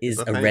is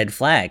a red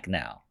flag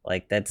now.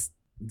 Like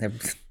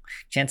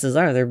chances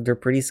are they're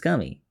pretty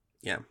scummy.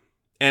 Yeah.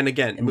 And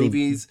again,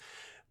 movies,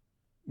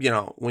 you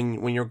know,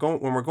 when we're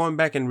going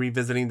back and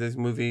revisiting these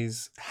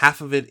movies, half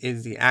of it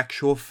is the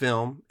actual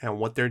film and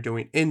what they're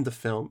doing in the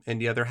film, and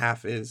the other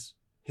half is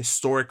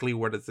historically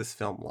where does this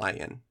film lie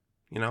in?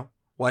 You know?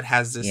 What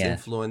has this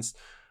influenced?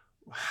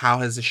 How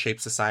has it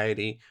shaped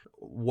society?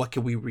 What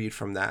can we read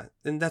from that?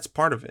 And that's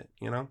part of it,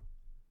 you know?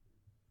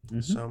 Mm-hmm.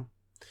 So,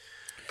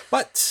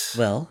 but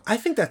I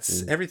think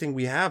that's everything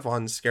we have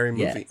on Scary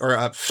Movie. Or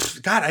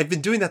God, I've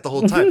been doing that the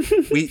whole time.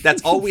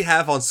 That's all we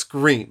have on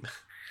Scream.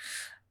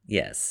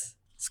 Yes,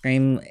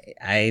 Scream.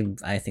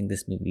 I think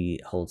this movie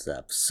holds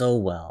up so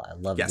well. I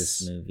love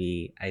this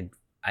movie.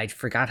 I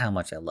forgot how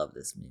much I love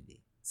this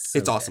movie.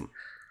 It's awesome.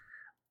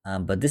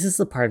 But this is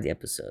the part of the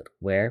episode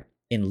where,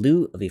 in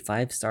lieu of a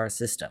 5-star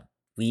system,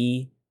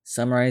 we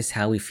summarize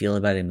how we feel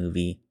about a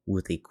movie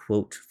with a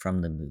quote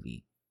from the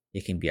movie.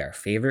 It can be our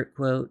favorite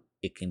quote,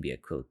 it can be a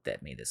quote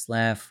that made us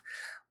laugh,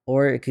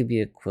 or it could be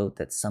a quote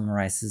that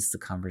summarizes the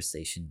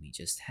conversation we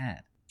just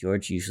had.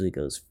 George usually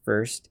goes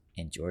first,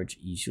 and George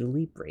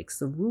usually breaks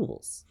the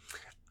rules.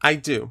 I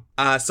do.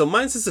 So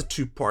mine's is a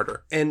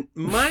 2-parter, and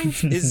mine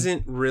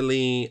isn't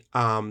really.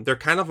 They're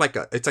kind of like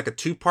it's like a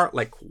 2-part.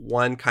 Like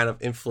one kind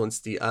of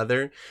influenced the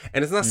other,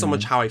 and it's not so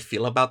much how I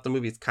feel about the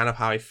movie. It's kind of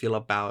how I feel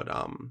about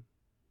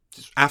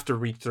just after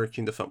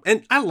researching the film,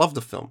 and I love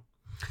the film.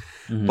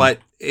 Mm-hmm. But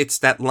it's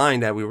that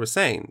line that we were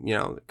saying, you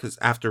know, because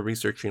after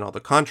researching all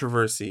the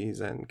controversies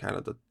and kind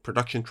of the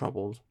production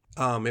troubles,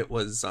 it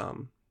was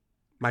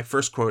my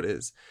first quote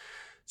is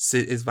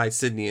by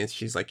Sydney, and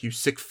she's like, "You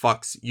sick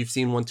fucks, you've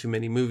seen one too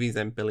many movies."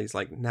 And Billy's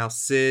like, "Now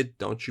Sid,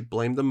 don't you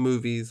blame the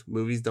movies.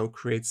 Movies don't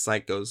create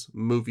psychos.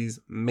 Movies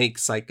make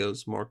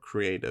psychos more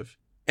creative."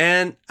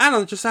 And I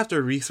don't know, just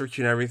after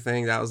researching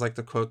everything, that was like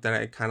the quote that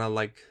I kind of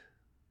like.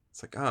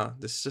 It's like,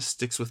 this just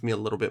sticks with me a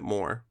little bit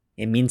more.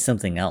 It means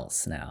something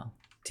else now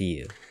to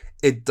you.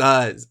 It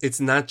does. It's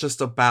not just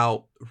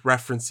about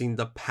referencing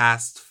the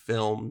past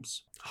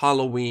films,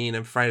 Halloween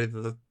and Friday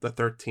the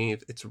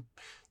 13th. It's,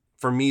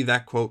 for me,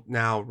 that quote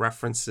now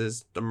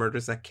references the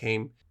murders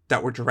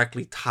that were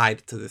directly tied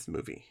to this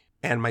movie.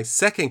 And my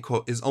second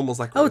quote is almost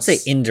like... I would say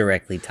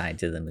indirectly tied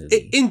to the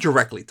movie.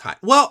 Indirectly tied.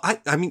 Well,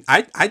 I mean,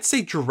 I'd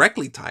say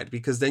directly tied,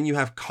 because then you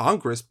have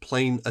Congress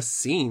playing a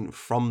scene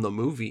from the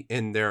movie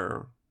in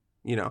their...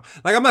 You know,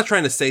 like, I'm not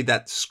trying to say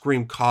that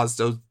Scream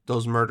caused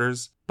those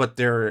murders, but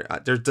there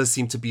does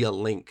seem to be a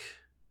link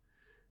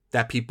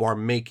that people are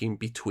making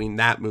between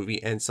that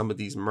movie and some of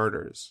these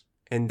murders.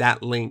 And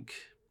that link,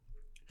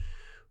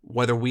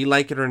 whether we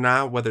like it or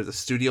not, whether the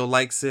studio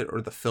likes it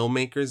or the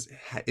filmmakers,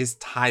 is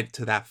tied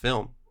to that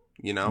film,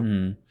 you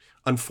know,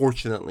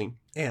 unfortunately.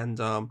 And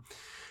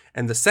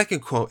the second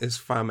quote is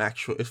from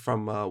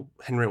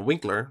Henry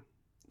Winkler,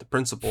 the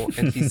principal,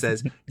 and he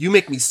says, "You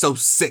make me so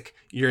sick.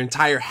 Your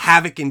entire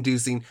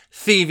havoc-inducing,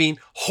 thieving,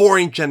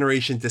 whoring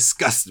generation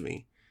disgusts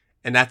me."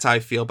 And that's how I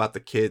feel about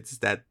the kids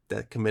that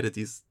committed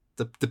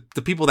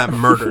the people that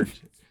murdered,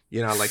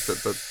 you know, like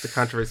the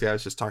controversy I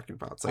was just talking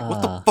about. It's like,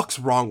 what the fuck's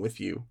wrong with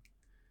you?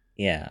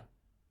 Yeah.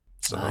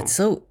 So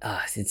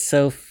it's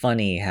so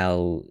funny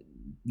how,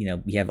 you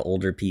know, you have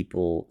older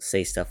people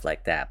say stuff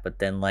like that, but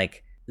then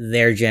like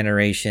their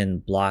generation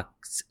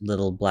blocks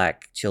little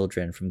black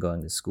children from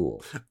going to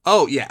school.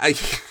 Oh yeah.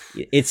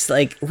 It's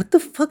like, what the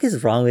fuck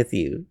is wrong with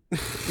you?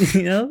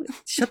 You know,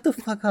 shut the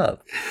fuck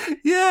up.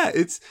 Yeah.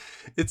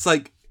 It's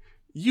like,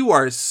 you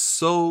are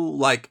so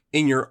like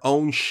in your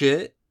own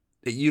shit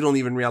that you don't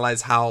even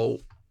realize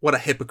what a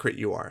hypocrite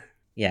you are.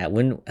 Yeah.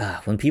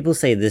 When people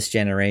say this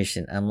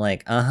generation, I'm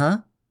like,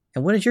 and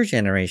what did your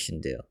generation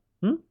do?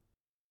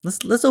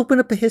 Let's open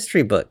up a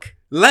history book.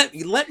 Let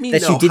me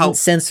that know you didn't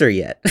censor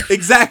yet.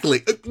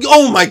 Exactly.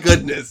 Oh my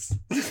goodness.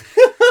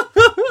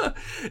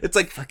 It's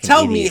like, fucking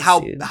tell idiots,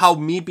 me how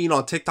me being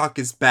on TikTok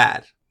is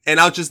bad, and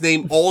I'll just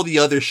name all the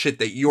other shit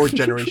that your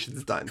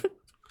generation's done.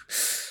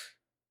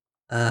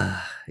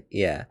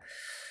 Yeah.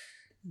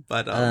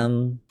 But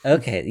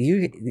okay,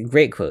 you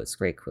great quotes.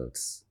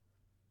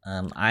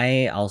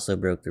 I also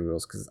broke the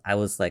rules because I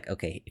was like,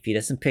 okay, if he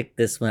doesn't pick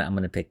this one, I'm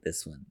gonna pick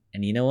this one.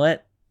 And you know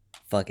what?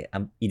 Fuck it.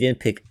 You didn't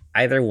pick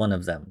either one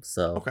of them.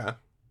 So okay,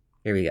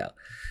 here we go.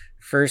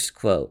 First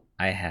quote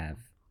I have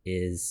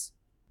is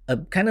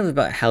kind of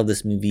about how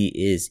this movie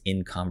is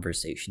in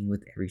conversation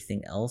with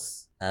everything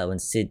else. When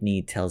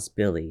Sydney tells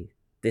Billy,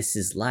 "This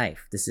is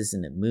life. This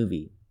isn't a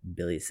movie."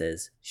 Billy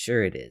says,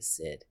 "Sure it is,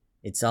 Sid.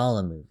 It's all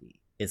a movie.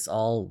 It's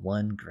all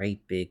one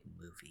great big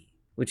movie."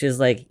 Which is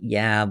like,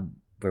 yeah,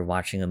 we're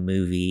watching a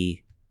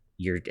movie.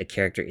 You're a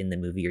character in the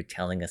movie. You're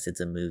telling us it's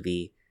a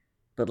movie.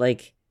 But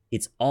like,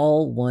 it's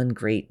all one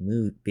great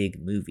big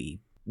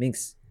movie.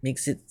 Makes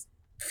it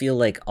feel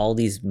like all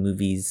these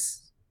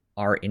movies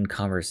are in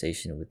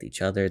conversation with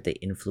each other. They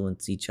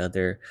influence each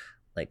other.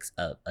 Like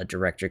a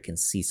director can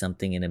see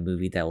something in a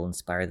movie that will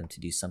inspire them to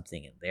do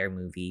something in their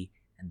movie.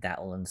 And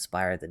that will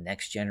inspire the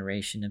next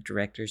generation of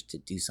directors to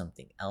do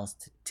something else,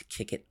 to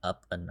kick it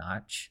up a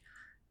notch,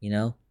 you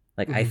know?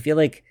 Like, I feel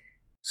like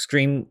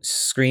Scream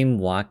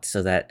walked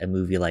so that a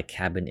movie like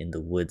Cabin in the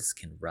Woods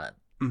can run,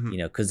 you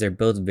know, because they're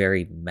both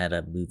very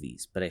meta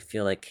movies. But I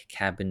feel like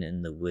Cabin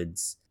in the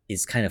Woods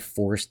is kind of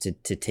forced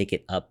to take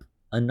it up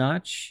a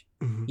notch,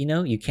 you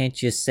know? You can't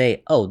just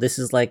say, oh, this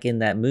is like in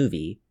that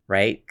movie,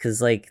 right?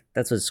 Because, like,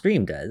 that's what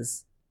Scream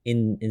does.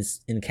 In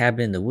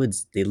Cabin in the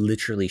Woods, they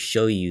literally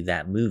show you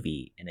that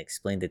movie and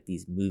explain that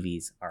these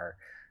movies are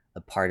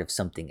a part of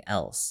something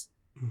else.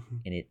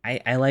 And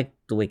I like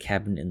the way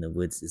Cabin in the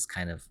Woods is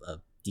kind of a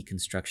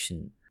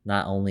deconstruction,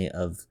 not only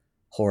of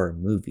horror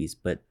movies,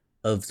 but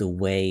of the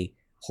way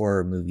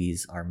horror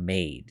movies are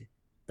made,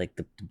 like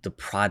the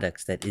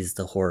product that is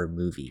the horror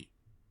movie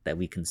that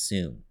we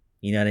consume.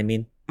 You know what I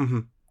mean?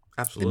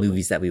 Absolutely. The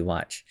movies that we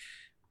watch.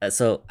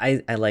 So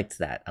I liked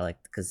that. I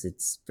liked because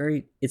it's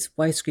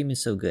why Scream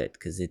is so good,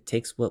 because it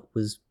takes what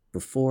was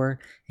before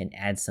and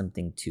adds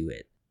something to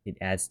it. It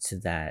adds to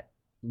that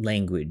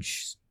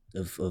language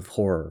of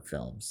horror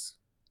films,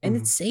 and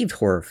it saved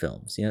horror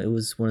films. You know, it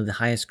was one of the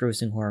highest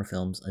grossing horror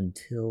films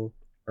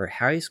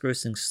highest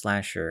grossing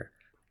slasher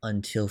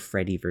until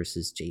Freddy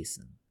versus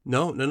Jason.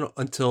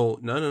 Until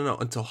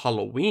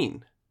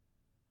Halloween.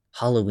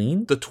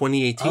 Halloween? The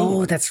 2018. Oh,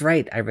 one. That's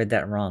right. I read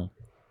that wrong.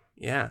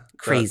 Yeah.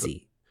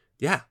 Crazy.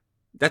 Yeah.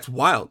 That's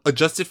wild.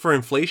 Adjusted for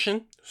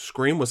inflation,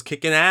 Scream was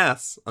kicking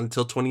ass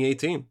until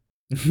 2018.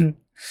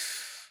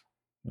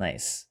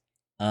 Nice.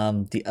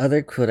 The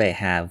other quote I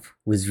have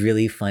was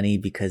really funny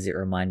because it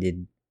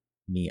reminded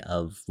me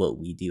of what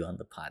we do on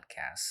the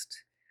podcast.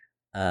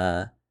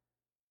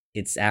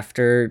 It's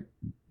after,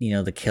 you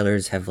know, the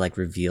killers have like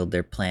revealed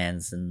their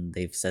plans and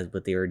they've said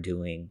what they were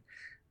doing.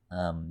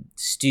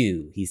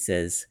 Stu, he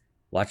says,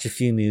 watch a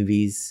few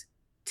movies,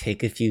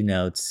 take a few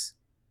notes.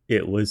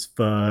 It was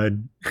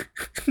fun.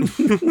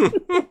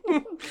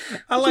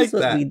 I like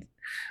that.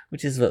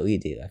 Which is what we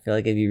do. I feel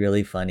like it'd be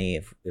really funny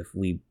if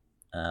we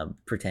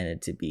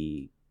pretended to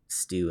be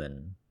Stu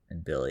and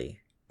Billy.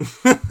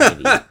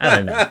 Maybe. I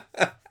don't know.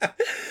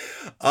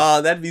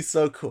 Oh, that'd be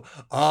so cool.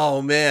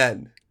 Oh,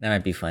 man. That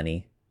might be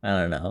funny. I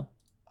don't know.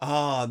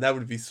 Oh, that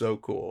would be so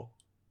cool.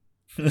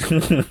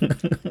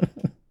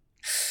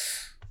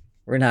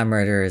 We're not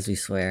murderers, we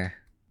swear.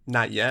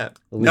 Not yet.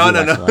 No.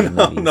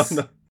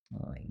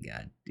 Oh my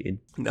god, dude.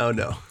 No.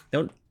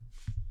 Don't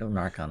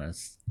narc on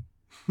us.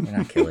 We're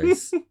not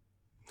killers.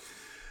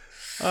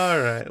 All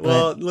right.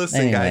 Well,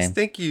 listen, guys,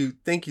 thank you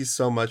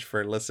so much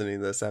for listening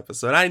to this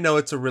episode. I know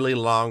it's a really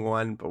long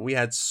one, but we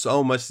had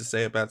so much to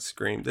say about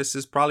Scream. This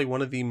is probably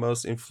one of the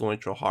most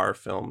influential horror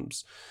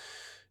films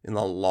in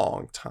a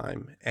long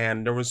time,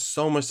 and there was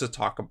so much to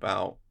talk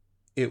about.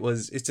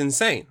 It's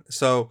insane.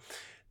 So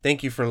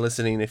thank you for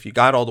listening. If you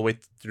got all the way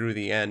through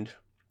the end,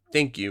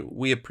 thank you.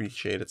 We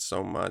appreciate it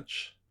so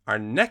much. Our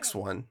next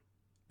one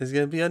is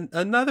going to be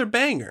another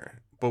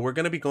banger, but we're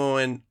going to be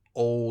going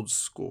old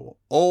school.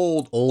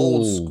 Old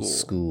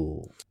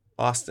school.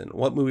 Austin,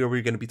 what movie are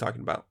we going to be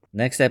talking about?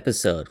 Next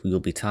episode, we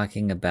will be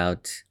talking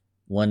about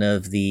one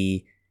of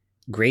the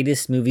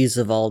greatest movies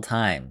of all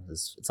time.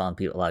 It's on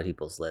a lot of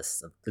people's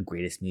lists of the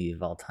greatest movie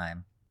of all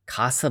time.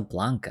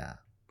 Casablanca.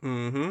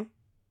 Mm-hmm.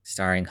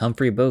 Starring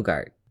Humphrey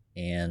Bogart.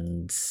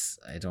 And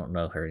I don't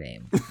know her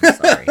name. I'm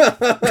sorry.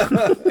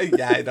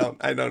 Yeah, I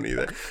don't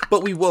either.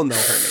 But we will know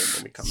her name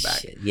when we come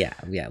back. Yeah.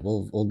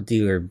 We'll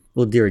do her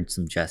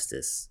some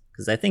justice,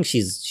 because I think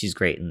she's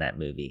great in that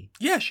movie.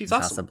 Yeah, she's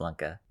awesome.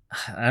 Casablanca.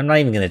 I'm not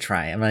even gonna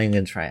try.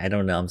 I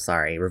don't know. I'm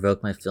sorry.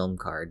 Revoke my film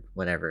card.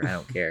 Whatever. I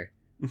don't care.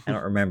 I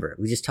don't remember.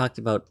 We just talked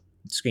about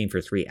Scream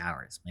for 3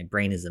 hours. My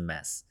brain is a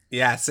mess.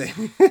 Yeah,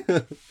 same.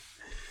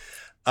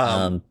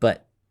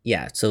 But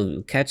yeah,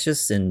 so catch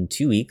us in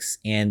 2 weeks,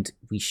 and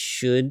we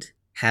should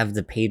have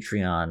the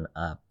Patreon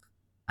up,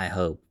 I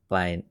hope,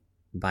 by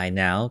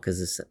now,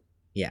 because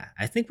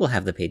I think we'll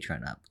have the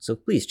Patreon up. So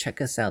please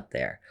check us out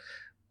there.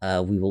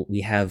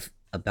 We have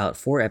about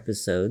 4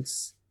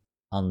 episodes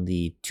on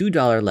the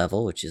 $2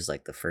 level, which is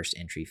like the first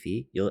entry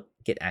fee. You'll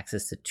get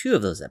access to 2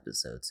 of those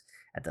episodes.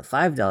 At the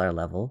 $5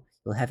 level,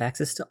 you'll have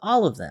access to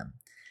all of them.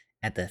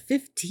 At the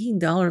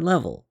 $15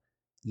 level,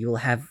 you will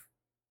have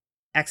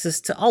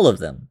access to all of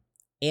them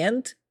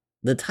and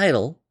the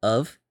title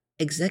of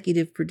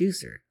executive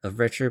producer of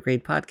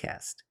Retrograde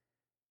Podcast.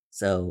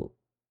 So,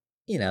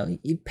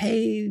 you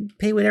pay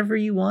whatever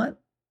you want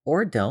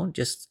or don't.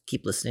 Just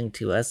keep listening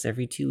to us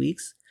every 2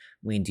 weeks.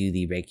 We do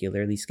the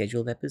regularly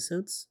scheduled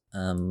episodes.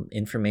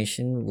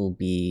 Information will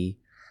be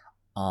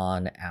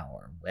on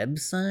our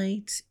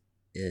website.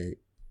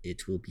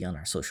 It will be on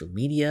our social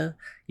media.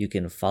 You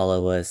can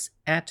follow us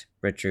at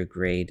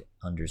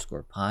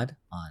retrograde_pod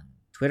on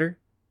Twitter,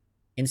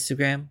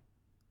 Instagram,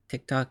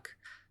 TikTok,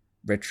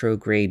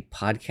 Retrograde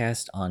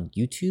Podcast on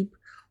YouTube.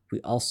 We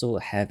also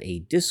have a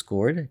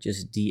Discord.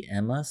 Just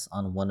DM us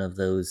on one of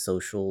those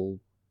social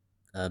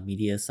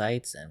media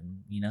sites,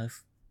 and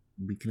if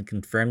we can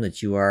confirm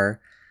that you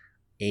are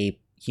a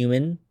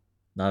human,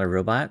 not a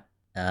robot,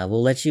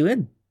 we'll let you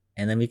in,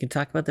 and then we can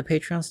talk about the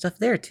Patreon stuff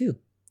there too.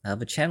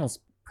 The channel's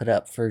put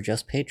up for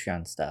just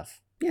Patreon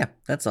stuff. Yeah,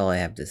 that's all I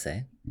have to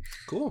say.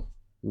 Cool.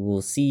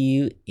 We'll see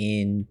you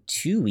in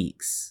 2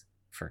 weeks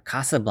for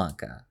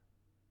Casablanca.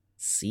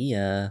 See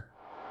ya.